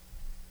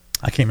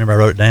 I can't remember. I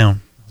wrote it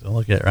down. So I'll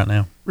look at it right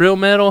now. Real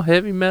metal?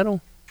 Heavy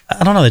metal?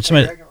 I don't know.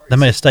 They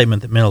made a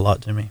statement that meant a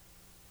lot to me.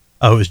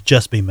 Oh, it was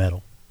Just Be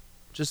Metal.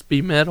 Just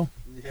Be Metal?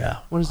 Yeah.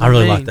 What does that I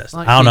really mean? like that.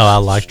 I don't know. I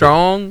liked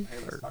strong?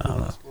 it. I don't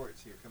know.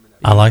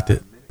 I liked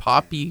it.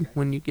 Poppy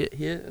when you get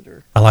hit?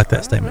 Or I like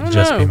that statement.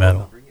 Just Be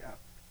Metal.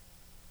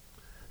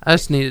 I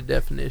just need a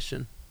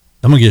definition.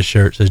 I'm going to get a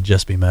shirt that says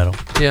Just Be Metal.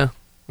 Yeah.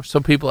 Or so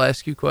people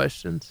ask you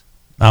questions.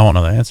 I won't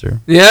know the answer.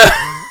 Yeah.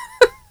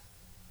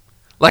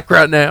 Like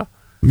right now.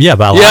 Yeah,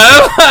 but I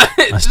like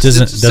it.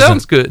 It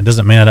sounds good. It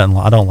doesn't mean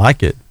I don't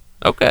like it.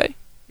 Okay.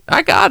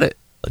 I got it.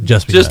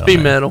 Just be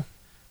metal.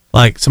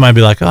 Like somebody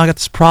be like, oh, I got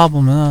this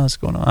problem. Oh, what's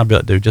going on? I'd be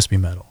like, dude, just be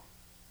metal.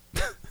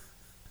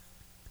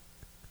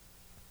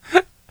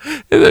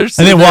 and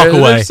then walk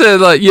away. They said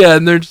like, yeah,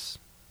 and they're just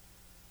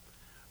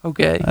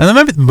okay. And then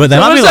maybe, but they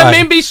might be like, that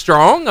mean be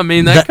strong? I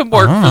mean, that could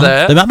work for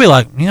that. They might be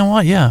like, you know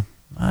what? Yeah,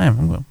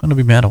 I'm going to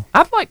be metal.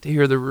 I'd like to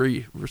hear the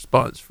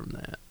response from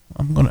that.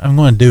 I'm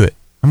going to do it.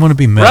 I'm going to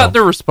be metal. Write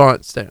the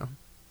response down.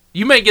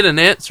 You may get an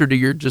answer to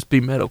your just be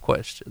metal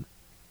question.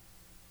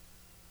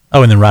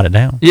 Oh, and then write it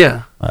down?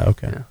 Yeah.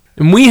 Okay. Yeah.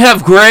 And we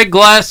have Greg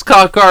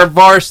Glasscock, our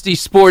varsity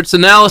sports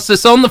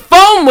analysis, on the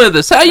phone with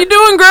us. How you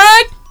doing,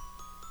 Greg?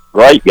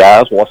 Great,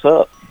 guys. What's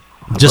up?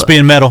 Just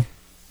being metal.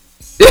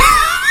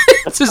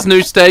 That's his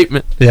new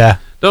statement. Yeah.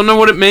 Don't know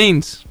what it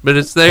means, but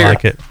it's there. I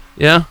like it.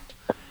 Yeah.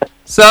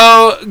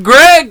 So,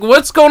 Greg,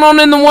 what's going on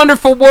in the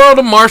wonderful world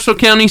of Marshall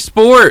County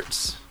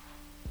sports?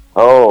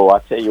 Oh, I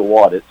tell you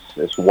what,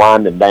 it's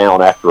winding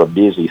down after a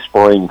busy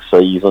spring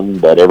season,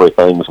 but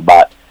everything's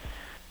about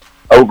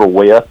over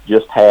with.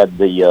 Just had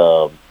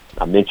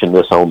I mentioned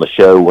this on the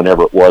show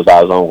whenever it was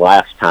I was on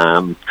last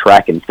time.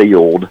 Track and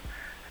field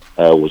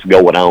was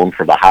going on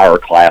for the higher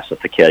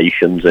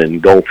classifications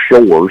in Gulf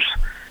Shores,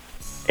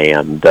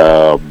 and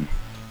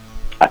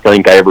I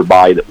think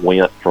everybody that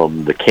went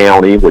from the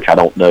county, which I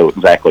don't know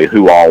exactly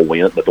who all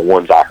went, but the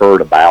ones I heard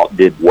about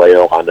did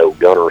well. I know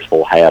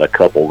Guntersville had a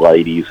couple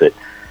ladies that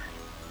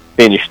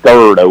finished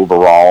third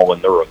overall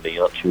in their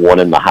events, one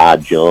in the high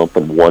jump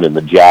and one in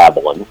the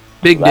javelin.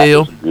 Big so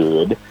deal. That was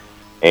good.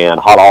 And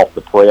hot off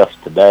the press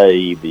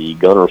today, the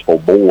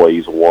Guntersville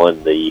boys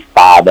won the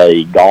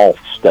 5A golf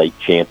state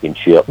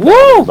championship in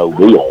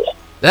Mobile.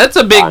 That's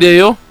a big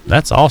deal.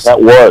 That's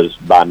awesome. That was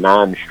by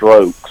 9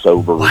 strokes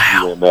over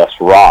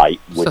UMS Wright,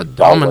 which is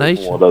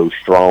domination. One of those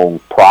strong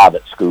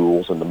private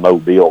schools in the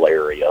Mobile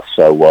area.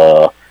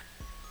 So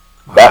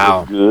that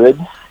was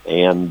good.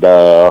 And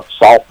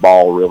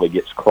softball really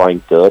gets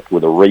cranked up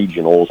with the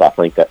regionals. I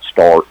think that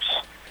starts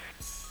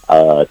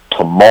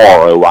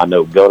tomorrow. I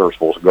know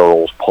Guntersville's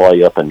girls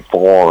play up in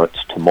Florence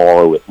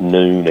tomorrow at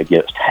noon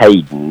against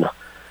Hayden.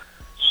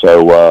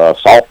 So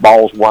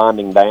softball's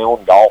winding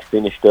down. Golf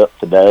finished up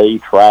today.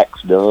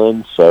 Track's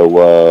done.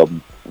 So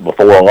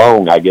before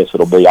long, I guess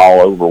it'll be all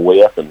over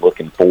with, and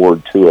looking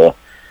forward to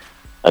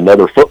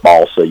another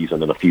football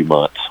season in a few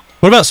months.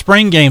 What about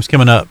spring games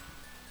coming up?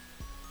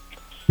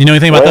 You know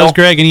anything about those,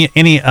 Greg?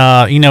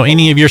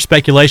 Any of your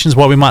speculations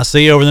what we might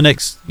see over the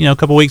next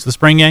couple weeks of the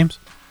spring games?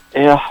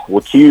 Yeah,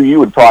 well, Q, you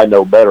would probably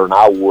know better than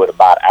I would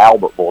about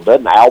Albertville.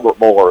 Doesn't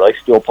Albertville, are they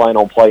still planning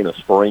on playing a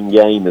spring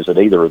game? Is it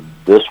either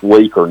this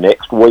week or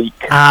next week?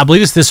 I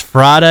believe it's this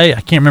Friday. I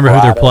can't remember who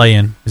they're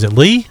playing. Is it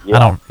Lee?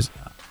 Yeah.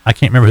 I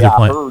can't remember who they're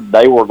playing. I heard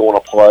they were going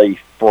to play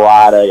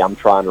Friday. I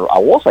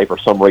want to say for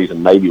some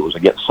reason maybe it was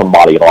against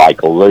somebody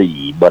like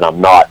Lee, but I'm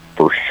not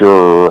for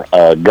sure.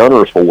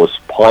 Gunnersville was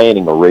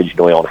planning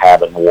originally on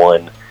having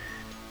one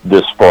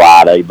this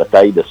Friday, but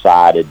they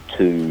decided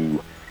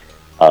to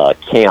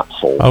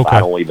cancel. Okay. I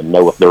don't even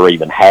know if they're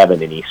even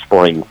having any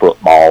spring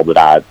football that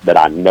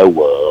I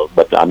know of,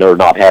 but I know they're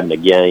not having a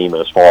game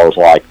as far as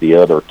like the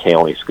other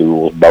county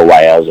schools,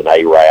 Boaz and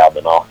Arab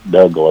and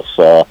Douglas.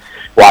 Well,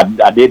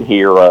 I did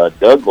hear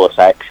Douglas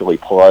actually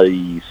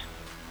plays,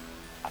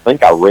 I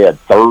think I read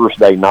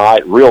Thursday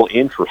night. Real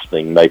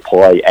interesting. They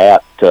play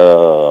at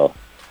Paul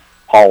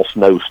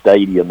Snow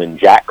Stadium in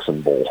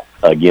Jacksonville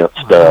against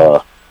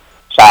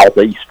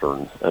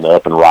Southeastern, an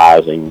up and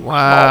rising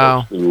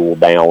school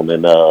down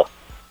in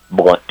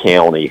Blount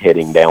County,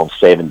 heading down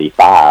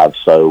 75.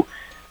 So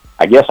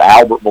I guess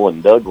Albertville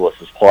and Douglas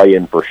is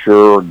playing for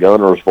sure.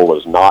 Gunnersville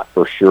is not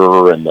for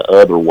sure, and the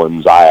other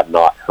ones I have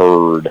not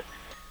heard,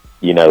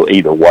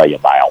 either way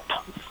about.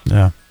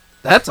 Yeah,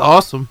 that's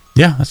awesome.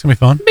 Yeah, that's gonna be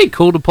fun. It'd be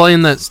cool to play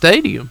in that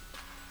stadium.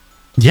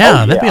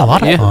 Yeah, that'd be a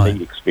lot of fun.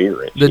 Neat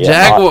experience.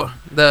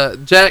 The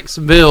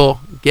Jacksonville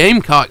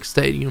Gamecock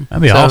Stadium.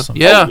 That'd be awesome.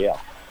 Yeah.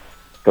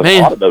 Because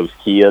a lot of those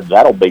kids,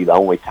 that'll be the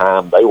only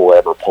time they will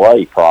ever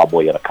play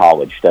probably at a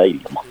college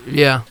stadium.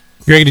 Yeah.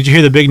 Greg, did you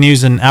hear the big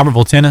news in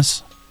Albertville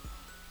tennis?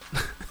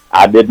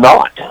 I did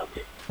not.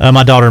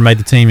 My daughter made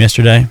the team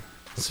yesterday.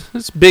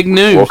 It's big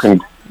news. Well,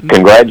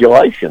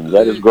 congratulations.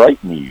 That is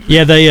great news.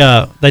 Yeah,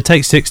 they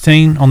take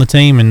 16 on the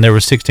team, and there were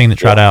 16 that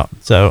tried out.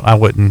 So I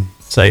wouldn't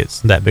say it's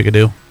that big a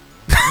deal.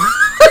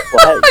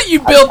 Well, hey, you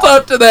built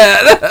up to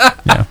that.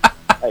 Yeah.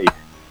 Hey,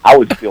 I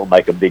would still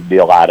make a big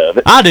deal out of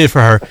it. I did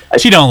for her.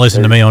 She don't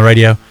listen to me on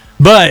radio,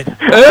 but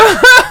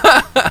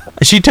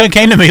she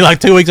came to me like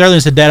 2 weeks earlier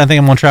and said, "Dad, I think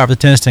I'm going to try out for the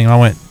tennis team." And I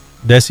went,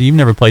 "Desi, you've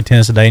never played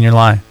tennis a day in your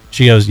life."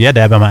 She goes, "Yeah,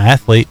 Dad, I'm an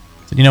athlete."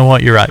 I said, "You know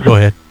what? You're right. Go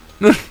ahead."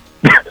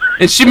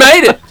 And she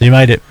made it. She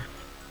made it.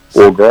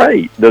 Well,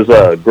 great. Does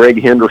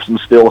Greg Henderson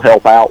still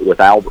help out with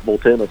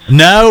Albertville tennis?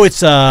 No,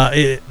 it's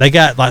they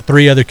got like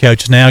 3 other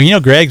coaches now.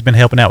 Greg's been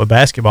helping out with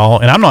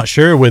basketball, and I'm not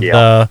sure with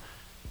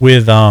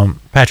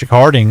Patrick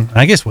Harding.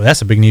 I guess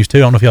that's a big news too.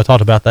 I don't know if y'all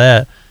talked about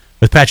that.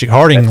 With Patrick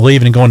Harding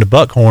leaving and going to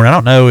Buckhorn, I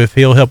don't know if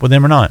he'll help with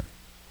them or not.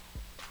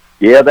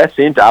 Yeah, that's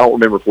interesting. I don't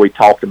remember if we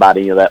talked about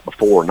any of that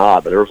before or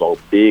not, but there's a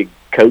big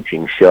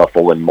coaching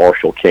shuffle in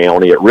Marshall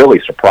County. It really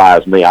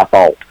surprised me. I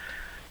thought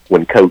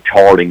when Coach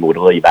Harding would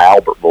leave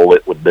Albertville,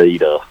 it would be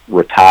to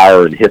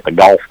retire and hit the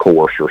golf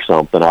course or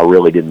something. I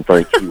really didn't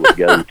think he would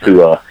go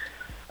to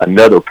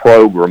another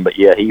program. But,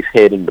 yeah, he's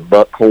heading to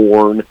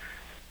Buckhorn.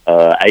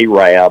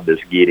 Arab is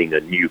getting a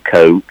new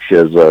coach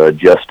as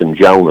Justin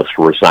Jonas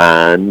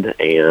resigned,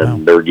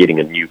 and they're getting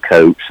a new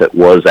coach that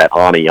was at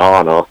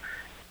Aniana.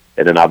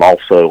 And then I've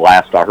also,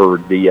 last I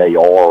heard,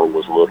 DAR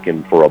was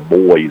looking for a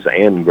boys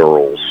and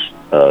girls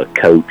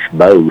coach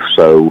both.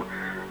 So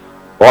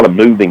a lot of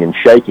moving and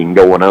shaking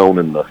going on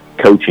in the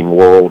coaching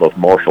world of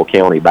Marshall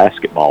County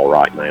basketball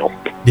right now.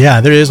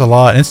 Yeah, there is a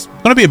lot. It's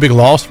going to be a big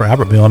loss for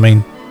Albertville. I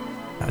mean,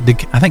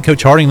 I think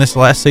Coach Harding this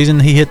last season,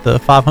 he hit the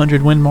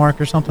 500 win mark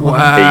or something like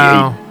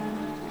that.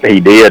 He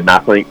did, and I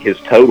think his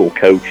total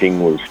coaching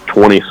was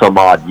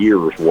 20-some-odd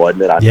years,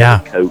 wasn't it? I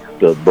think he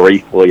coached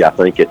briefly, I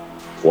think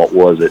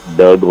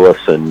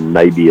Douglas and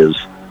maybe his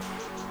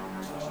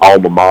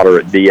alma mater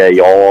at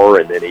DAR,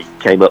 and then he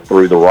came up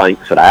through the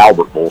ranks at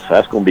Albertville, so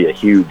that's going to be a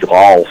huge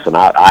loss, and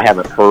I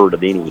haven't heard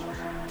of any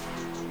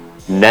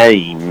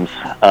names.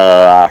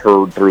 I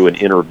heard through an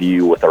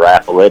interview with their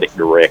athletic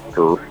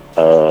director,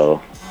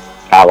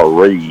 Tyler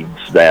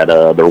Reeves, that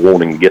they're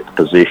wanting to get the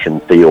position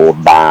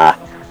filled by,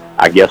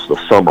 I guess, the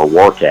summer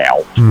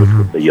workouts, which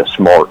would be a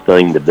smart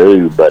thing to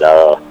do, but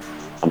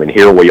I mean,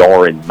 here we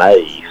are in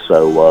May,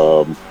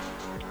 so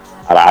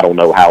I don't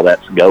know how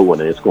that's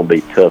going, and it's going to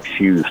be tough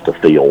shoes to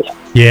fill.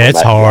 Yeah,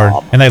 it's hard,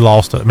 and they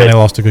lost it. I mean, they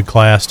lost a good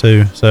class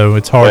too, so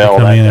it's hard to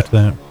come in after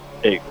that.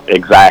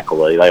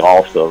 Exactly, they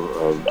lost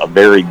a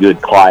very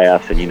good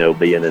class, and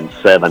being in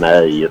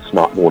 7A, it's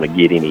not going to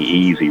get any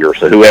easier.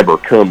 So whoever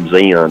comes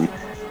in,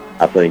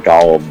 I think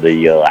all of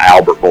the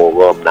Albertville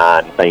alumni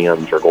and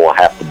fans are going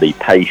to have to be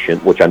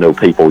patient, which I know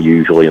people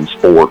usually in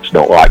sports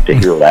don't like to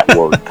hear that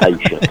word,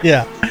 patient.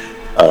 Yeah.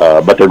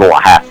 But they're going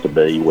to have to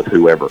be with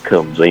whoever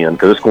comes in,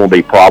 because it's going to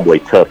be probably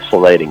tough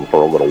sledding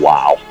for a little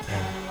while.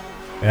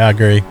 Yeah, I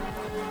agree.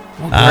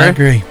 I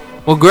agree.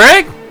 Well,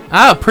 Greg,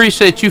 I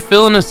appreciate you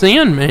filling us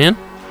in, man.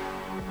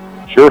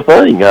 Sure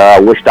thing. I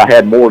wished I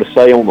had more to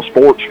say on the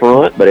sports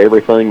front, but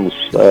everything's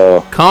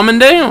calming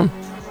down.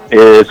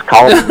 It's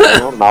calming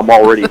down, and I'm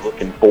already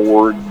looking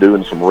forward to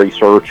doing some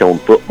research on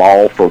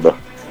football for the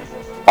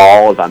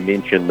fall. As I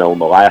mentioned on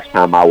the last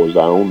time I was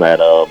on, that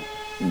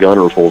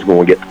Gunnersville's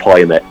going to get to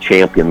play in that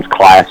Champions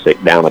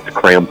Classic down at the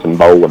Crampton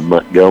Bowl in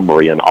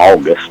Montgomery in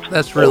August.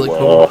 That's really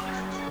cool.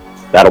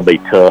 that'll be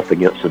tough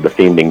against the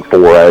defending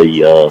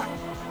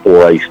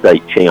 4A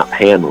state champ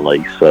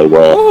Hanley.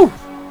 So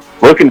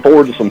looking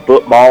forward to some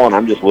football, and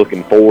I'm just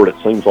looking forward. It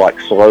seems like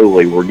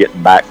slowly we're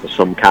getting back to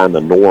some kind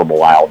of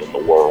normal out in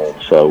the world.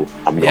 So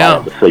I'm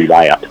glad to see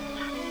that.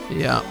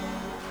 Yeah.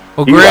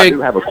 Well, Hugh, Greg, I do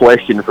have a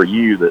question for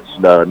you that's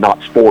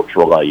not sports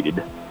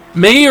related.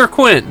 Me or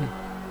Quentin?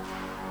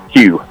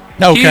 Hugh.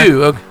 Okay.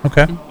 Hugh.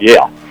 Okay.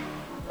 Yeah.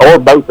 Or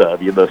both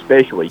of you, but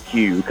especially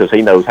Hugh, because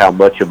he knows how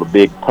much of a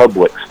big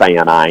Publix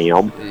fan I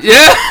am.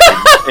 Yeah.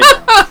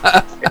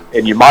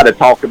 And you might have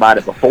talked about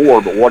it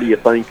before, but what do you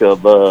think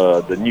of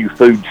the new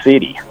Food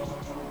City?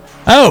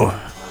 Oh,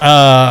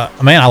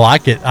 man, I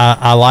like it.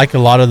 I like a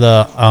lot of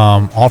the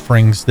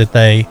offerings that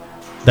they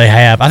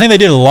have. I think they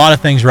did a lot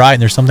of things right,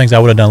 and there's some things I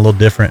would have done a little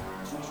different.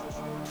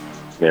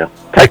 Yeah.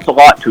 Takes a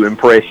lot to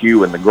impress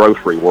you in the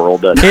grocery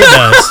world, doesn't it? It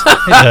does.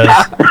 It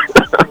does.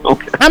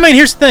 Okay. I mean,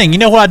 here's the thing. You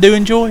know what I do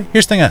enjoy?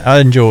 Here's the thing I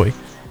enjoy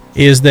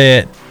is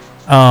that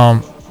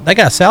they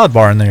got a salad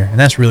bar in there, and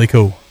that's really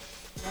cool.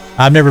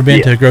 I've never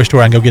been to a grocery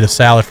store I can go get a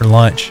salad for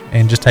lunch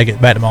and just take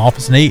it back to my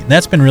office and eat, and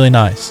that's been really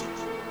nice.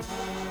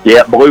 Yeah,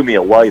 it blew me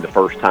away the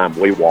first time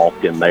we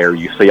walked in there.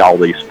 You see all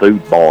these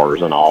food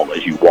bars and all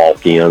as you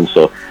walk in,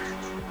 so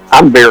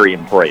I'm very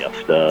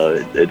impressed.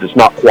 It's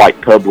not quite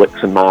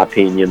Publix in my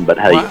opinion, but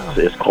hey,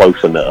 it's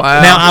close enough.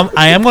 Wow. Now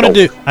I am going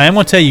to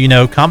tell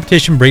you,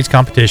 competition breeds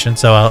competition,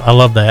 so I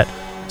love that.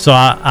 So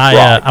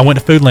I went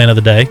to Foodland the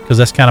other day because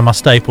that's kind of my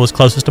staple. It's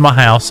closest to my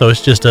house, so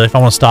it's just if I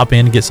want to stop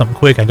in and get something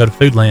quick, I go to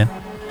Foodland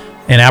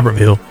in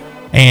Albertville,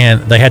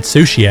 and they had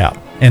sushi out.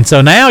 And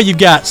so now you've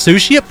got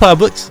sushi at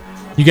Publix,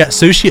 you got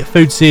sushi at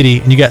Food City,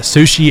 and you got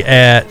sushi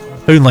at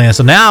Foodland.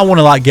 So now I want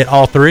to get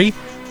all three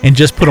and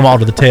just put them all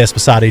to the test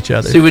beside each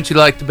other. See what you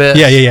like the best.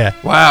 Yeah.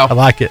 Wow. I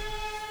like it.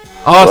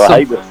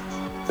 Awesome. Well,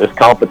 hey, this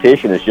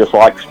competition is just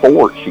like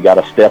sports. You got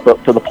to step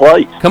up to the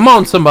plate. Come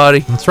on, somebody.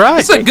 That's right.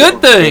 It's a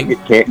good thing.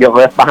 Can't get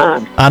left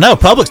behind. I know.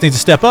 Publix needs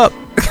to step up.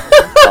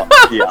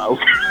 Yeah.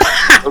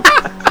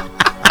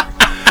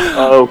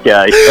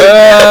 Okay.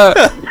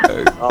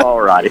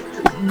 All righty.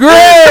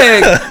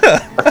 Greg!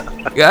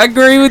 I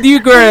agree with you,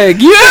 Greg.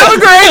 You have a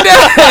great day.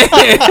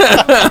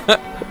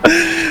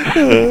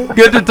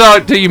 Good to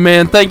talk to you,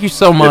 man. Thank you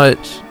so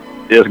much.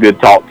 It's good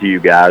to talk to you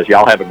guys.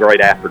 Y'all have a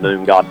great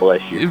afternoon. God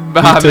bless you.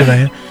 Bye, you too,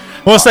 man.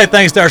 I want to say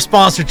thanks to our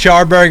sponsor,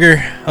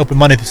 Charburger. Open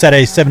Monday through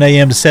Saturday, 7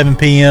 a.m. to 7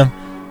 p.m.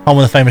 Home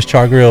of the famous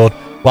Char Grilled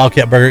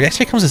Wildcat Burger.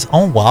 Actually, it comes with its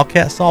own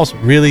Wildcat sauce.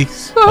 Really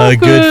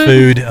good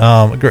food.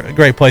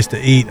 Great place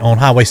to eat on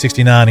Highway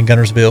 69 in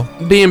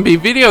Guntersville. B&B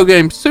Video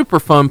Games, super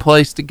fun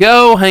place to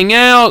go, hang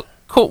out.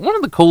 Cool. One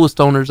of the coolest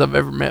owners I've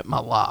ever met in my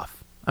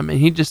life. I mean,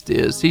 he just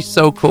is. He's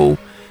so cool.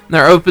 And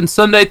they're open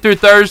Sunday through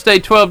Thursday,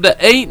 12 to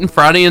 8, and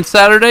Friday and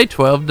Saturday,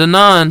 12 to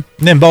 9.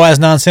 And then Boaz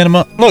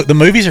Non-Cinema. Look, the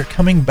movies are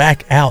coming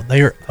back out.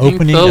 They are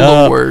opening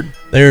up. Lord.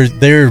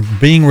 They're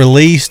being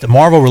released.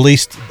 Marvel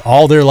released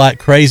all their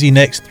crazy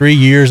next 3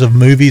 years of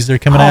movies they're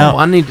coming out.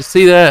 I need to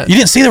see that. You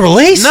didn't see the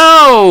release?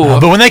 No.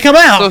 But when they come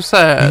out, so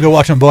sad. You can go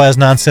watch them Boaz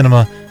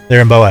Non-Cinema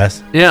there in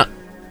Boaz. Yeah.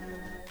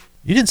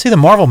 You didn't see the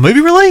Marvel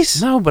movie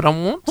release? No, but I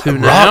want to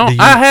now.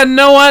 I had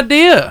no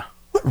idea.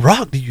 What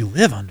rock do you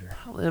live under?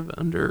 I live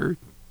under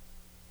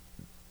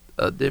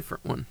a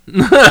different one.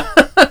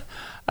 I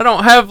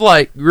don't have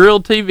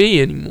real TV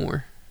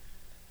anymore.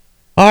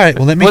 All right,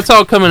 well what's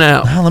all coming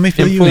out? Well, let me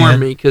fill you in. Inform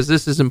me, because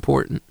this is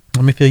important.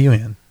 Let me fill you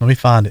in. Let me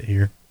find it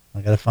here.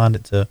 I gotta find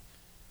it too.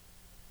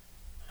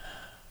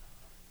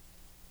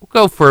 We'll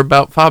go for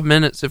about 5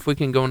 minutes if we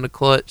can go into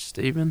clutch,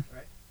 Stephen.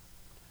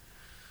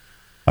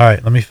 All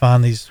right, let me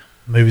find these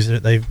movies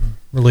that they've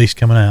released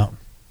coming out.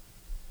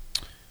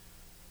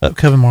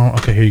 Upcoming Marvel.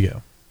 Okay, here you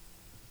go.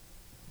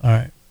 All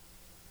right.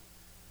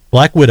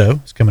 Black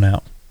Widow is coming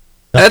out.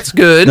 That's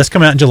good. That's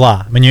coming out in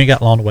July. I mean, you ain't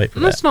got long to wait for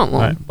that. That's not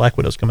long. All right, Black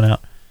Widow's coming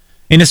out.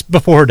 And it's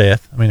before her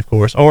death, I mean, of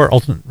course. Or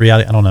Ultimate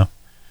Reality, I don't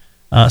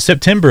know.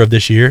 September of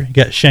this year, you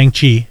got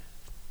Shang-Chi.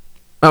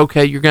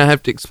 Okay, you're going to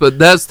have to explain.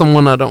 That's the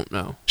one I don't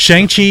know.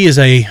 Shang-Chi is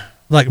a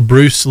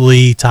Bruce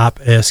Lee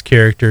type-esque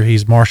character.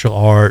 He's martial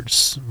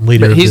arts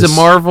leader. But he's a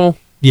Marvel?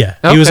 Yeah.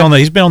 Okay.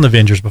 He's been on the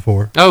Avengers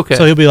before. Okay.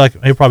 So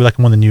he'll probably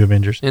one of the new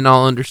Avengers. And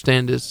I'll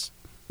understand his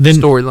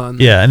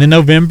storyline. Yeah, and then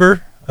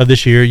November of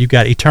this year, you've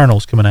got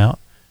Eternals coming out.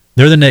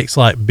 They're the next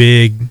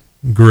big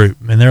group,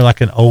 and they're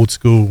an old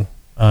school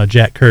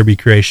Jack Kirby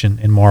creation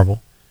in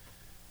Marvel.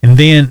 And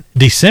then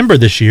December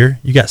this year,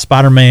 you got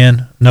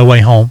Spider-Man: No Way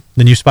Home,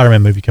 the new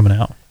Spider-Man movie coming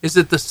out. Is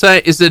it the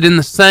same? Is it in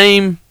the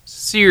same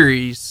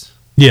series?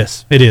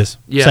 Yes, it is.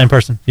 Yeah. Same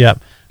person.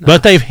 Yep. No.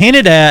 But they've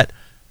hinted at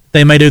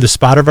they may do the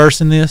Spider-Verse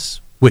in this,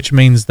 which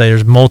means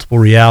there's multiple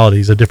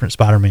realities of different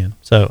Spider-Man.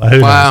 So who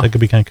knows? That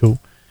could be kind of cool.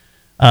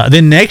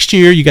 Then next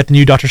year, you got the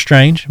new Doctor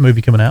Strange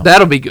movie coming out.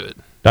 That'll be good.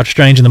 Doctor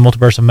Strange and the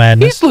Multiverse of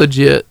Madness. He's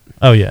legit.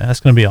 Oh yeah, that's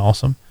going to be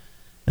awesome.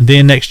 And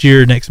then next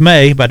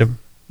May, about a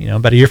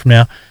year from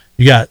now,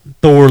 you got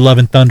Thor: Love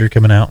and Thunder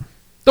coming out.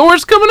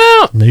 Thor's coming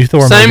out. New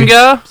Thor movie. Same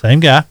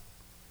guy.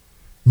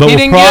 But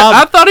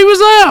I thought he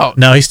was out.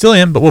 No, he's still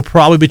in, but we'll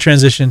probably be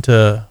transitioned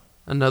to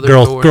another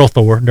girl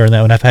Thor during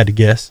that one. I've had to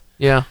guess.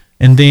 Yeah.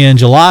 And then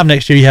July of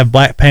next year, you have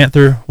Black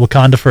Panther,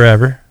 Wakanda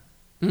Forever.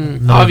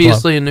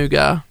 Obviously, a new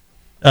guy.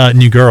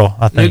 New girl,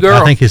 I think. New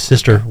girl. I think his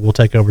sister will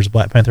take over as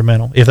Black Panther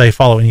mantle if they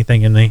follow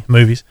anything in the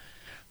movies.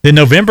 Then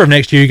November of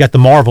next year, you got The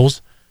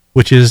Marvels,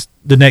 which is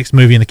the next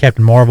movie in the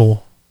Captain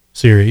Marvel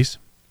series.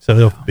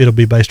 So it'll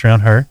be based around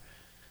her.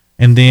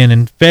 And then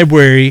in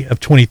February of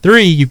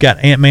 23, you've got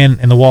Ant-Man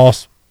and the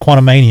Wasp,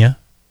 Quantumania.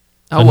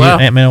 Oh, wow.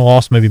 Ant-Man and the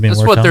Wasp movie being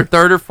That's worked on. their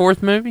third or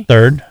fourth movie?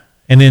 Third.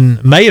 And then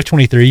May of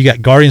 23, you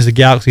got Guardians of the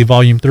Galaxy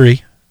Volume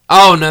 3.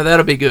 Oh, no,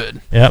 that'll be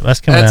good. Yep, that's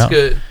coming out. That's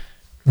good.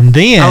 And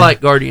then I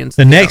like Guardians.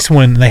 The next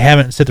one they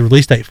haven't set the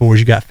release date for is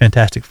you got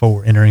Fantastic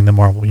Four entering the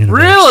Marvel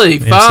universe. Really?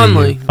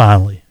 MCU.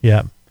 Finally,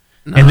 yeah.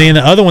 No. And then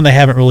the other one they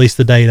haven't released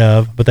the date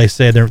of, but they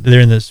said they're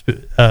in this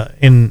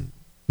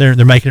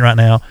they're making it right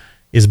now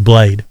is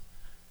Blade.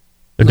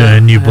 They're doing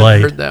a new Blade.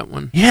 I heard that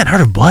one. You hadn't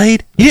heard of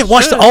Blade? You didn't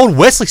watch the old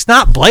Wesley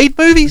Snipes Blade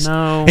movies?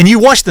 No. And you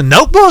watched The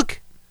Notebook?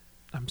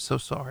 I'm so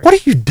sorry. What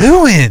are you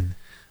doing?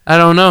 I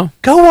don't know.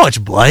 Go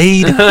watch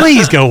Blade.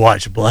 Please go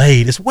watch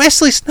Blade. It's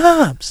Wesley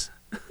Snipes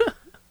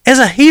as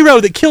a hero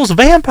that kills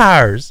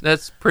vampires.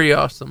 That's pretty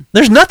awesome.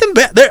 There's nothing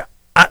better.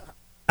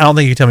 I don't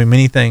think you can tell me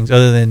many things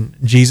other than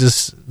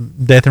Jesus'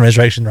 death and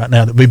resurrection right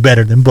now that would be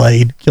better than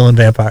Blade killing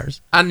vampires.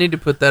 I need to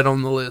put that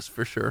on the list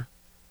for sure.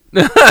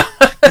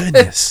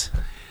 Goodness.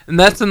 And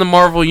that's in the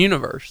Marvel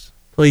universe.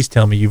 Please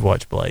tell me you've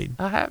watched Blade.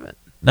 I haven't.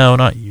 No,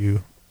 not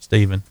you,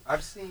 Steven.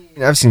 I've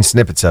seen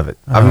snippets of it.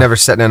 I've never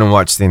sat down and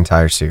watched the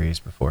entire series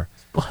before.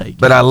 Blade,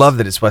 but I love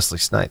that it's Wesley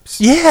Snipes.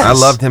 Yes. I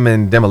loved him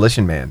in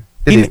Demolition Man.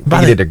 He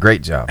did a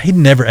great job. He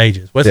never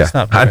ages. Wesley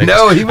Snipes. I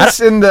know. He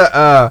was in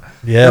the.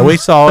 We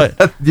saw it.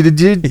 Did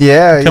you?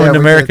 Yeah. Coming to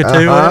America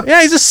too.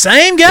 Yeah, he's the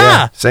same guy.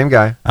 Yeah, same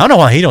guy. I don't know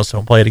why he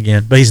don't play it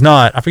again, but he's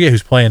not. I forget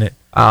who's playing it.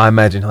 I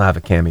imagine he'll have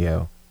a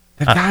cameo.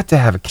 They've got to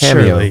have a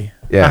cameo. Surely.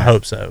 Yeah. I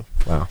hope so.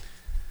 Wow.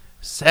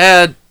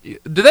 Sad.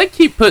 Do they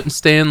keep putting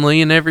Stan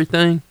Lee in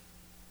everything?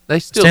 They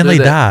still Stan do Lee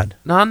that. died.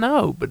 No, I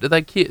know, but do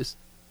they kiss?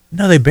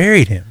 No, they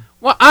buried him.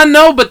 Well, I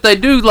know, but they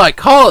do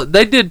call it.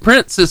 They did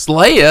Princess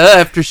Leia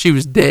after she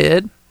was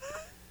dead.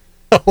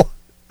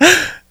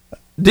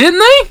 Didn't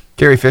they?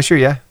 Carrie Fisher,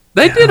 yeah.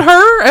 They did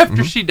her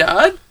after she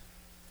died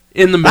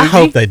in the movie. I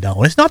hope they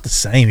don't. It's not the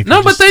same.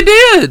 No, but they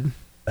did.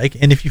 Fake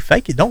it. And if you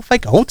fake it, don't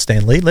fake old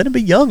Stan Lee. Let him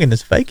be young and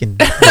his faking.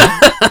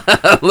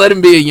 Let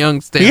him be a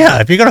young Stan Lee. Yeah,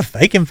 if you're gonna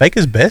fake him, fake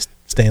his best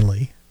Stan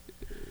Lee.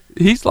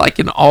 He's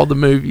in all the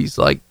movies.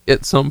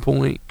 At some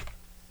point,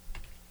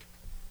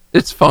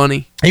 it's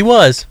funny. He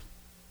was.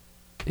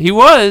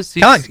 Mm-hmm.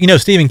 Kind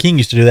of Stephen King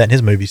used to do that in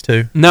his movies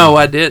too. No,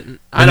 I didn't.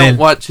 I don't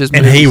watch his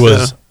movies. And he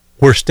was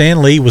where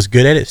Stan Lee was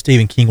good at it.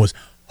 Stephen King was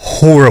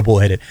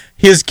horrible at it.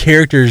 His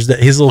characters,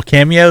 his little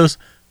cameos,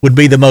 would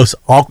be the most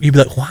awkward. You'd be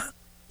like, why?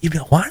 You'd be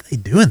like, why are they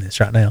doing this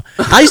right now?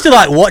 I used to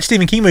watch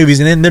Stephen King movies,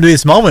 and then there'd be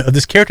this moment of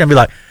this character, and be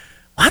like,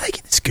 why are they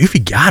getting this goofy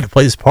guy to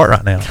play this part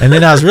right now? And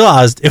then I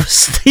realized it was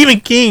Stephen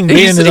King being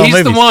in his own movies.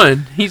 He's the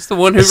one. He's the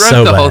one who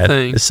wrote the whole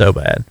thing. It's so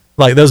bad.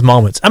 Those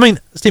moments. I mean,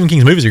 Stephen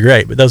King's movies are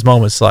great, but those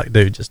moments,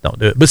 dude, just don't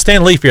do it. But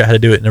Stan Lee figured out how to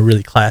do it in a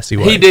really classy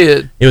way. He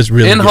did. It was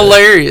really and good.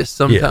 Hilarious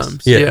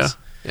sometimes. Yes.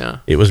 Yeah.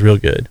 It was real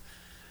good.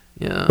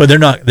 Yeah. But they're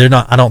not.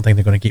 I don't think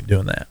they're going to keep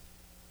doing that.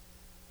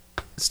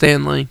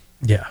 Stan Lee.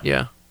 Yeah.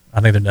 Yeah.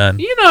 I think they're done.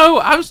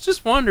 I was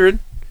just wondering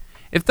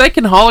if they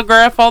can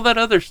holograph all that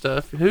other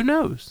stuff. Who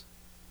knows?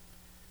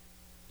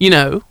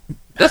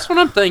 That's what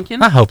I'm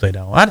thinking. I hope they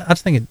don't. I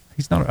just think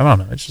he's not. I don't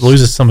know. It just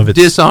loses some of its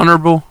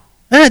dishonorable.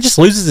 Yeah, it just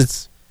loses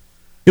its.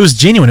 It was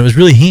genuine. It was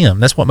really him.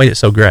 That's what made it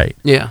so great.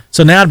 Yeah.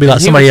 So now it'd be like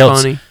somebody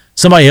else. Funny.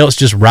 Somebody else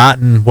just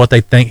writing what they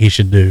think he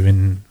should do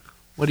and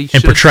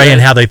portraying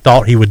how they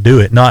thought he would do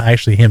it, not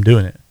actually him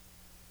doing it.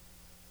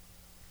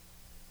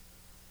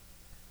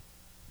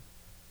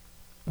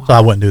 Wow. So I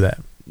wouldn't do that.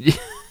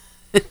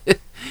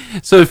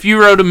 So if you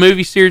wrote a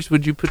movie series,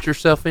 would you put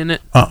yourself in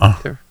it?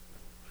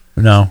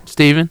 No.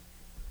 Steven?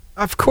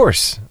 Of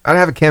course. I'd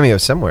have a cameo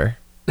somewhere.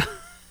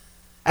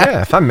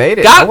 Yeah, if I made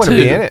it, I want to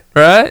be in it.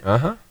 Right?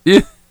 Uh-huh.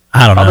 Yeah.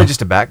 I don't know. Probably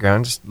just a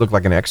background, just look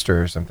like an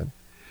extra or something.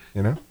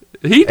 He did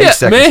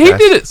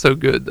it so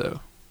good though.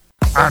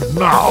 And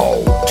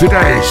now,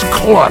 today's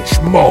clutch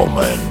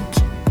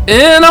moment.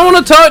 And I want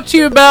to talk to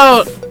you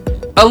about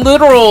a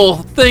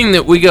literal thing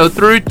that we go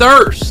through,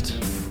 thirst.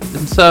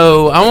 And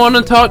so I want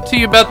to talk to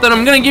you about that.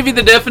 I'm going to give you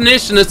the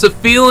definition. It's a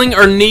feeling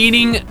or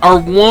needing or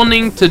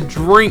wanting to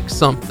drink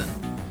something.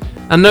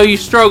 I know you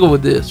struggle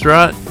with this,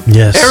 right?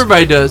 Yes.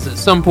 Everybody does at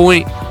some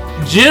point.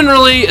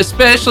 Generally,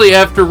 especially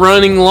after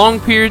running long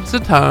periods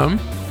of time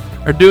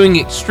or doing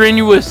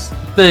extraneous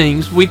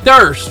things, we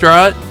thirst,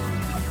 right?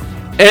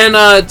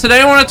 And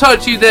today I want to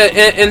talk to you that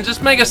and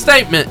just make a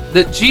statement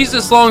that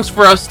Jesus longs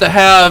for us to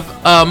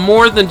have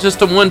more than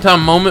just a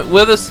one-time moment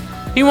with us.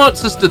 He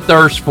wants us to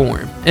thirst for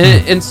him.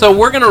 And so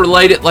we're going to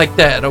relate it like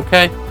that,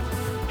 okay?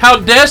 How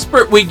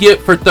desperate we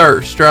get for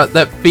thirst, right?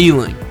 That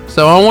feeling.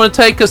 So I want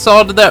to take us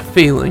all to that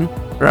feeling,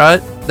 right?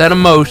 That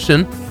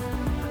emotion.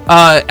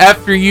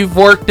 After you've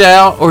worked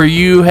out or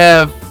you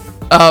have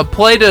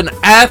played an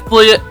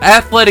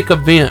athletic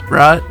event,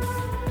 right?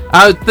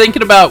 I was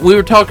thinking about, we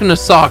were talking to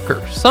soccer.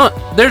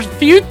 There's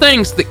few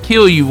things that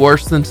kill you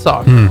worse than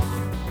soccer.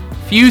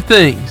 Few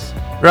things,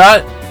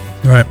 right?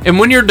 Right. And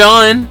when you're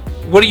done,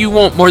 what do you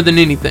want more than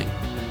anything?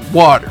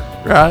 Water,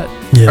 right?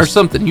 Yes. Or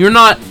something. You're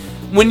not,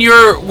 when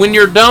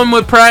you're done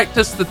with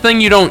practice, the thing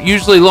you don't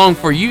usually long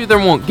for, you either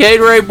want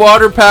Gatorade,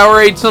 water,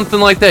 Powerade, something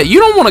like that. You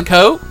don't want a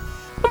Coke.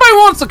 Nobody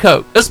wants a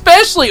Coke,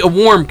 especially a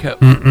warm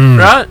Coke,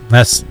 right?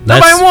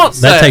 Nobody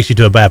wants that. That takes you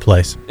to a bad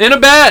place.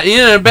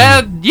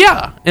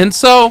 Yeah. And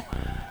so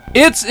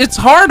it's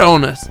hard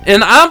on us.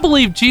 And I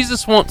believe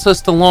Jesus wants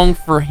us to long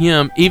for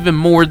him even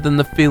more than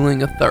the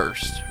feeling of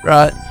thirst,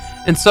 right?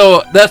 And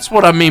so that's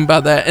what I mean by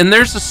that. And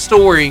there's a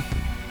story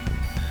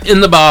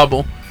in the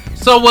Bible,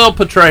 so well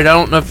portrayed. I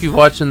don't know if you've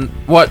watched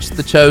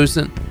The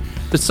Chosen,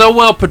 but so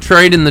well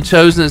portrayed in The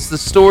Chosen is the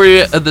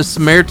story of the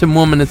Samaritan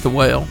woman at the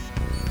well.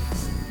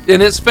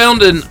 And it's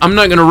found in, I'm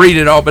not going to read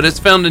it all, but it's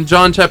found in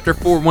John chapter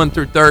 4, 1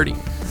 through 30.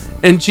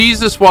 And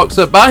Jesus walks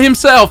up by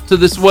himself to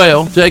this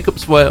well,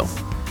 Jacob's well.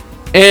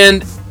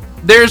 And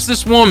there's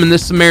this woman,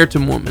 this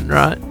Samaritan woman,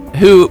 right?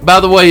 Who,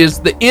 by the way, is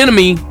the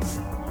enemy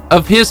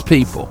of his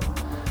people.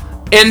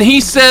 And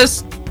he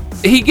says,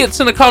 he gets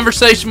in a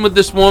conversation with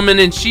this woman,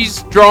 and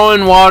she's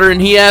drawing water,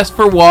 and he asks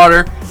for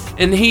water.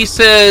 And he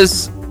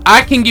says,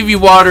 I can give you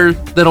water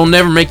that'll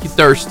never make you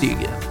thirsty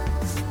again.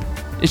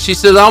 And she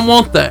says, I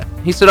want that.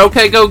 He said,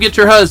 okay, go get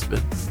your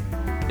husband.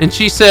 And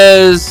she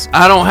says,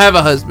 I don't have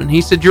a husband. He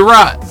said, you're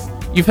right.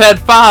 You've had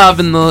 5,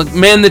 and the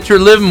man that you're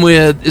living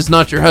with is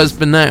not your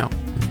husband now.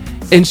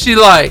 And she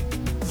like,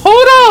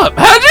 hold up.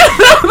 How'd you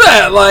know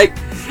that? Like,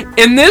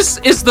 and this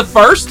is the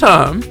first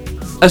time,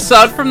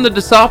 aside from the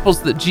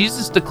disciples, that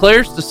Jesus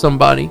declares to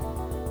somebody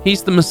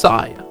he's the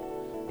Messiah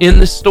in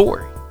this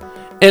story.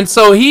 And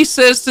so he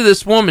says to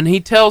this woman, he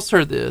tells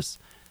her this,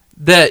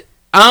 that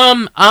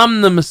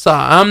I'm the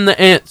Messiah. I'm the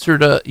answer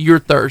to your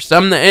thirst.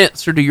 I'm the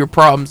answer to your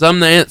problems. I'm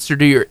the answer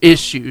to your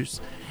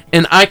issues.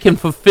 And I can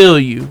fulfill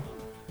you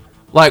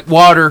like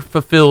water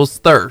fulfills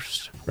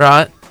thirst,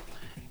 right?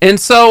 And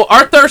so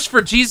our thirst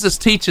for Jesus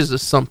teaches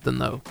us something,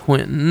 though,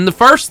 Quentin. And the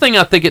first thing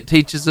I think it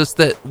teaches us,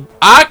 that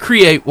I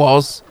create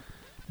walls,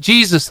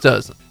 Jesus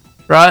doesn't,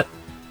 right?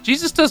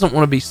 Jesus doesn't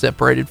want to be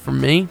separated from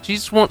me.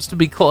 Jesus wants to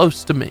be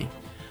close to me.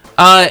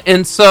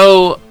 And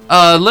so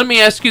let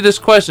me ask you this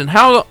question.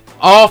 How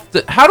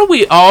do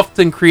we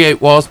often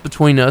create walls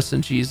between us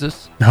and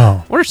Jesus?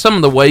 Oh. What are some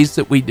of the ways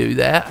that we do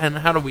that, and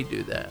how do we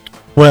do that?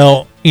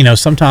 Well,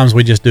 sometimes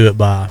we just do it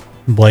by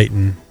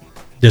blatant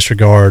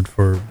disregard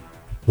for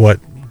what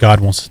God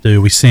wants us to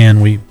do. We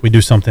sin, we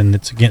do something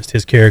that's against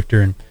his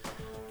character, and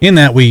in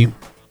that we,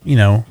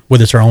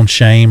 whether it's our own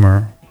shame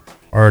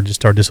or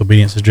just our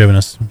disobedience has driven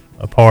us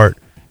apart,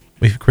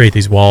 we create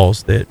these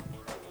walls that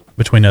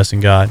between us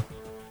and God.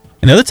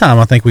 And the other time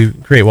I think we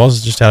create walls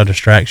is just out of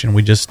distraction.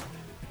 We get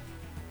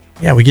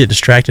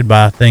distracted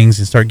by things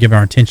and start giving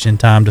our attention and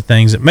time to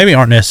things that maybe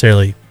aren't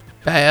necessarily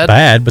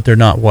bad, but they're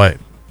not what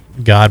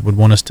God would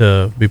want us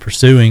to be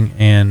pursuing,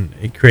 and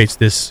it creates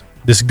this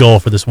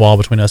gulf or this wall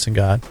between us and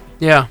God.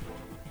 Yeah,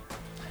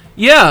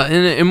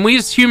 and we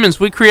as humans,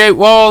 we create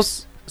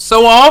walls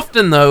so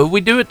often, though.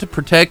 We do it to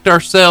protect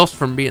ourselves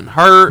from being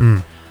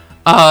hurt.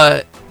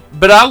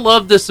 But I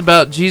love this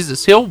about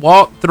Jesus. He'll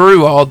walk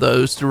through all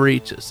those to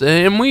reach us.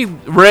 And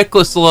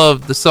Reckless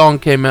Love, the song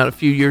came out a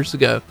few years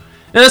ago.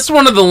 And that's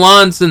one of the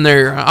lines in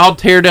there. I'll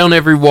tear down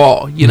every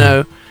wall, you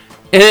know.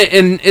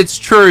 And it's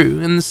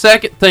true. And the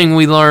second thing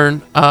we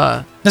learn...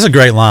 that's a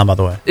great line, by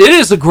the way. It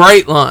is a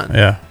great line.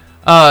 Yeah.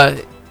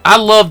 I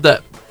love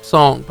that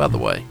song, by the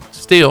way,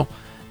 still.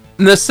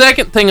 And the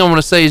second thing I want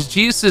to say is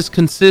Jesus is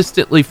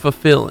consistently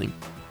fulfilling.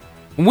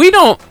 We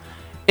don't...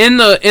 In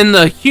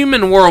the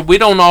human world, we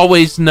don't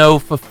always know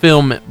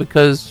fulfillment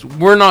because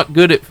we're not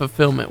good at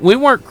fulfillment. We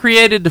weren't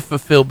created to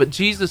fulfill, but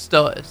Jesus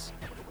does,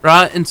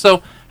 right? And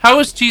so, how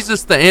is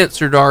Jesus the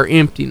answer to our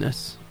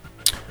emptiness?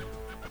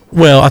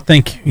 Well, I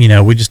think,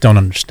 we just don't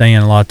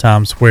understand a lot of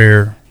times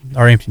where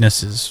our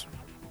emptiness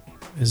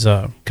is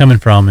coming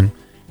from and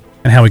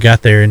how we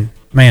got there. And,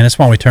 man, that's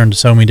why we turn to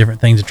so many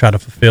different things to try to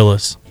fulfill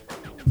us.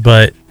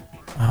 But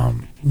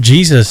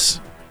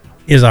Jesus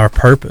is our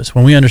purpose.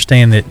 When we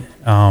understand that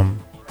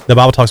the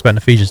Bible talks about in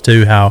Ephesians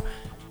 2 how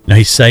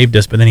he saved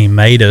us, but then he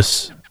made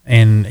us,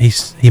 and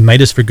he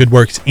made us for good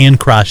works in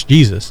Christ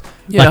Jesus.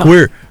 Yeah.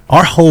 Like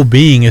our whole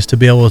being is to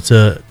be able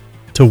to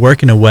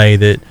work in a way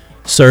that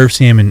serves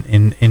him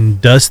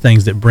and does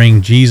things that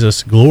bring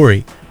Jesus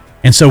glory.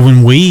 And so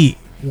when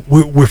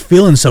we're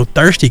feeling so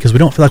thirsty because we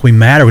don't feel like we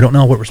matter, we don't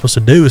know what we're supposed to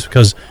do, is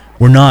because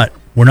we're not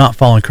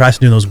following Christ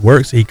and doing those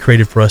works that he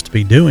created for us to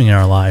be doing in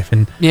our life.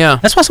 And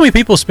that's why so many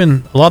people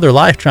spend a lot of their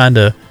life trying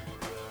to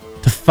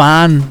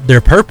find their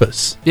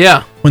purpose.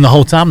 Yeah. When the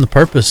whole time the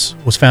purpose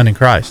was found in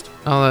Christ.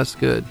 Oh, that's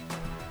good.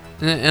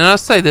 And I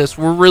say this,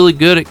 we're really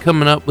good at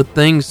coming up with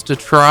things to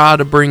try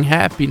to bring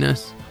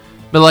happiness.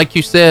 But like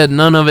you said,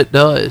 none of it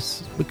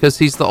does, because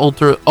he's the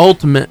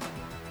ultimate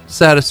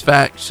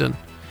satisfaction.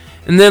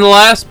 And then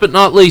last but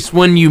not least,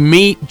 when you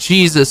meet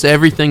Jesus,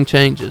 everything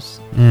changes.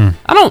 I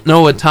don't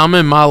know a time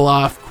in my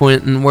life,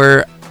 Quentin,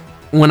 where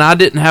when I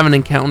didn't have an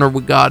encounter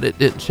with God, it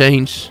didn't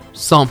change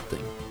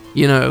something,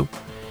 you know.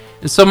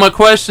 And so my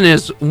question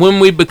is, when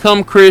we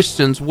become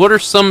Christians, what are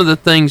some of the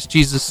things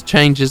Jesus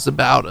changes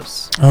about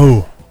us?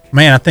 Oh,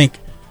 man, I think,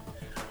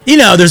 you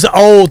know, there's the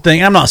old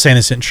thing. I'm not saying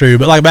this isn't true,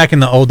 but like back in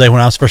the old day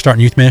when I was first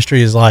starting youth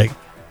ministry, is like,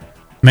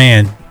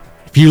 man,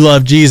 if you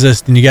love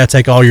Jesus, then you got to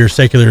take all your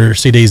secular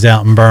CDs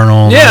out and burn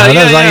them. Yeah, You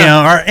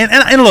know,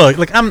 and look,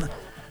 like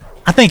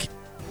I think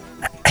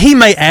he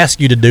may ask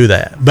you to do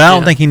that, but I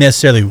don't think he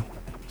necessarily,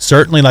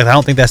 certainly, like, I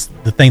don't think that's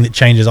the thing that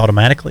changes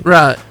automatically.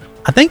 Right.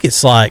 I think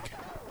it's like,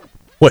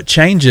 what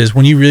changes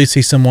when you really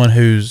see someone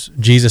whose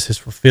Jesus has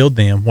fulfilled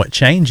them, what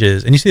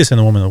changes, and you see this in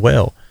the woman at the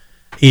well,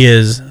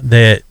 is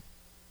that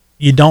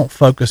you don't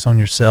focus on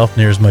yourself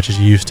near as much as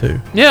you used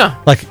to.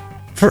 Yeah. Like,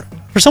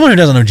 for someone who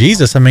doesn't know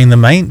Jesus, I mean,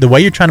 the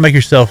way you're trying to make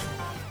yourself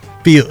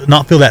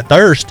not feel that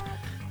thirst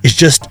is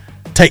just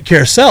take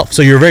care of self.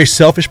 So you're a very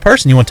selfish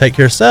person. You want to take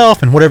care of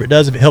self, and whatever it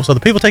does, if it helps other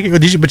people, take it,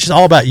 but it's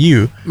all about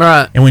you.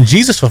 Right. And when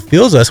Jesus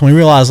fulfills us, when we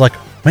realize, like,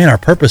 man, our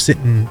purpose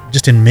isn't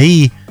just in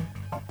me,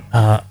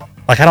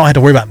 like, I don't have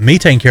to worry about me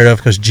taking care of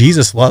because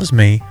Jesus loves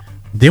me,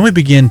 then we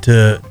begin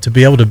to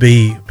be able to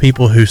be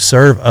people who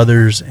serve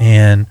others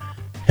and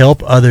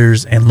help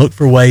others and look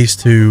for ways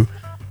to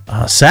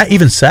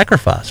even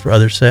sacrifice for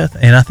others, Seth.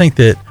 And I think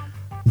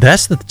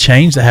that's the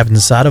change that happens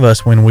inside of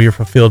us when we are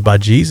fulfilled by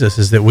Jesus,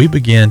 is that we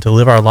begin to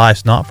live our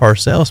lives not for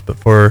ourselves, but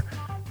for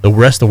the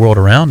rest of the world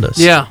around us.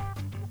 Yeah.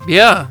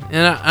 Yeah.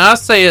 And I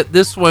say it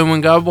this way: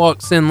 when God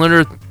walks in,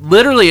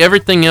 literally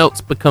everything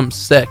else becomes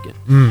second.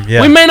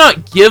 Yeah. We may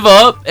not give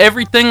up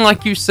everything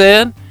like you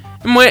said,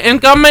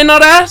 and God may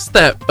not ask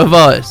that of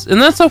us,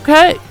 and that's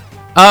okay.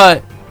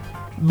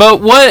 But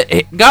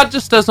God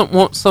just doesn't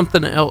want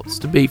something else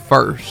to be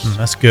first.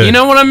 That's good. You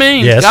know what I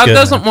mean? Yeah, God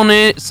doesn't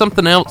want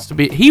something else to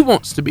be. He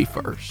wants to be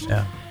first.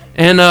 Yeah.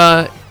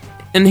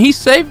 And He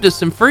saved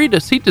us and freed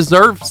us. He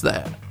deserves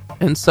that.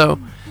 And so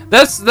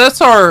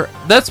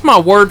that's my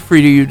word for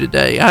you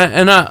today.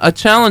 I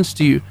challenge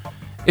to you: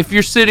 if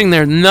you're sitting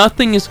there,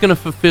 nothing is going to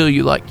fulfill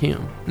you like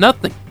Him.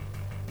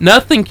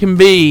 Nothing can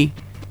be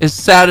as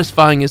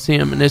satisfying as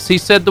Him. And as He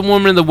said, the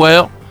woman of the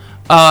well,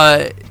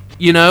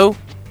 you know,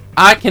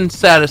 I can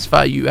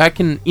satisfy you. I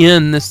can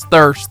end this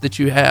thirst that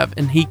you have,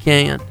 and He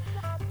can.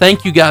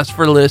 Thank you guys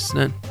for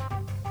listening.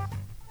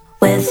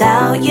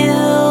 Without you,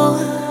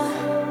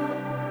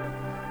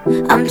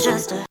 I'm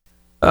just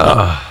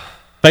a...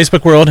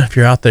 Facebook world, if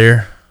you're out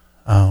there,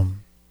 I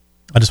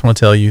just want to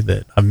tell you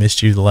that I've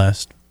missed you the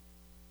last,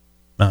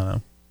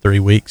 3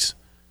 weeks.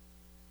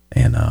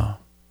 And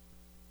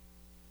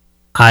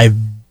I've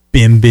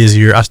been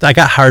busier. I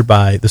got hired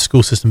by the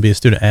school system to be a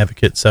student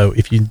advocate. So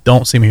if you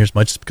don't see me here as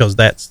much, it's because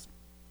that's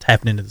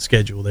tapping into the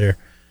schedule there.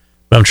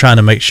 But I'm trying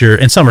to make sure,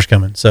 and summer's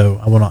coming,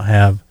 so I will not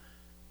have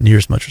near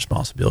as much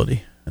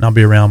responsibility, and I'll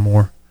be around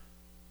more.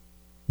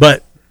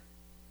 But,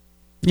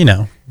 you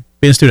know,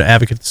 being a student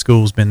advocate at the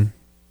school has been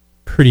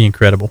pretty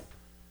incredible.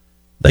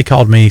 They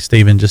called me,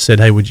 Stephen, just said,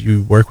 hey, would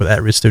you work with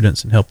at-risk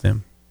students and help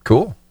them?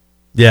 Cool.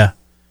 Yeah.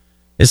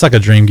 It's like a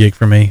dream gig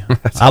for me.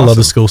 I love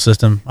the school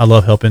system. I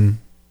love helping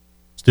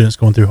students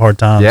going through hard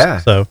times. Yeah.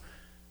 So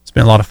it's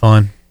been a lot of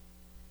fun.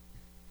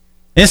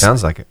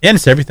 Sounds like it. And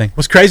it's everything.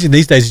 What's crazy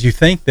these days is you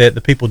think that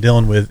the people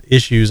dealing with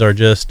issues are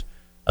just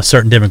a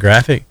certain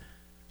demographic,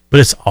 but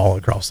it's all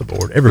across the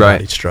board.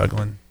 Everybody's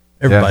struggling.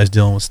 Everybody's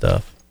dealing with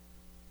stuff.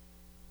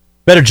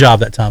 Better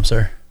job that time,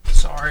 sir.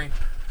 Sorry.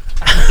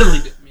 I really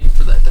didn't mean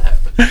for that to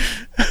happen.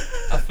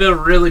 I feel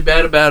really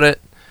bad about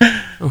it.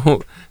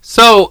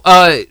 So,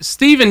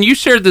 Steven, you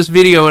shared this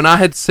video, and I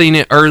had seen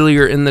it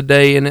earlier in the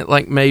day, and it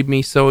made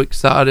me so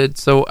excited.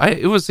 So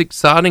it was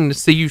exciting to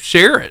see you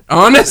share it,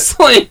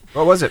 honestly.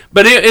 What was it?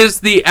 But it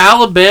is the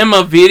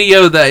Alabama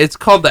video it's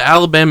called the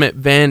Alabama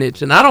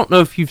Advantage, and I don't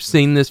know if you've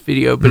seen this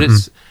video, but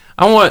there's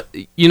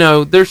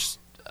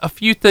a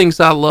few things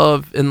I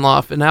love in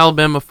life, and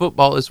Alabama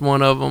football is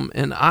one of them,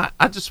 and I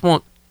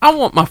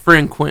want my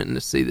friend Quentin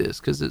to see this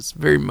because it's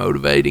very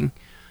motivating.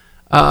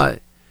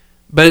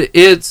 But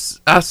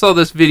I saw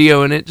this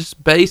video, and it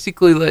just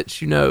basically lets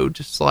you know,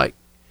 just like,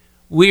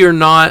 we are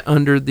not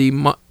under the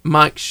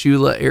Mike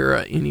Shula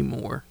era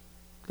anymore.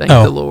 Thank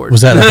the Lord.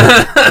 Was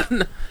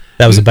that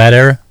that was a bad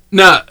era?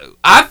 No,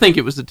 I think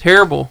it was a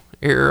terrible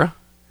era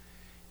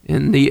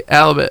in the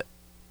Alabama.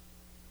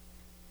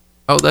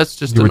 Oh, that's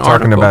just you an article. You were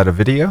talking about a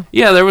video?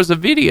 Yeah, there was a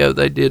video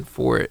they did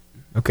for it.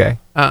 Okay.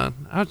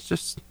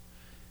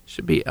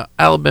 Should be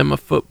Alabama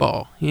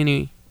football.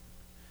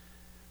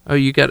 Oh,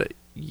 you got a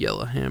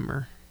Yellow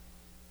Hammer.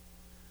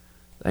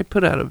 They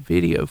put out a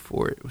video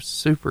for it. It was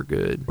super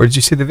good. Where did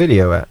you see the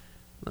video at?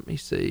 Let me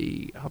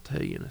see. I'll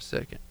tell you in a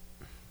second.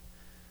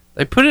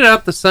 They put it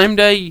out the same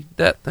day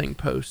that thing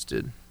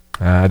posted.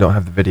 I don't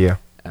have the video.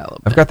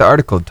 Alabama. I've got the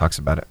article that talks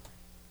about it.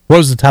 What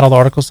does the title of the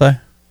article say?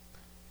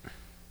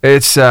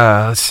 It's,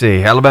 let's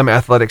see. Alabama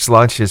Athletics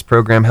launches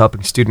program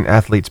helping student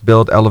athletes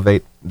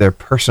elevate their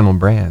personal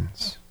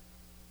brands.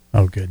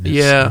 Oh, goodness.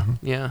 Yeah,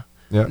 yeah.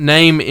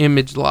 Name,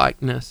 image,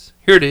 likeness.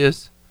 Here it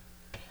is.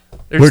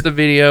 There's the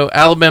video.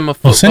 Alabama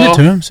football. Send it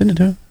to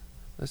him.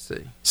 Let's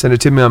see. Send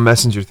it to me on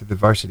Messenger through the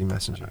Varsity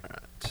Messenger.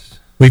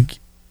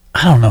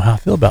 I don't know how I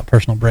feel about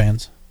personal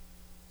brands.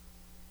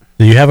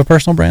 Do you have a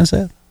personal brand,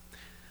 Seth?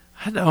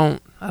 I don't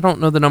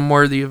know that I'm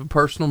worthy of a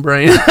personal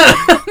brand.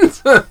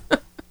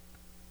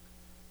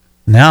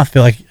 Now I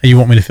feel like you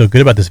want me to feel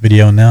good about this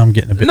video, and now I'm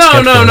getting a bit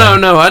skeptical.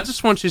 No. I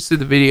just want you to see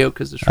the video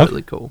because it's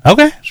really cool.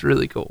 Okay. It's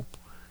really cool.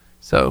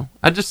 So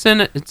I just sent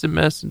it. It's a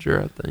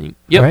Messenger, I think.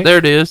 Yep, Right. there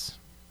it is.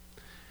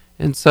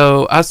 And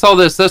so I saw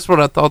this. That's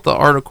what I thought the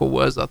article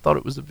was. I thought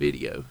it was a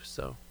video.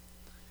 So,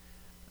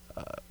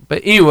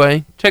 but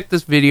anyway, check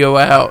this video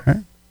out.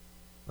 Right.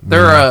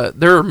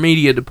 Their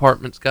media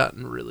department's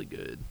gotten really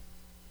good.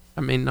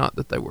 I mean, not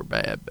that they were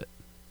bad, but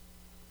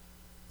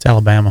it's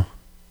Alabama.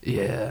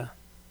 Yeah,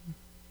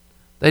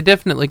 they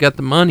definitely got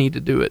the money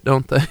to do it,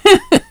 don't they?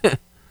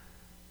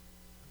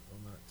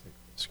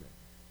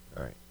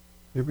 All right,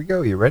 here we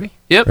go. You ready?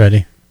 Yep.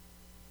 Ready.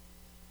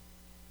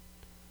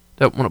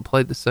 Don't want to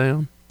play the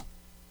sound.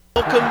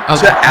 Welcome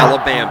to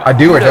Alabama. I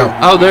do or don't?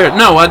 Oh, there.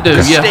 No, I do.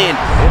 Yeah.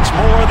 It's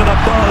more than a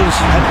buzz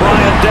at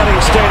Bryant-Denny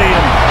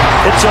Stadium.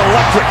 It's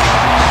electric.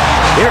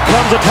 Here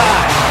comes the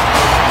time.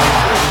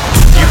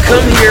 You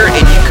come here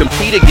and you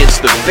compete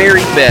against the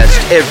very best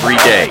every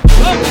day.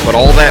 But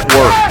all that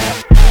work,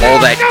 all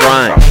that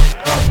grind,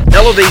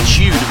 elevates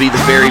you to be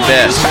the very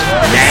best.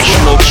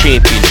 National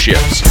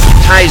championships,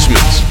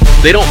 Heismans.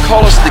 They don't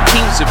call us the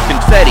kings of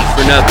confetti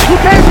for nothing. You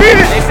can't beat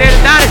it. They said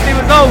the dynasty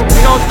was over. We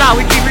don't stop.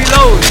 We keep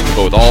reloading.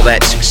 But with all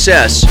that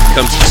success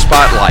comes the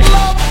spotlight.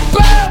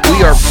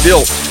 We are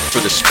built for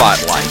the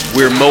spotlight.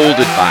 We're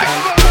molded by it.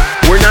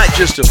 We're not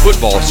just a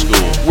football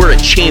school. We're a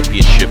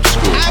championship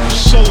school.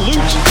 Absolute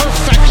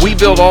perfection. We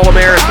build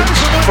All-Americans,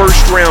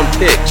 first-round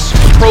picks,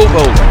 Pro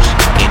Bowlers,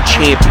 and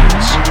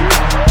champions.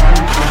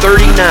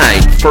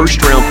 39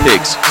 first-round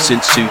picks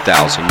since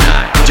 2009.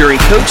 During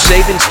Coach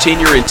Saban's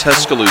tenure in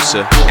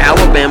Tuscaloosa,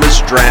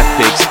 Alabama's draft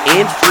picks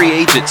and free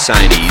agent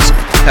signees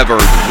have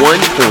earned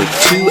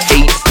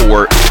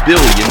 $1.284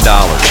 billion.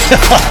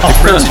 The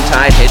Crimson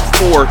Tide had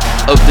 4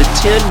 of the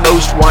 10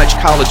 most watched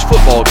college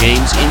football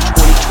games in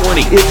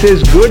 2020. It's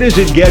as good as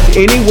it gets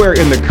anywhere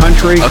in the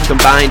country. A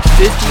combined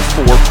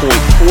 54.14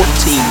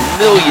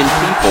 million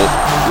people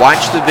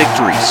watched the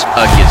victories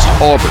against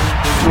Auburn,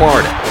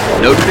 Florida,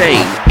 Notre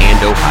Dame, and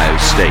Ohio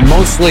State.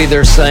 Mostly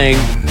they're saying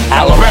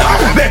Alabama.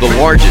 The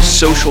largest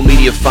social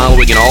media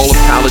following in all of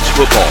college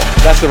football.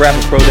 That's the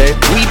Rapid Pro Day.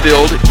 We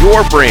build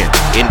your brand,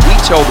 and we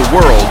tell the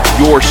world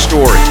your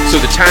story. So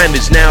the time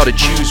is now to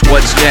choose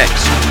what's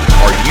next.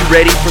 Are you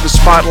ready for the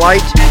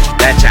spotlight?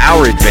 That's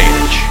our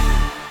advantage.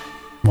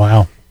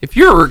 Wow. If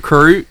you're a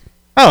recruit,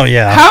 oh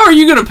yeah, how are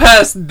you going to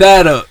pass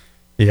that up?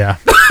 Yeah.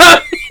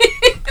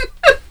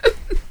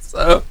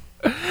 So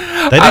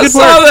I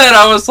saw that,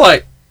 I was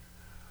like,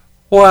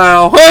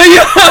 wow.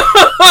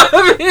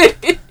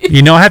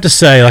 You know, I have to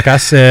say, like I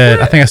said,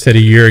 I think I said a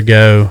year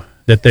ago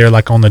that they're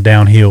like on the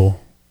downhill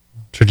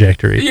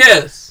trajectory.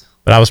 Yes.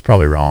 But I was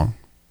probably wrong.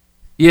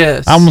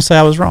 Yes. I'm going to say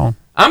I was wrong.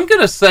 I'm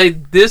going to say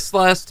this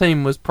last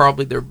team was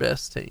probably their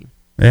best team.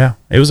 Yeah.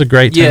 It was a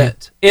great team.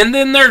 Yet. And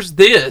then there's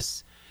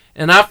this.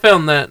 And I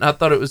found that, and I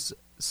thought it was,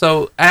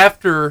 so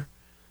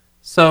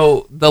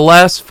the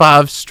last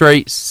 5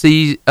 straight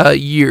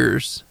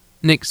years,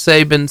 Nick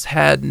Saban's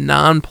had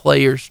 9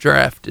 players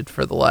drafted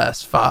for the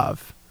last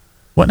 5.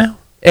 What now?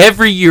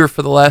 Every year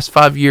for the last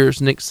 5 years,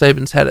 Nick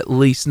Saban's had at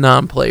least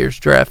 9 players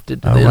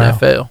drafted to the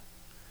NFL.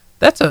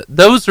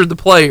 Those are the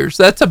players.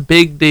 That's a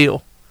big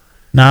deal.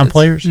 9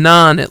 players?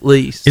 9 at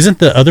least. Isn't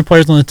the other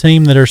players on the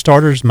team that are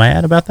starters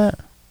mad about that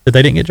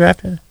they didn't get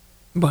drafted?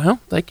 Well,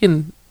 they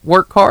can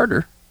work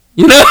harder.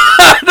 You know,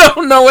 I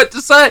don't know what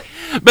to say.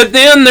 But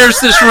then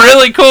there's this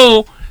really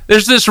cool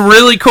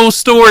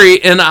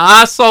story, and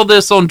I saw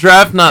this on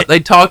draft night. They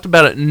talked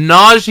about it.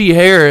 Najee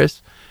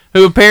Harris,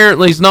 who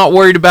apparently is not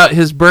worried about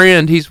his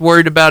brand, he's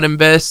worried about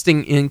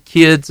investing in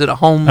kids at a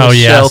homeless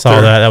shelter. I saw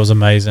that. That was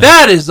amazing.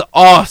 That is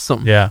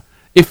awesome. Yeah.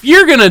 If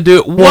you're going to do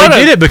it, he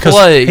did it because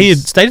he had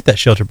stayed at that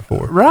shelter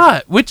before.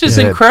 Right, which is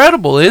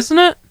incredible, isn't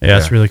it? Yeah,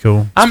 it's really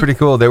cool. It's pretty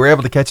cool. They were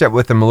able to catch up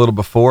with him a little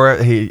before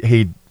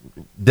he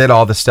did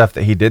all the stuff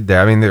that he did there.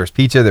 I mean, there was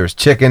pizza, there was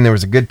chicken, there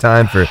was a good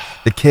time for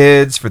the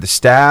kids, for the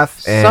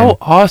staff. And so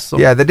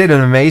awesome. Yeah, they did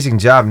an amazing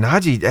job.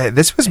 Najee,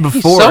 this was before.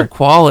 He's so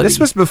quality. This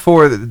was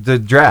before the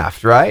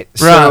draft, right?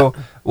 So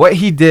what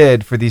he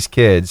did for these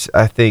kids,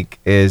 I think,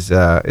 is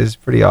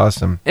pretty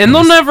awesome. And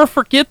they'll never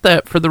forget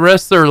that for the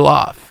rest of their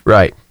life.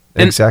 Right.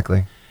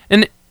 Exactly.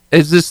 And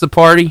is this the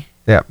party?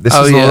 Yeah, this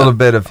is a little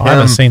bit of him I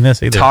haven't seen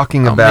this either.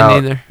 talking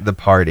about the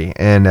party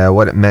and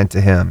what it meant to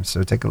him.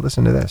 So take a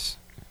listen to this.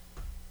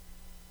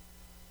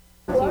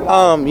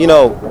 You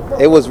know,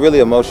 it was really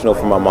emotional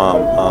for my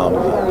mom.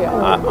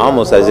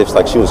 Almost as if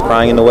like she was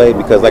crying in a way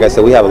because, like I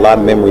said, we have a lot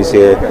of memories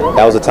here.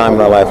 That was a time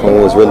in our life when we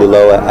was really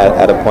low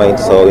at a point.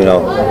 So, you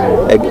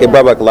know, it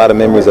brought back a lot of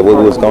memories of what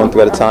we was going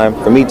through at the time.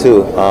 For me,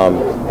 too.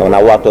 And when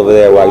I walked over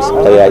there where I used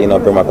to play at,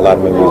 bring back a lot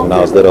of memories when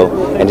I was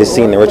little. And just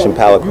seeing the Richmond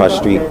Pal across the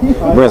street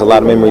brings a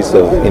lot of memories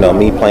of,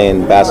 me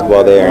playing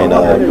basketball there and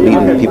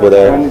meeting people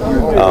there.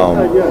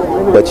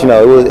 But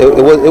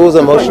it was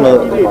an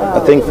emotional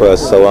thing for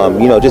us.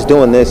 So just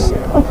doing this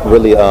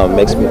really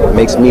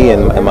makes me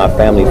and my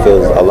family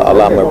feel a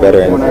lot more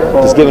better, and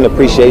just giving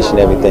appreciation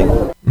to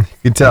everything. You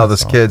can tell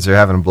those kids are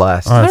having a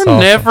blast. They're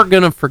never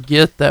going to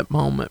forget that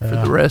moment for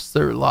the rest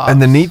of their lives. And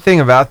the neat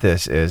thing about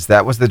this is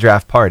that was the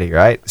draft party,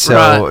 right?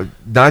 So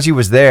Najee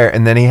was there,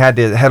 and then he had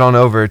to head on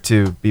over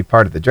to be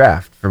part of the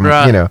draft.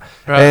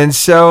 And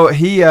so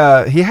he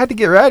had to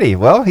get ready.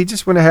 Well, he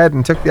just went ahead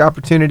and took the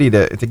opportunity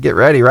to get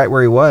ready right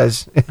where he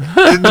was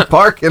in the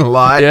parking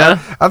lot. Yeah.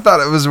 I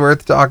thought it was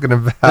worth talking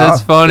about.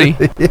 That's funny.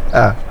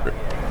 Yeah.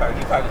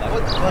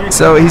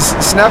 So he's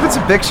snapping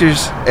some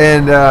pictures,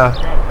 and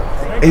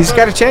he's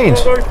got to change.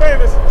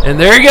 And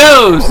there he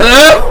goes.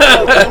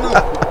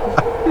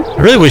 I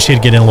really wish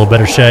he'd get in a little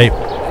better shape.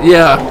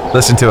 Yeah.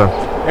 Listen to him.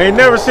 Ain't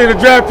never seen a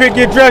draft pick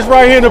get dressed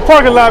right here in the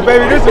parking lot,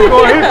 baby. This is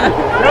going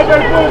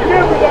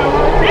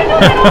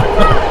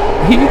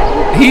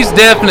He's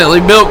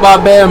definitely built by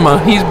Bama.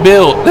 He's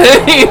built.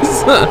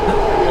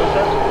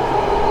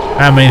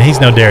 He's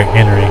no Derrick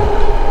Henry.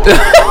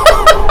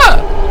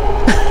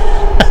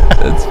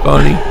 That's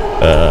funny.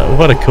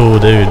 What a cool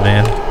dude,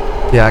 man.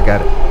 Yeah, I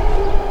got it.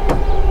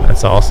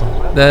 That's awesome.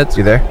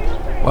 You there?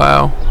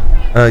 Wow.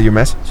 Your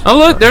message? Oh,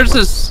 look, there's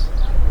this.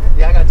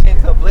 Yeah, I got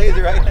changed to a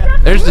blazer right now.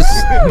 There's this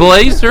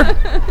blazer.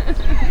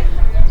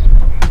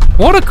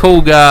 What a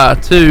cool guy,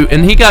 too.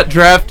 And he got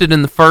drafted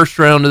in the first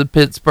round of the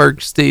Pittsburgh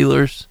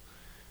Steelers.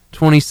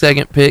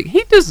 22nd pick.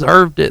 He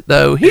deserved it,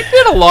 though. He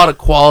did a lot of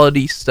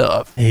quality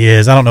stuff. He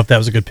is. I don't know if that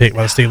was a good pick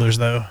by the Steelers,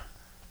 though.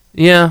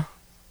 Yeah.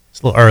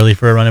 It's a little early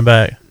for a running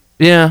back.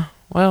 Yeah.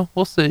 Well,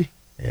 we'll see.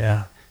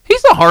 Yeah.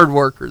 He's a hard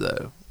worker,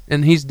 though.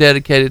 And he's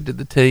dedicated to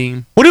the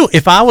team.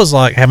 If I was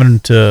having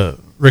to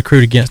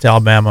recruit against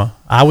Alabama,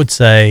 I would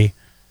say,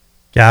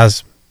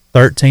 guys,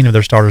 13 of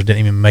their starters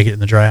didn't even make it in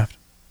the draft.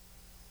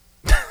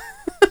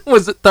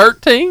 Was it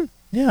 13?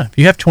 Yeah. If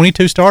you have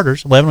 22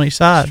 starters, 11 on each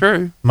side.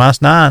 True.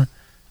 Minus 9.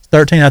 It's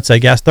 13, I'd say,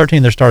 guys, 13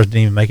 of their starters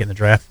didn't even make it in the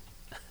draft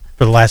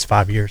for the last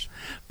 5 years.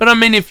 But,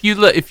 if you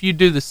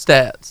do the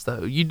stats,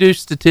 though, you do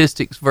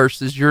statistics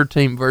versus your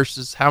team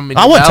versus how many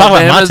I wouldn't talk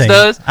about my team.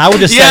 Does. I would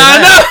just say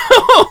I know.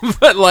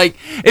 But,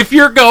 if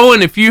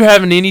you're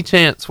having any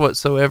chance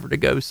whatsoever to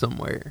go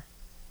somewhere,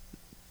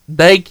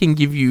 they can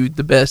give you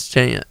the best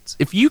chance.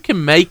 If you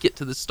can make it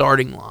to the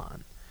starting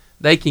line,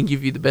 they can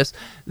give you the best.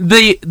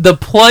 The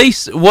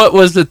place, what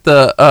was it,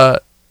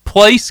 the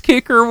place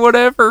kicker or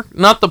whatever?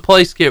 Not the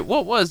place kicker.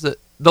 What was it?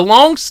 The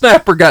long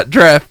snapper got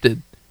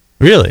drafted.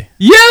 Really?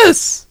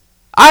 Yes!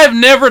 I have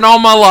never in all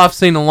my life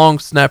seen a long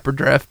snapper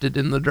drafted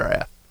in the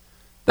draft.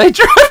 They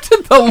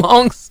drafted the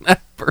long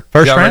snapper.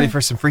 First round? Ready for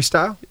some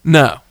freestyle?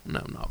 No,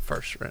 not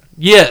first round.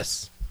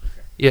 Yes.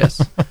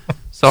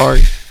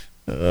 Sorry.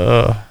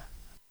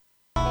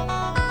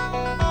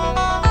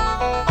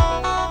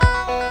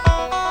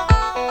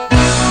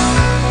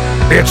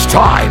 It's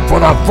time for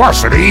the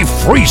Varsity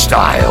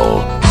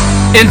Freestyle.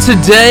 And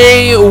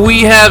today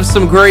we have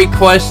some great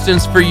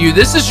questions for you.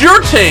 This is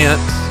your chance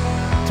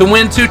to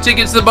win 2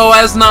 tickets to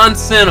Boaz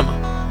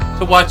Non-Cinema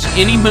to watch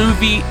any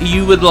movie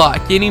you would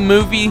like. Any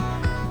movie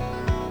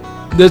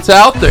that's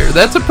out there.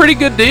 That's a pretty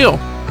good deal.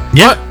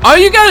 Yeah. All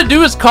you got to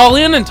do is call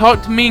in and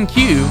talk to me and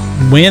Q.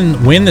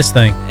 Win this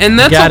thing. And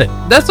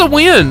that's a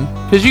win,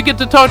 because you get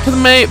to talk to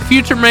the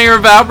future mayor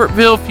of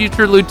Albertville,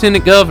 future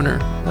lieutenant governor,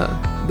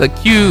 the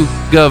Q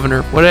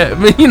governor,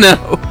 whatever,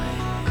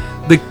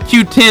 the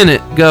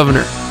Q-tenant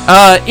governor.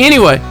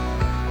 Anyway,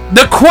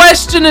 the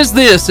question is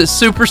this. It's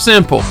super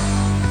simple.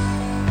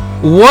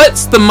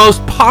 What's the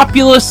most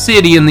populous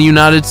city in the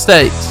United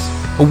States?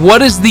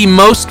 What is the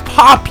most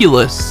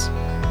populous?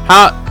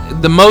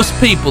 The most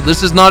people.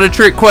 This is not a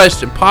trick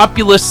question.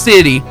 Populous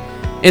city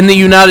in the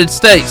United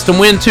States. To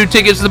win 2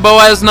 tickets to the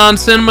Boaz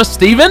Non-Cinema,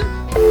 Steven?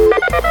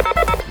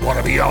 Want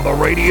to be on the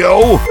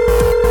radio?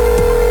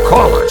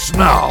 Call us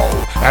now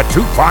at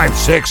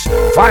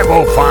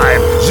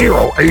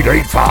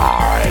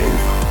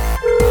 256-505-0885.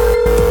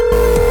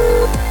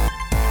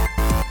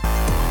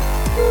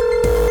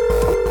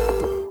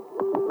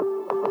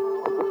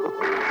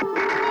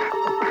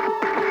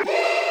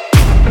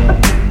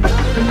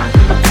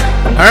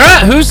 All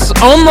right, who's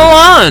on the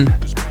line?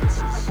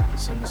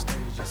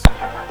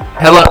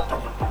 Hello?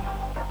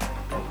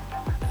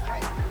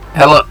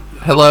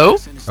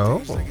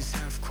 Oh.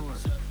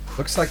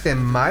 Looks like they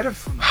might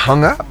have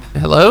hung up.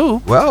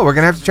 Hello? Well, we're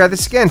going to have to try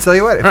this again. Tell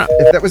you what, if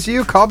that was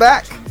you, call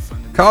back.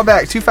 Call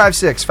back,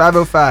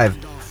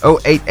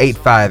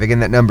 256-505-0885. Again,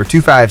 that number,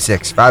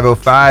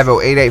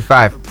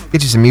 256-505-0885.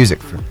 Get you some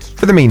music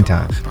for the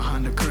meantime.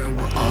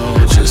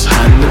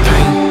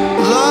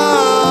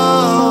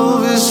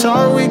 Love is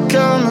how we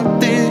come at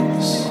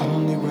this.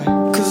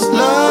 'Cause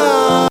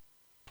love.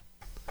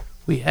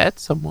 We had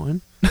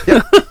someone.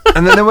 Yep.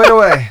 And then they went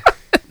away.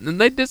 And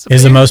they disappeared.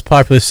 Is the most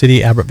populous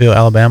city Albertville,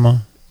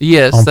 Alabama?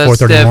 Yes, that's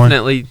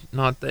definitely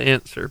not the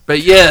answer.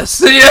 But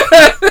yes. Yeah.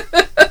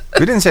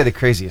 We didn't say the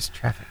craziest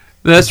traffic.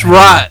 That's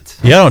right.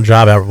 Yeah, I don't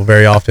drive out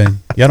very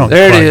often. Yeah, I don't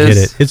quite get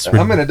it. It's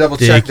I'm going to double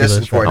check this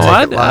before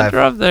I take it live. I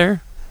drive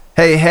there.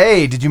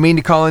 Hey, did you mean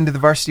to call into the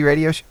Varsity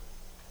Radio Show?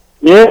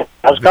 Yeah,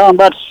 I was calling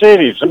about the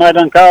city. Somebody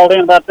done called in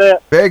about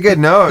that? Very good.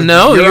 No,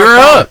 you're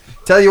up.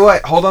 Tell you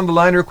what, hold on the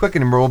line real quick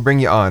and we'll bring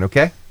you on,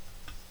 okay?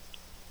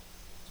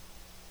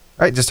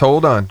 All right, just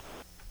hold on.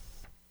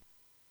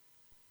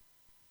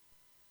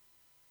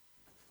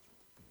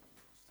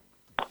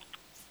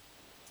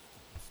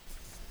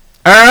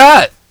 All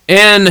right.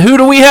 And who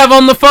do we have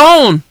on the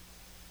phone?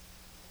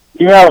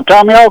 You have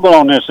Tommy Ogle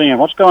on this end.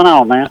 What's going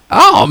on, man?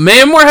 Oh,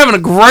 man, we're having a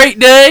great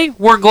day.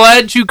 We're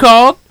glad you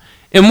called.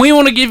 And we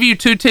want to give you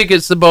 2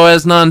 tickets to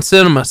Boaz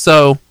Non-Cinema.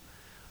 So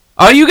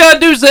all you got to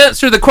do is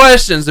answer the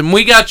questions, and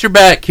we got your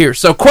back here.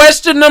 So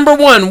question number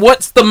 1,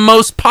 what's the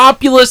most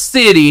populous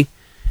city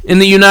in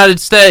the United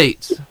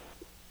States?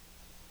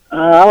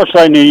 I would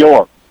say New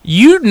York.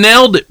 You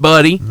nailed it,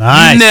 buddy.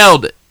 Nice. You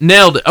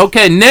nailed it.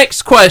 Okay,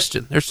 next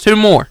question. There's 2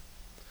 more.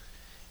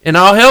 And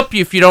I'll help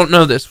you if you don't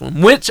know this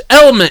one. Which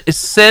element is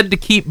said to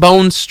keep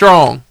bones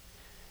strong?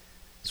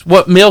 It's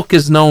what milk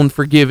is known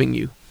for giving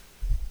you.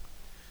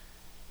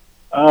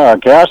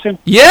 Calcium?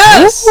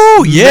 Yes!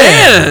 Ooh,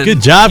 yeah. Man, good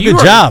job.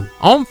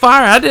 On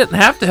fire. I didn't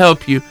have to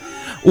help you.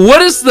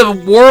 What is the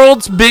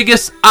world's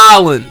biggest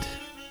island?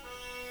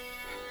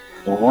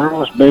 The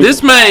world's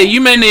biggest.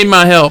 You may need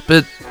my help.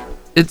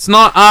 It's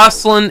not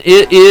Iceland.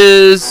 It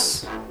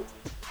is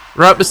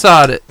right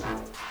beside it.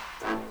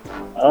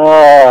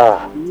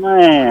 Oh,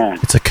 man.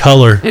 It's a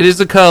color. It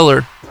is a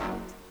color.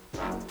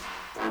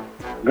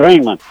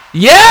 Greenland.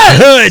 Yes!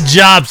 Good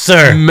job,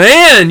 sir.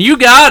 Man, you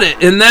got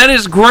it. And that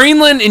is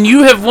Greenland, and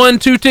you have won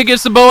 2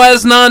 tickets to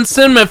Boaz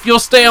Non-Cinema. If you'll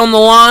stay on the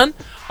line,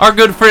 our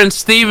good friend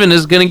Steven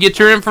is going to get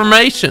your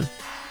information.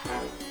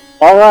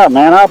 All right,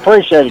 man. I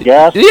appreciate it,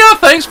 guys. Yeah,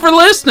 thanks for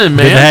listening,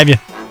 man. Good to have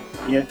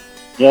you. Yeah.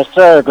 Yes,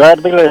 sir. Glad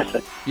to be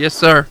listening. Yes,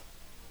 sir.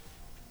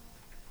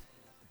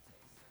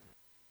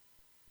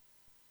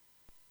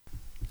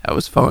 That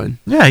was fun.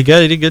 Yeah, he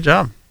did a good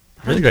job.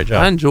 Really great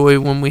job. I enjoy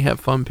when we have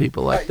fun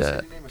people like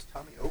that.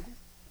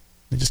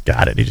 He just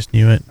got it. He just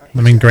knew it.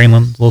 I mean,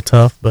 Greenland's a little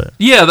tough, but...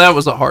 Yeah, that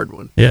was a hard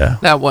one. Yeah.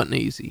 That wasn't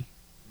easy.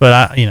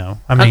 But,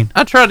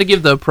 I tried to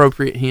give the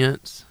appropriate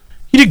hints.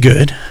 You did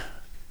good.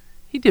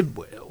 He did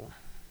well.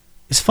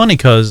 It's funny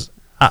because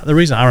the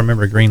reason I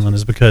remember Greenland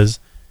is because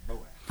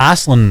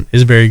Iceland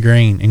is very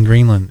green and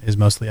Greenland is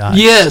mostly ice.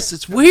 Yes,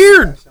 it's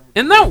weird.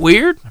 Isn't that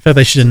weird? I feel like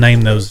they should have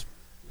named those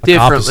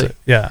differently. Opposite.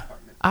 Yeah.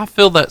 I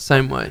feel that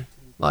same way.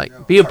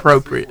 Like, be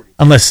appropriate.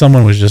 Unless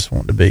someone was just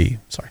wanting to be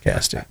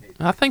sarcastic.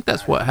 I think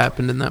that's what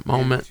happened in that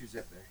moment.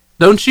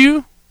 Don't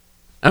you?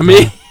 I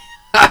mean,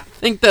 I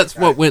think that's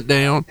what went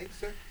down.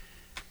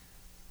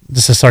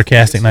 Just a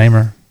sarcastic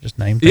namer. Just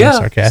name things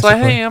sarcastically. It's like,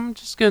 hey, I'm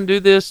just going to do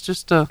this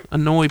just to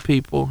annoy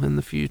people in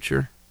the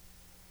future.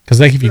 Because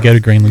like if you go to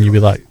Greenland, you'd be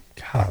like,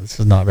 God, this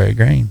is not very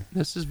green.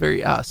 This is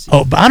very icy.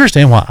 Oh, but I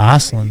understand why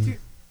Iceland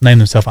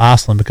named themselves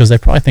Iceland, because they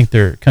probably think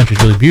their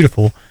country's really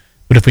beautiful.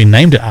 But if we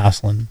named it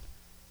Iceland,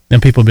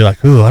 then people would be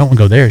like, ooh, I don't want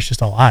to go there. It's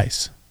just all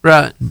ice.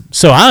 Right.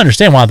 So I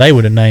understand why they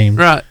would have named.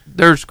 Right.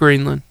 There's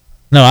Greenland.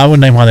 No, I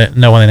wouldn't why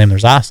they named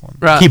theirs Iceland.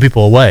 Right. Keep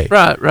people away.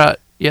 Right.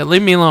 Yeah,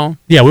 leave me alone.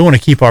 Yeah, we want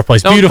to keep our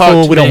place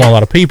beautiful. We don't want a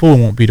lot of people.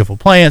 We want beautiful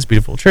plants,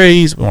 beautiful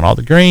trees. We want all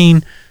the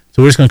green.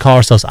 So we're just going to call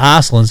ourselves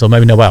Iceland, so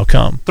maybe nobody will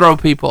come. Throw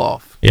people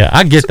off. Yeah,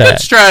 I get that.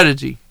 Good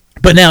strategy.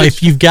 But now,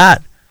 if you've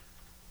got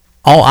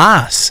all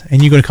ice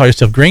and you're going to call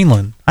yourself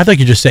Greenland, I think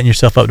you're just setting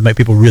yourself up to make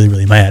people really,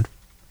 really mad.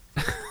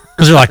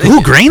 Because they're like,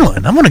 ooh,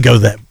 Greenland. I'm going to go to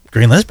that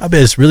Greenland. I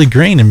bet it's really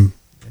green and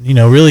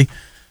really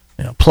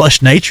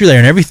plush nature there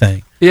and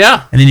everything.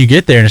 Yeah. And then you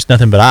get there and it's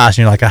nothing but ice,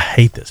 and you're like, I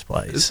hate this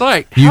place. It's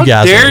like, how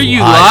dare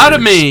you lie to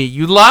me?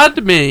 You lied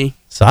to me.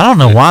 So I don't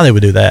know why they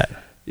would do that.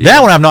 Yeah.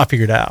 That one I've not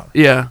figured out.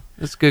 Yeah,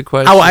 that's a good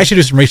question. I will actually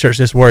do some research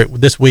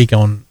this week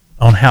on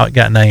how it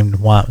got named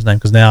and why it was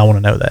named, because now I want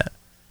to know that.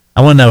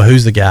 I want to know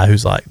who's the guy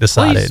who's like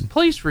decided.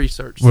 Please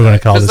research. We're going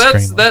to call this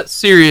Greenland. That's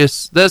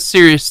serious. That's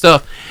serious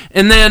stuff.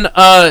 And then,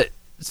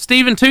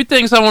 Steven, 2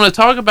 things I want to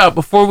talk about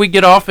before we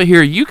get off of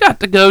here. You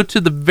got to go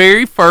to the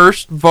very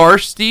first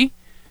varsity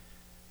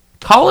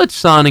college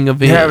signing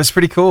event. Yeah, it was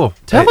pretty cool.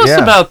 Tell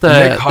us about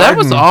that. That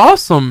was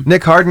awesome.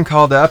 Nick Harden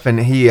called up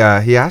and he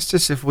asked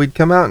us if we'd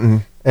come out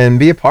and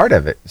be a part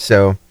of it.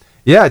 So,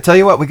 yeah, I tell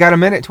you what, we got a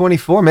minute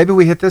 24. Maybe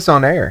we hit this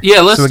on air. Yeah,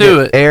 let's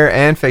do it. Air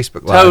and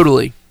Facebook Live.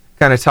 Totally.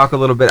 Kind of talk a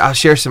little bit. I'll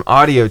share some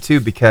audio too,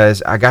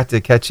 because I got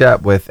to catch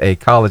up with a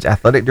college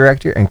athletic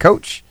director and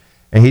coach,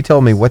 and he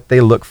told me what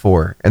they look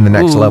for in the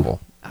next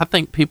level. I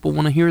think people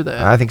want to hear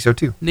that. I think so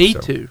too.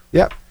 Need to.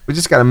 Yep. We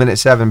just got a minute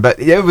 7, but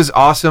it was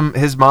awesome.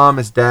 His mom,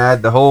 his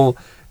dad, the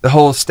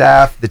whole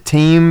staff, the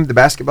team, the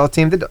basketball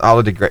team, they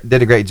all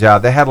did a great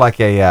job. They had like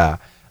a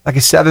like a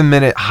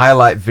 7-minute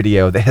highlight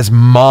video that his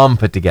mom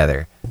put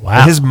together. Wow.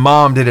 And his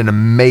mom did an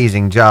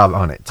amazing job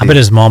on it, too. I bet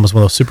his mom was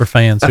one of those super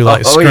fans who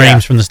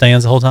screams from the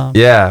stands the whole time.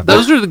 Yeah.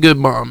 Those are the good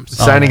moms. The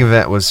signing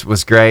event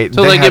was great.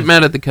 So they get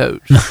mad at the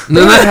coach.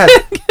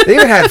 They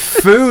even had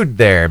food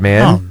there,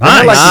 man. Oh, They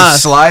had, like nice.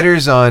 these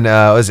sliders on,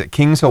 was it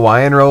King's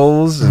Hawaiian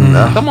Rolls? And,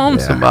 Come on,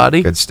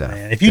 somebody. Good stuff.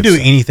 Man, if you do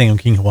anything on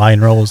King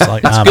Hawaiian Rolls,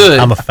 like good.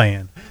 I'm a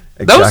fan.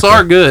 Those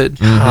are good.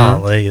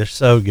 Golly, they're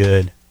so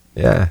good.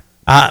 Yeah.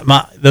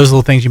 Those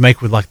little things you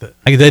make with like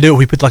they do it.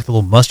 We put like the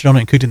little mustard on it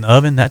and cooked it in the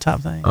oven, that type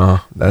of thing.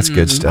 Oh, that's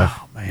good stuff.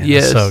 Oh man,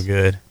 that's so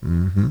good.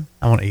 Mm-hmm.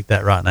 I want to eat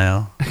that right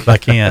now, but I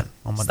can't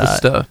on my diet.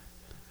 Stuff.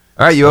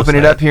 All right, you open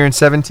it up here in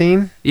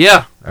 17?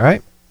 Yeah. All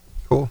right,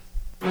 cool.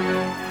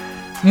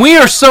 We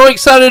are so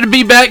excited to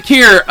be back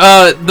here.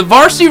 The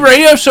Varsity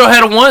Radio Show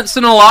had a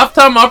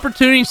once-in-a-lifetime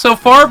opportunity so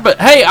far, but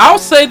hey, I'll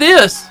say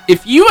this.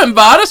 If you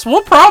invite us,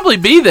 we'll probably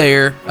be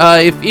there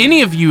if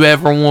any of you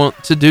ever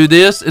want to do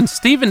this, and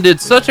Steven did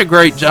such a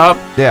great job.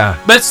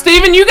 Yeah. But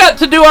Steven, you got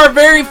to do our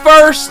very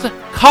first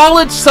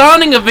college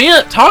signing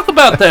event. Talk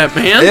about that,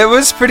 man. It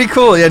was pretty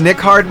cool. Yeah, Nick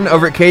Harden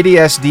over at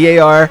KDS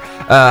DAR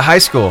High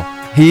School.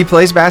 He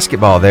plays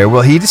basketball there.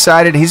 Well, he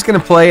decided he's going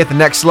to play at the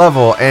next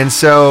level, and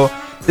so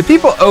the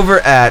people over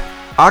at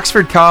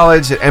Oxford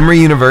College at Emory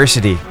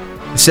University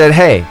said,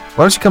 hey,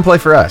 why don't you come play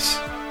for us?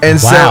 And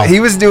so he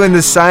was doing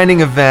this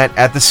signing event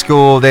at the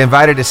school. They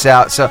invited us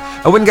out. So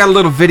I went and got a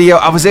little video.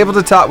 I was able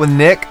to talk with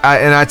Nick,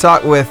 and I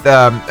talked with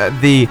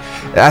the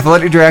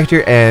athletic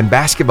director and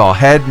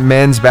head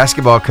men's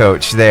basketball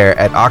coach there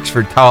at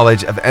Oxford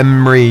College of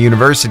Emory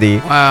University.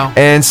 Wow.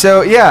 And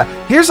so, yeah,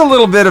 here's a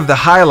little bit of the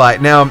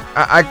highlight. Now,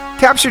 I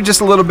captured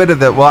just a little bit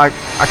of I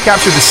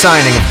captured the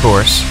signing, of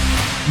course.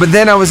 But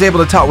then I was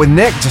able to talk with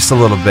Nick just a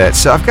little bit.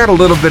 So I've got a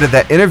little bit of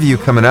that interview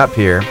coming up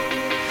here.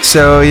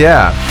 So,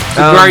 yeah. It's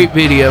a great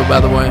video, by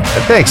the way.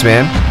 Thanks,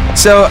 man.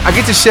 So I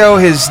get to show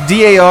his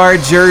DAR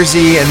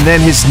jersey and then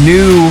his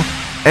new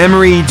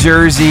Emory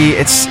jersey.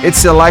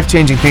 It's a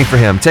life-changing thing for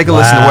him. Take a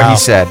listen to what he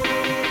said.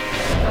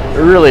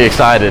 We're really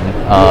excited.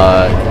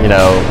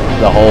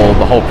 The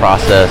whole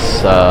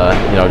process.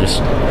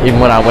 Just even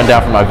when I went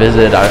down for my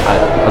visit,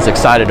 I was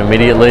excited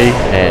immediately,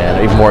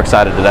 and even more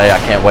excited today. I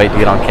can't wait to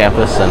get on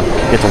campus and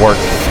get to work.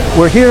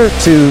 We're here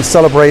to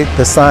celebrate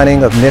the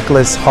signing of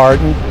Nicholas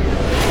Harden.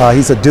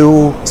 He's a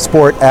dual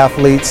sport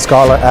athlete,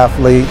 scholar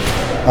athlete,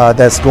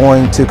 that's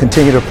going to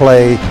continue to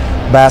play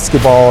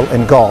basketball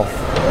and golf.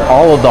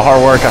 All of the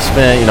hard work I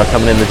spent,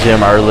 coming in the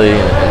gym early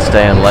and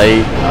staying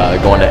late,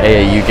 going to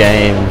AAU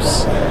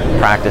games,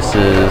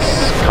 practices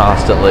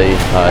constantly,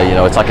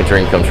 it's like a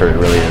dream come true. It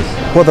really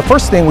is. Well, the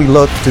first thing we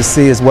look to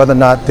see is whether or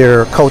not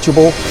they're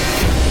coachable,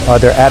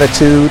 their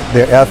attitude,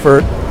 their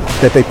effort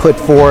that they put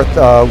forth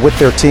with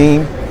their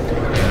team.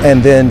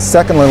 And then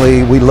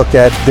secondly, we look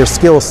at their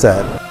skill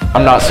set.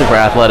 I'm not super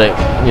athletic.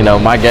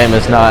 My game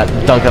is not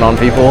dunking on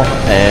people,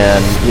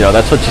 and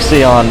that's what you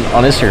see on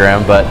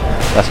Instagram, but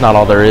that's not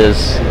all there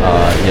is.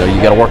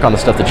 You got to work on the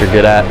stuff that you're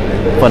good at,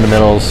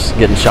 fundamentals,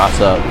 getting shots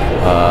up,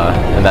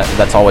 and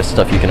that's always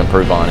stuff you can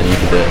improve on, and you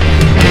can do it.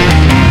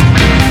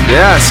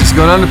 Yes, he's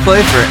going on to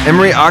play for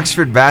Emory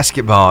Oxford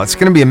basketball. It's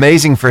going to be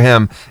amazing for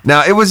him.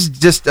 Now, it was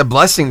just a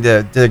blessing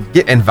to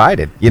get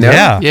invited,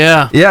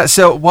 Yeah,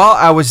 so while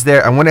I was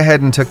there, I went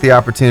ahead and took the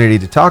opportunity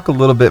to talk a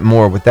little bit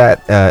more with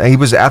that. He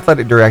was the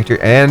athletic director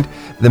and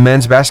the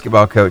men's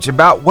basketball coach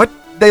about what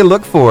they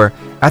look for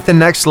at the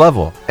next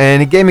level.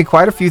 And he gave me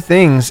quite a few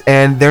things,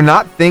 and they're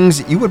not things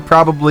that you would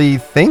probably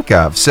think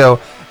of. So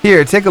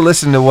here, take a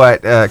listen to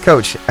what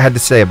Coach had to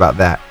say about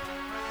that.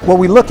 Well,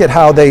 we look at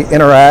how they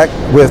interact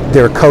with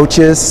their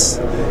coaches,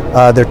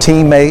 their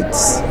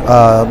teammates,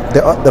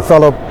 the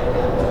fellow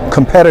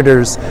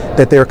competitors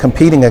that they're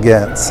competing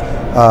against.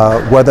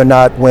 Whether or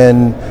not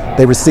when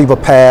they receive a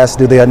pass,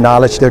 do they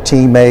acknowledge their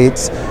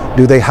teammates?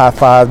 Do they high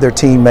five their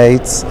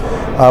teammates?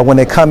 When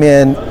they come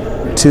in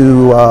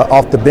to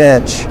off the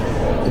bench,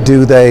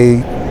 do they?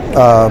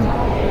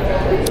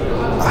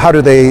 How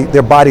do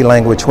their body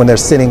language when they're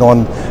sitting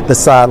on the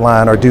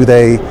sideline, or do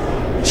they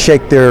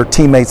shake their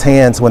teammates'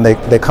 hands when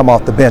they come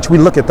off the bench? We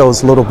look at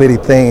those little bitty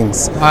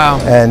things. Wow.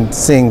 And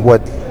seeing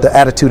what the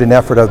attitude and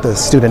effort of the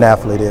student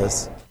athlete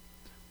is.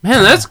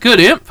 Man, that's good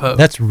info.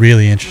 That's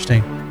really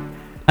interesting.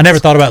 I never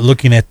thought about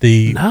looking at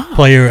the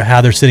player,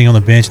 how they're sitting on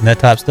the bench and that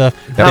type of stuff.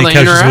 I think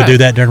coaches would do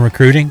that during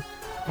recruiting.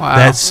 Wow.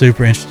 That's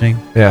super interesting.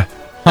 Yeah.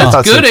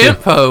 That's good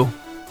info.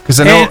 Because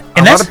I know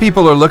a lot of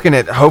people are looking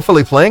at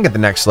hopefully playing at the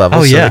next level.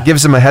 Oh, so yeah. it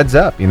gives them a heads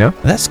up,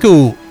 That's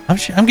cool.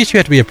 I'm guess you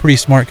have to be a pretty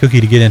smart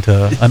cookie to get into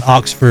an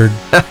Oxford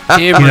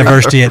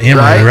University at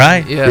Emory,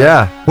 right?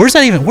 Yeah. Where's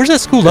that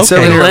school located?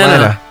 It's in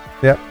Atlanta.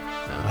 Yep.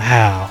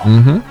 Wow.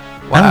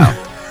 Mm-hmm.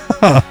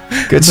 Wow.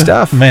 Good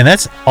stuff. Man,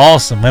 that's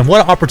awesome. Man,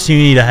 what an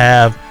opportunity to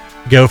have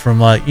go from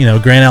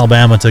Grand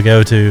Alabama to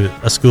go to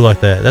a school like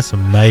that. That's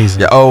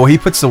amazing. Yeah. Oh, he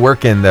puts the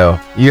work in though.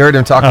 You heard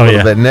him talk a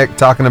little bit. Nick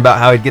talking about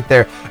how he'd get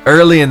there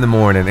early in the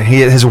morning, and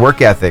his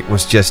work ethic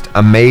was just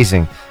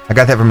amazing. I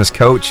got that from his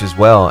coach as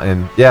well,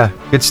 and yeah,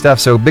 good stuff.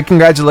 So big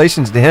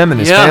congratulations to him and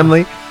his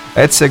family.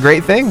 It's a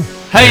great thing.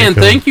 Hey, and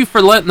thank you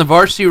for letting the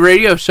Varsity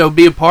Radio Show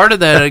be a part of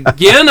that.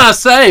 Again, I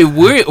say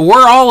we're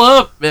all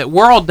up,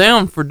 we're all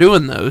down for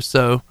doing those.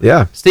 So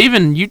yeah,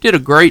 Steven, you did a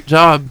great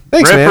job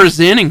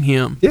representing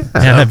him. Yeah,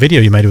 that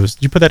video you made did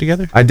you put that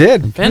together? I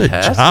did.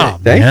 Fantastic. Good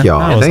job, Thank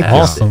y'all. That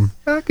was awesome.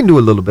 I can do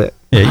a little bit.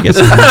 Yeah, you get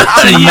some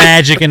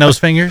magic in those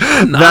fingers.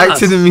 Back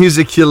to the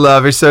music you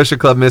love. Your Social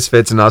Club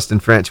Misfits and Austin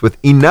French with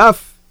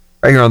Enough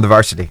right here on the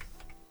Varsity.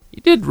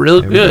 You did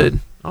real good,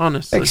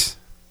 honestly. Thanks.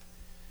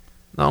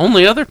 The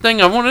only other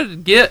thing I wanted to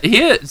get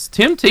hit is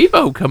Tim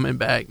Tebow coming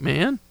back,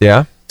 man.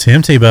 Yeah.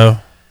 Tim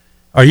Tebow.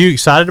 Are you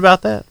excited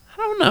about that? I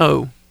don't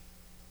know.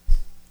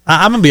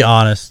 I'm gonna be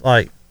honest.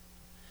 Like,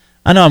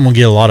 I know I'm gonna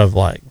get a lot of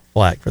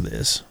flack for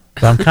this,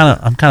 but I'm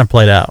kind of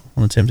played out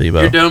on the Tim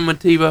Tebow. You're done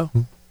with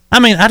Tebow? I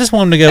mean, I just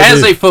want him to go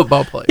as a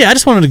football player. Yeah, I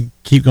just wanted to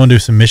keep going do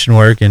some mission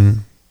work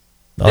and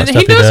all that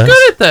stuff he does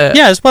good at that.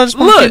 Yeah, that's why I just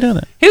want to keep doing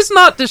that. He's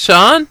not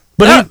Deshaun,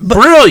 but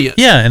brilliant.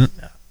 Yeah, and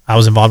I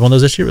was involved in one of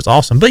those this year. It was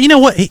awesome. But you know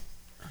what?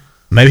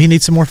 Maybe he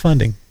needs some more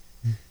funding.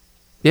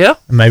 Yeah.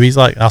 And maybe he's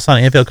like, I'll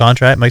sign an NFL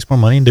contract, make some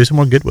more money, and do some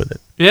more good with it.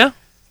 Yeah.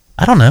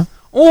 I don't know.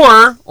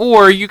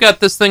 Or you got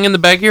this thing in the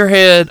back of your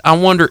head. I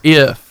wonder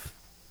if.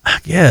 I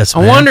guess.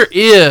 I wonder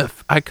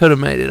if I could have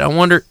made it. I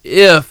wonder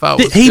if I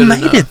was. He good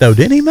made enough. it though,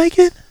 didn't he? Make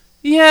it?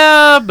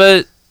 Yeah,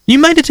 but you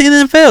made it to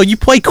the NFL. You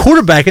played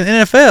quarterback in the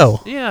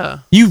NFL.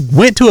 Yeah. You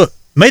made it to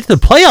the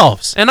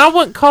playoffs. And I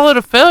wouldn't call it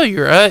a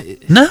failure.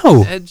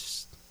 No. I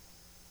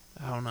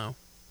don't know.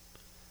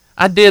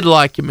 I did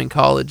like him in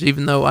college,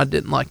 even though I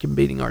didn't like him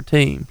beating our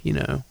team. You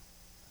know,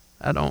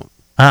 I don't.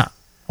 But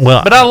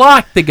I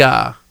liked the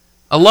guy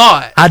a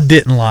lot. I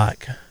didn't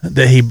like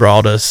that he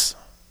brought us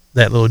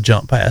that little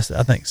jump pass. That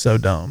I think so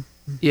dumb.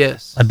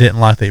 Yes. I didn't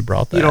like that he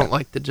brought that. You don't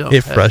like the jump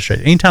It pass.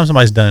 frustrated. Anytime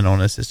somebody's done it on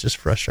us, it's just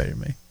frustrated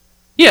me.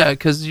 Yeah,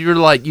 because you're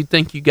like, you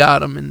think you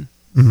got him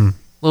and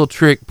little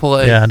trick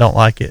play. Yeah, I don't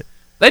like it.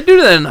 They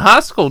do that in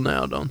high school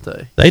now, don't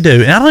they? They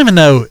do. And I don't even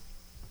know.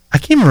 I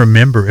can't even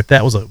remember if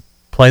that was a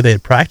play they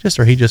had practiced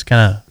or he just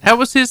kind of. That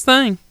was his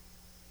thing.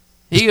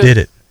 He did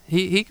it.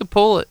 He could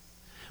pull it.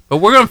 But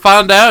we're going to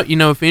find out,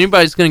 if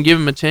anybody's going to give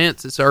him a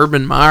chance, it's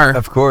Urban Meyer.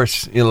 Of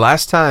course.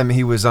 Last time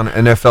he was on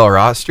an NFL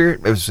roster,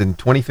 it was in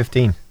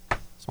 2015.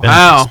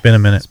 Wow. It's been a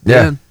minute.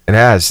 Yeah, it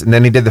has. And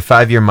then he did the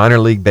 5-year minor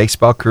league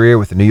baseball career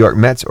with the New York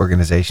Mets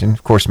organization.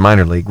 Of course,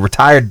 minor league.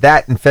 Retired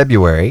that in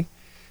February.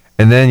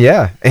 And then,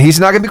 and he's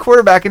not going to be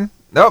quarterbacking.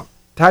 Nope,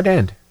 tight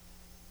end.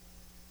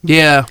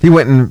 Yeah. He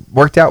went and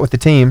worked out with the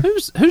team.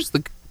 Who's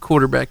the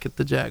quarterback at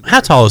the Jaguars? How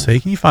tall is he?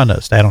 Can you find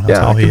a stat on how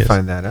tall he is?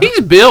 Find that out.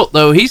 He's built,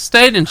 though. He's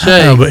stayed in shape.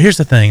 I know, but here's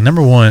the thing.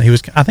 Number one,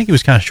 I think he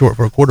was kind of short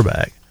for a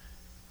quarterback.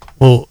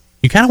 Well,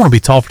 you kind of want to be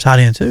tall for tight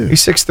end, too.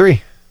 He's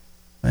 6'3".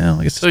 Well,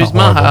 I guess so it's he's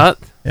not my horrible.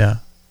 height. Yeah.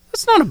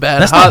 That's not a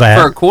bad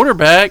height for a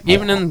quarterback,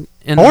 even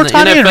in or the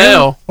tight NFL. End,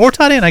 really. Or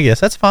tight end, I guess.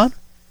 That's fine.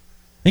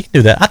 He can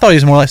do that. I thought he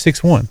was more like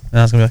 6'1". And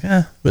I was going to be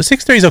like, but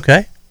 6'3" is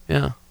okay.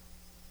 Yeah.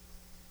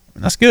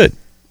 That's good.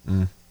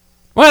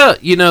 Well,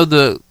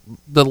 the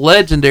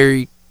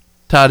legendary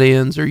tight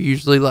ends are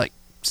usually like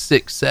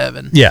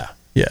 6'7". Yeah,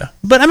 yeah.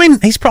 But, I mean,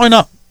 he's probably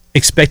not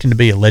expecting to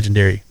be a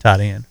legendary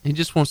tight end. He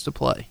just wants to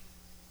play.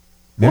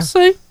 Yeah. We'll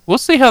see. We'll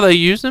see how they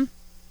use him.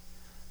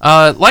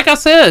 Like I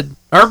said,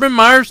 Urban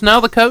Meyer's now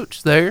the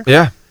coach there.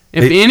 Yeah.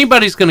 If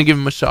anybody's going to give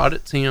him a shot,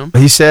 it's him.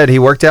 He said he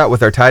worked out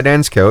with our tight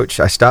ends coach.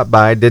 I stopped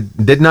by,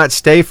 did not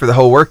stay for the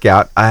whole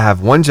workout. I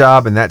have one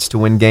job, and that's to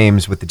win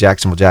games with the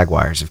Jacksonville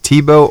Jaguars. If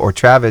Tebow or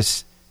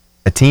Travis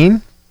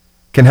Etienne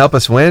can help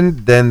us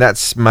win, then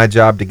that's my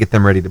job to get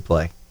them ready to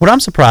play. What I'm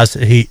surprised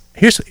that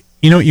actually,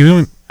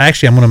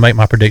 I'm going to make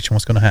my prediction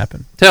what's going to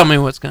happen. Tell me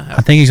what's going to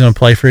happen. I think he's going to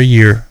play for a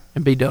year.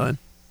 And be done.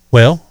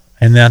 Well,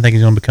 and then I think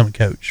he's going to become a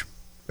coach.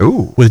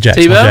 Ooh. With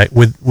Jacksonville,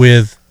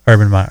 with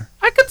Urban Meyer.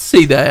 I could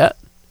see that.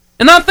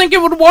 And I think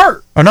it would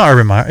work. Or not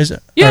Urban Meyer, is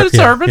it? Yeah, it's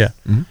Urban. Yeah.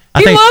 Mm-hmm.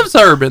 He loves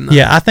Urban, though.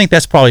 Yeah, I think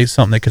that's probably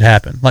something that could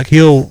happen. Like,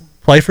 he'll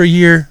play for a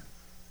year,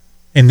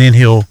 and then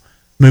he'll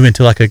move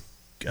into like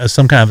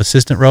some kind of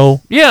assistant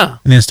role. Yeah.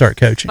 And then start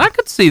coaching. I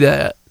could see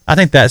that. I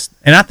think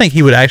I think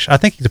he would actually, I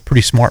think he's a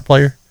pretty smart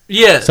player.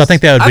 Yes. So I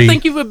think that would be. I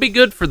think he would be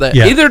good for that.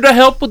 Yeah. Either to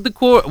help with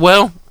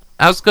the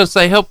I was going to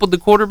say help with the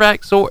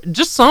quarterbacks or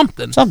just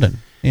something. Something.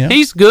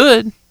 He's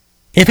good.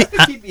 I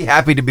think he'd be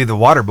happy to be the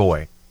water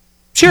boy.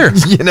 Sure.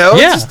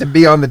 Just to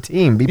be on the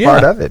team, be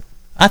part of it.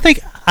 I think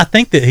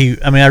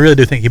that I really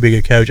do think he'd be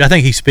a good coach. I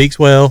think he speaks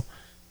well.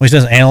 When he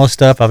does analyst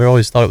stuff, I've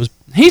always thought it was.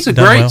 He's a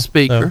great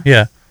speaker. So,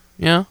 yeah.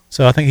 Yeah.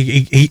 So I think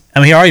he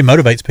already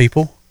motivates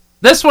people.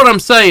 That's what I'm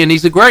saying.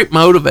 He's a great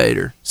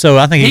motivator. So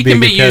I think he can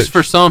be used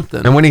for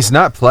something. And when he's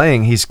not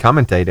playing, he's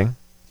commentating.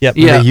 Yep.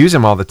 Yeah. They use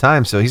him all the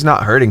time, so he's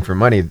not hurting for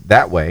money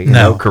that way.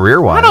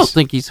 Career-wise. I don't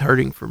think he's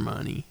hurting for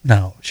money.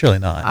 No, surely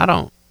not. I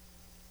don't.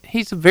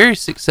 He's a very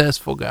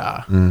successful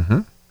guy.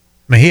 Mm-hmm.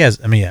 I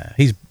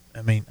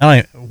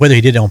don't know whether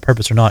he did it on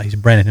purpose or not. He's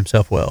branded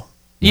himself well.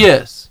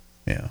 Yes.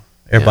 Yeah.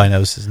 Everybody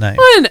knows his name.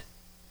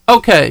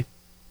 Okay.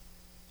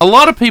 A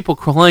lot of people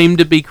claim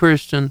to be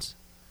Christians.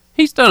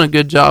 He's done a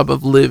good job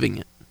of living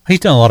it.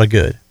 He's done a lot of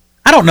good.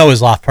 I don't know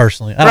his life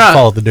personally. I don't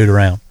follow the dude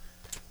around.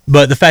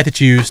 But the fact that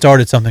you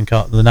started something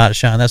called the Night to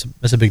Shine,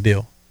 that's a big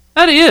deal.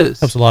 That is.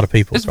 Helps a lot of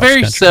people. It's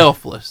very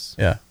selfless.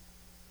 Yeah.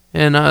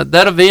 And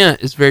that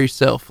event is very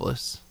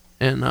selfless.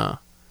 And,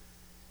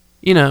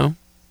 you know.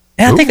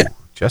 And I think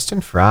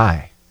Justin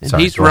Fry. And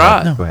he's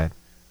right. Go ahead.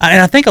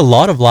 And I think a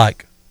lot of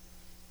like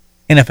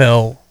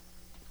NFL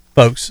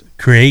folks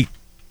create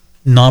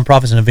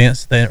nonprofits and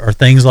events that or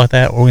things like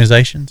that,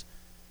 organizations.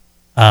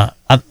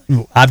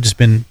 I've just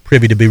been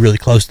privy to be really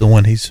close to the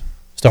one he's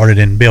started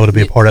and be able to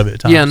be a part of it at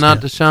times. Yeah, not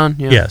Deshaun.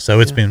 Yeah. Yeah, so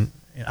it's been.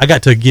 I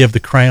got to give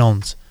the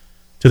crowns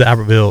to the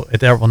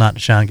Albertville Night to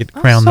Shine, get to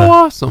crown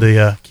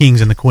the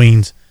kings and the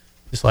queens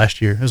this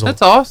last year.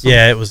 That's awesome.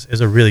 Yeah, it was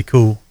a really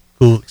cool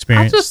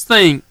experience. I just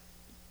think,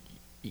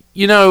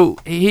 you know,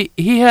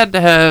 he had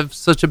to have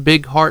such a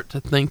big heart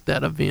to think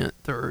that event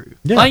through.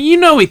 Yeah. Like, you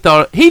know, he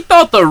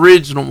thought the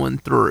original one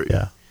through.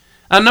 Yeah.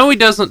 I know he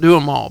doesn't do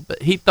them all,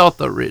 but he thought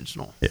the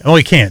original. Yeah. Well,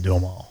 he can't do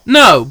them all.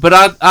 No, but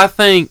I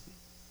think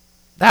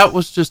that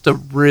was just a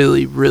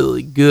really,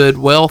 really good,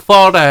 well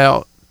thought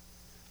out,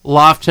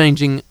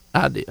 life-changing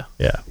idea.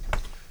 Yeah.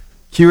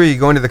 Q, are you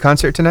going to the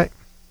concert tonight?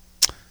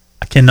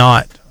 I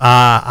cannot.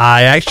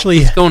 I actually...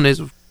 He's going to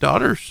his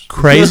daughter's.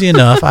 Crazy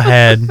enough, I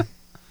had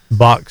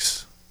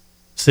box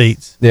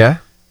seats. Yeah.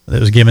 That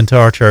was given to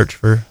our church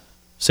for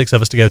 6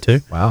 of us to go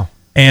to. Wow.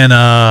 And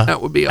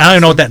that would be awesome. I don't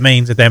even know what that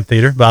means at the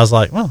amphitheater, but I was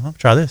like, well, I'll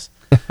try this.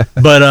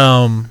 But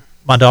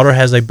my daughter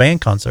has a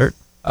band concert.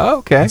 Oh,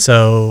 okay. And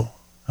so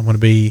I'm going to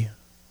be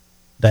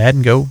dad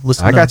and go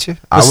listen. I got you.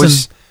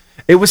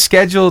 It was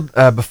scheduled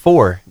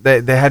before.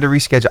 They had to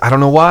reschedule. I don't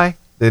know why.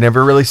 They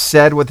never really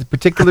said what the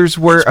particulars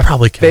were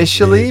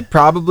officially.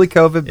 Probably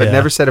COVID, but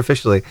never said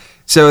officially.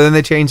 So then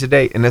they changed the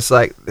date, and it's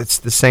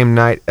the same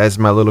night as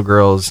my little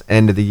girl's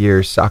end of the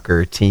year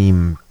soccer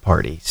team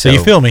party. So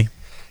you feel me?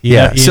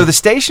 Yeah. So the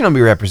station will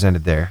be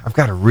represented there. I've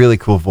got a really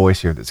cool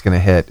voice here that's going to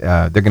hit.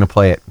 They're going to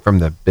play it from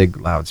the big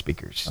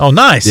loudspeakers. Oh,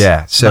 nice.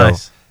 Yeah. So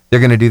nice. They're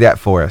going to do that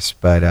for us.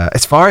 But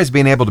as far as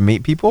being able to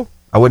meet people,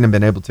 I wouldn't have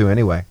been able to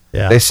anyway.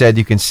 Yeah. They said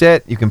you can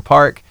sit, you can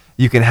park,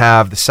 you can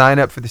have the sign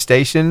up for the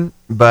station,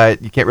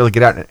 but you can't really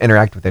get out and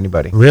interact with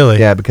anybody. Really?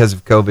 Yeah, because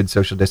of COVID,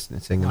 social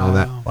distancing, and all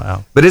that.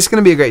 Wow. But it's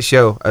going to be a great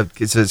show.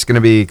 It's going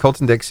to be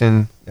Colton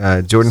Dixon,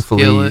 Jordan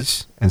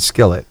Feliz, and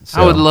Skillet.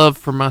 So. I would love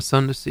for my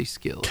son to see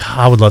Skillet. God,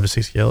 I would love to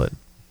see Skillet.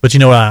 But you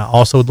know what I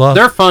also would love?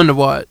 They're fun to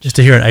watch. Just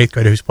to hear an 8th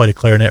grader who's played a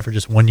clarinet for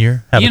just 1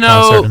 year have a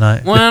concert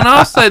tonight. When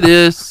I'll say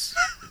this,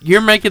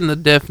 you're making the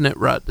definite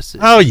right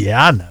decision. Oh,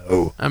 yeah, I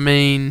know.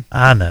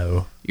 I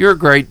know. You're a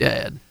great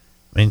dad.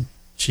 I mean,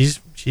 she's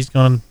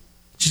going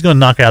to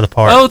knock it out of the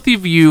park. Both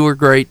of you are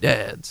great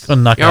dads.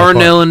 Y'all are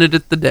nailing it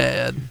at the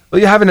dad. Well,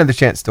 you have another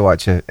chance to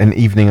watch An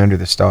Evening Under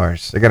the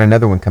Stars. They got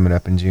another one coming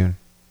up in June.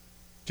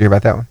 Did you hear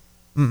about that one?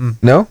 Mm-mm.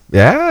 No?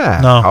 Yeah.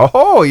 No.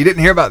 Oh, you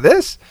didn't hear about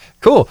this?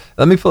 Cool.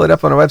 Let me pull it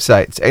up on our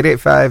website. It's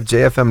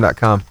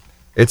 885jfm.com.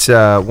 It's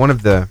one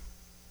of the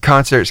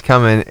concerts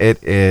coming.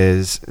 It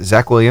is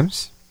Zach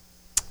Williams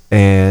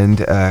and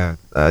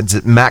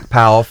Mac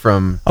Powell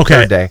from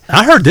Third Day.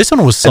 I heard this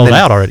one was sold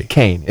out already.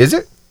 Kane. Is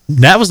it?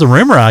 That was the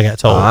rumor I got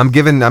told. I'm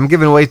giving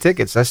away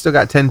tickets. I still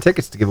got 10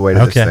 tickets to give away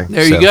to this thing.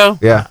 There you go.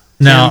 Yeah.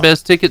 Now, 10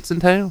 best tickets in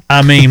town.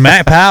 I mean,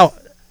 Mac Powell.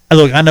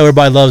 Look, I know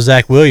everybody loves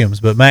Zach Williams,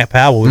 but Mac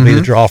Powell would be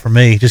the draw for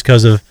me just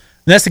because of.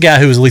 That's the guy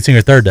who was the lead singer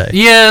of Third Day.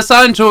 Yes,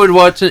 I enjoyed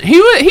watching. He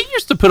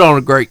used to put on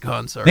a great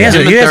concert. He has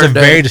a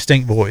very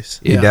distinct voice.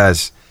 Yeah. He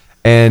does.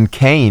 And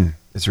Kane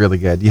is really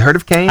good. You heard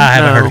of Kane? I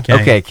haven't heard of Kane.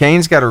 Okay,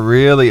 Kane's got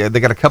they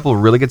got a couple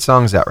of really good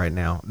songs out right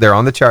now. They're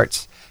on the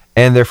charts,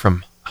 and they're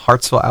from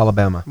Hartsville,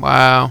 Alabama.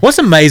 Wow. What's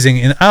amazing,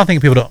 and I don't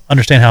think people don't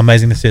understand how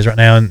amazing this is right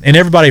now, and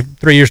everybody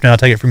 3 years now, I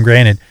take it from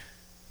granted,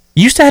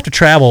 you used to have to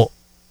travel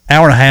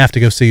hour and a half to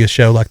go see a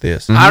show like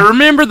this. I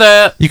remember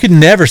that. You could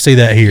never see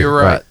that here. You're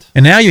right.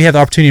 And now you have the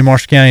opportunity in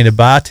Marshall County to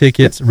buy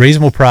tickets,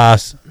 reasonable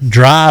price,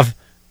 drive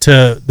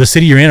to the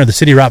city you're in or the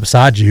city right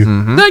beside you.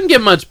 Doesn't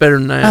get much better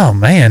than that. Oh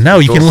man, no!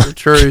 You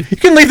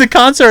can leave the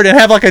concert and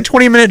have like a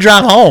 20-minute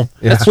drive home,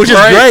 which is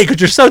great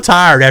because you're so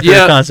tired after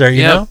the concert.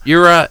 You know,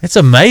 you're right. It's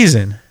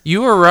amazing.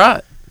 You are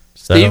right,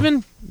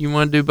 Steven. You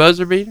want to do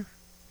buzzer beater?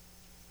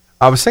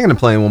 I was thinking of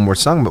playing one more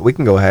song, but we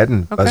can go ahead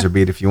and buzzer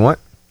beat if you want.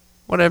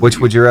 Whatever. Which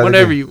would you rather?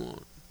 Whatever do? you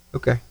want.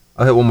 Okay,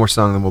 I'll hit one more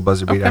song, then we'll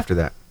buzzer beat after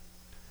that.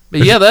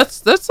 But yeah,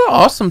 that's an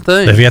awesome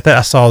thing. Have you got that?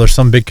 I saw there's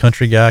some big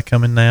country guy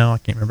coming now. I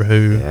can't remember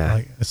who. Yeah.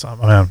 Like, it's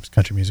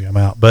country music. I'm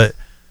out. But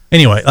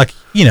anyway,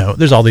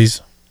 there's all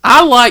these.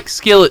 I like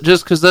Skillet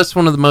just because that's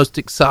one of the most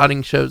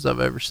exciting shows I've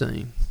ever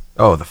seen.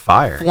 Oh, the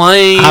fire!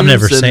 Flames. I've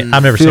never seen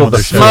one of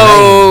those shows.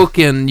 Smoke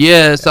and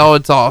it's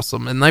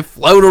awesome. And they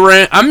float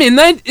around. I mean,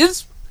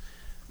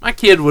 my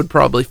kid would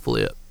probably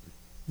flip.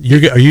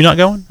 Are you not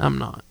going? I'm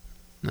not.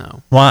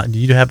 No. Why? Do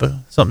you have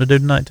something to do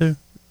tonight too?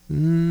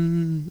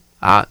 No.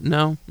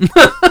 Well,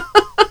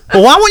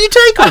 why wouldn't you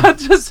take them? I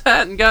just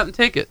hadn't gotten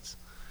tickets.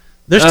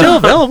 They're still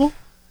available.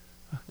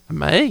 I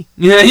may.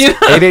 Yeah.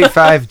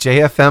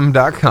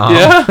 885jfm.com.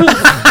 Yeah.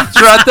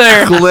 It's right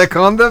there. Click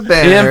on the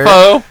banner.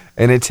 Info.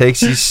 And it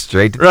takes you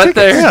straight to right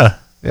tickets. there.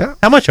 Yeah.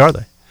 How much are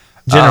they?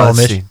 General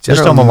admission.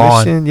 Just on the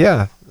lawn.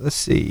 Yeah. let's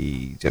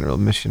see, general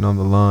admission on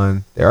the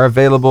lawn. They are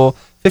available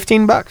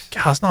 $15.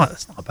 God,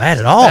 it's not bad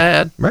at all.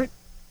 Right.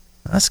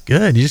 That's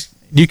good. Do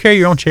you carry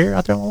your own chair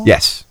out there on the lawn?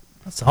 Yes.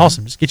 That's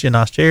awesome. Just get you a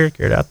nice chair,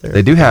 carry it out there.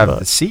 They do have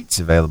the seats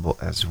available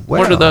as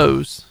well. What are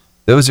those?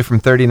 Those are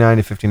from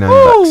 $39 to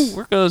 $59.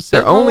 We're going to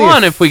sit only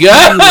on if we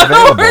go.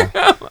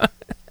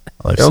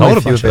 They've sold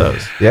a bunch of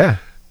those. Yeah.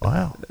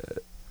 Wow.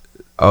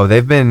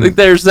 They've been. I think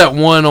there's that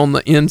one on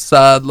the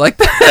inside like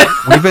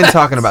that. We've been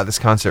talking about this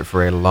concert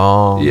for a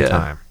long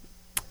time,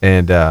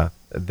 and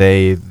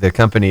the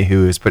company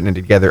who is putting it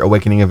together,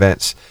 Awakening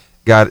Events,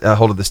 got a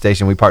hold of the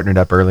station. We partnered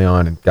up early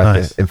on and got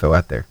the info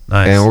out there.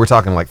 Nice. And we're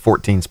talking like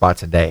 14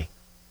 spots a day.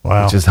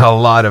 Wow. Which is a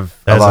lot of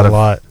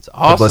It's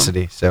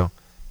publicity. So,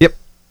 yep,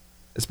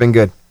 it's been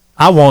good.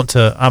 I want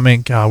to. I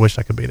mean, God, I wish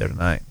I could be there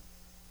tonight,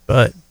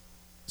 but.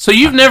 So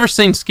you've never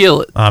seen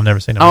Skillet? I've never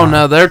seen them. Oh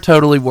no, they're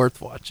totally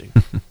worth watching.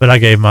 But I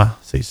gave my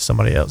seats to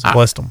somebody else.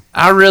 Blessed them.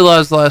 I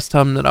realized last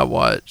time that I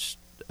watched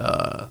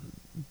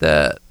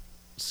that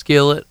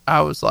Skillet,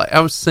 I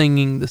was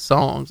singing the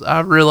songs. I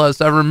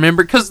realized I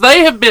remember because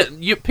they have been.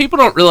 People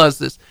don't realize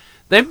this.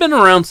 They've been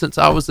around since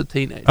I was a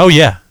teenager. Oh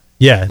yeah,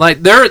 yeah.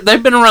 Like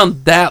they've been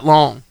around that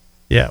long.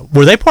 Yeah.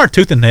 Were they part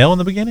Tooth and Nail in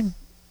the beginning?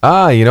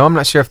 I'm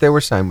not sure if they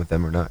were signed with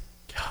them or not.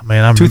 God,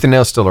 man, Tooth and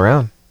Nail's still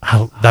around.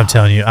 I'm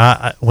telling you,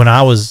 when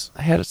I was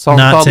I had a song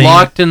 19, called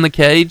Locked in the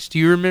Cage. Do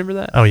you remember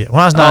that? Oh, yeah.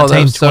 When I was 19,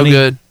 that was 20, so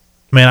good.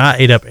 Man, I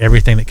ate up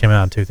everything that came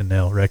out on Tooth and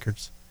Nail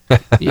Records.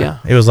 Yeah.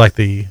 It was like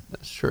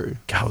That's true.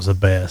 God, it was the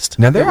best.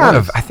 Now, they're out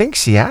of, I think,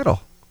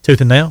 Seattle.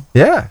 Tooth and Nail?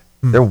 Yeah.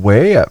 They're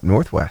way up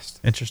northwest.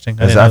 Interesting.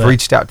 As I've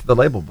reached out to the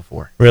label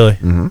before. Really?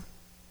 Mm-hmm.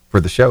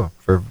 For the show,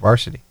 for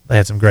Varsity. They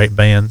had some great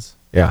bands.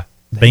 Yeah.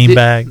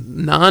 Beanbag.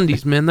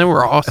 90s, man. They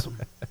were awesome.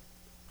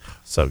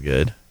 So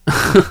good.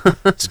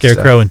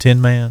 Scarecrow and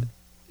Tin Man.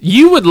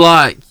 You would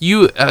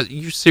you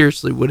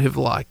seriously would have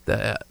liked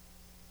that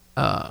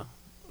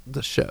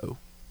the show.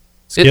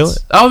 Skillet?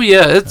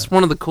 It's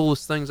one of the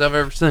coolest things I've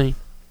ever seen.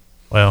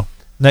 Well,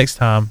 next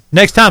time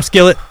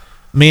Skillet,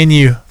 me and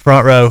you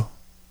front row.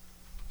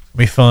 It'll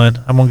be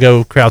fun. I'm gonna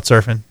go crowd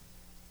surfing.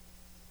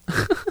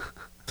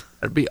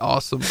 That'd be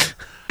awesome.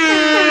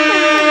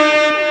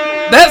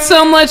 That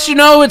sound lets you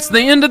know it's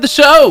the end of the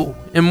show.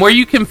 And where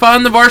you can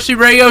find the Varsity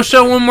Radio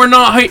Show when we're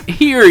not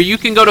here, you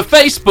can go to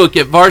Facebook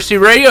at Varsity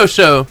Radio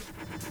Show.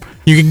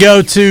 You can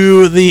go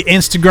to the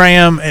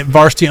Instagram at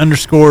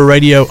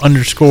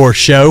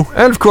varsity_radio_show.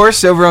 And, of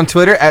course, over on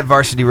Twitter at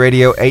Varsity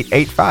Radio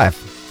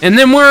 885. And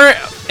then we're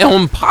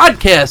on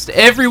podcast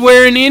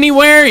everywhere and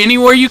anywhere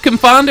you can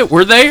find it,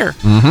 we're there.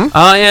 Mm-hmm.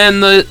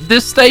 And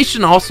this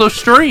station also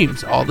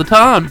streams all the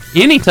time,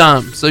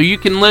 anytime. So you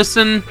can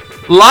listen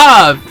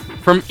live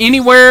from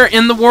anywhere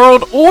in the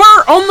world or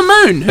on the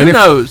moon. Who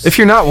knows? If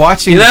you're not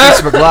watching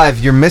Facebook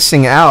Live, you're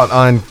missing out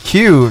on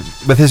Q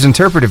with his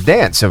interpretive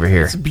dance over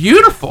here. It's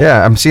beautiful.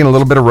 Yeah, I'm seeing a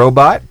little bit of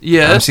robot.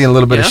 Yes. I'm seeing a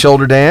little bit of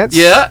shoulder dance.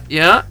 Yeah.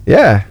 Yeah.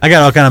 I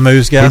got all kind of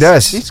moves, guys. He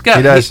does. He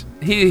does.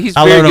 He's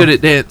very good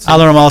at dancing. I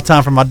learn them all the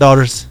time from my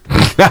daughters.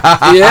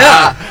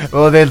 Yeah.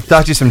 Well, they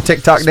taught you some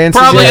TikTok dances.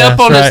 Probably up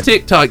on his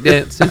TikTok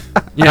dancing.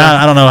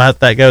 Yeah. I don't know how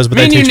that goes, but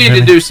Me and they you teach need me.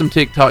 to do some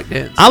TikTok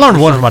dance. I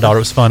learned one from my daughter.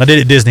 It was fun. I did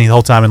it at Disney the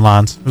whole time in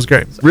lines. It was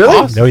great. Really?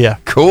 Awesome. Oh, yeah.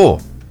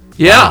 Cool.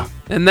 Yeah. Wow.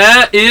 And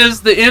that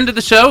is the end of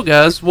the show,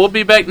 guys. We'll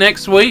be back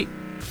next week.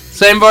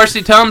 Same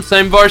varsity time,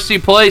 same varsity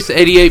place,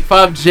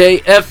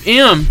 88.5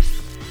 JFM.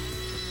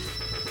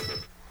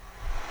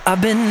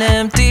 I've been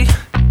empty.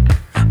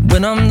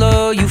 When I'm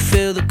low, you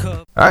fill the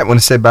cup. All right, want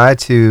to say bye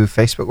to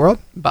Facebook World?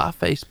 Bye,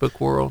 Facebook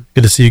World.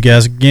 Good to see you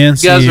guys again.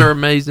 You guys are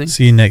amazing.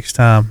 See you next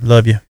time. Love you.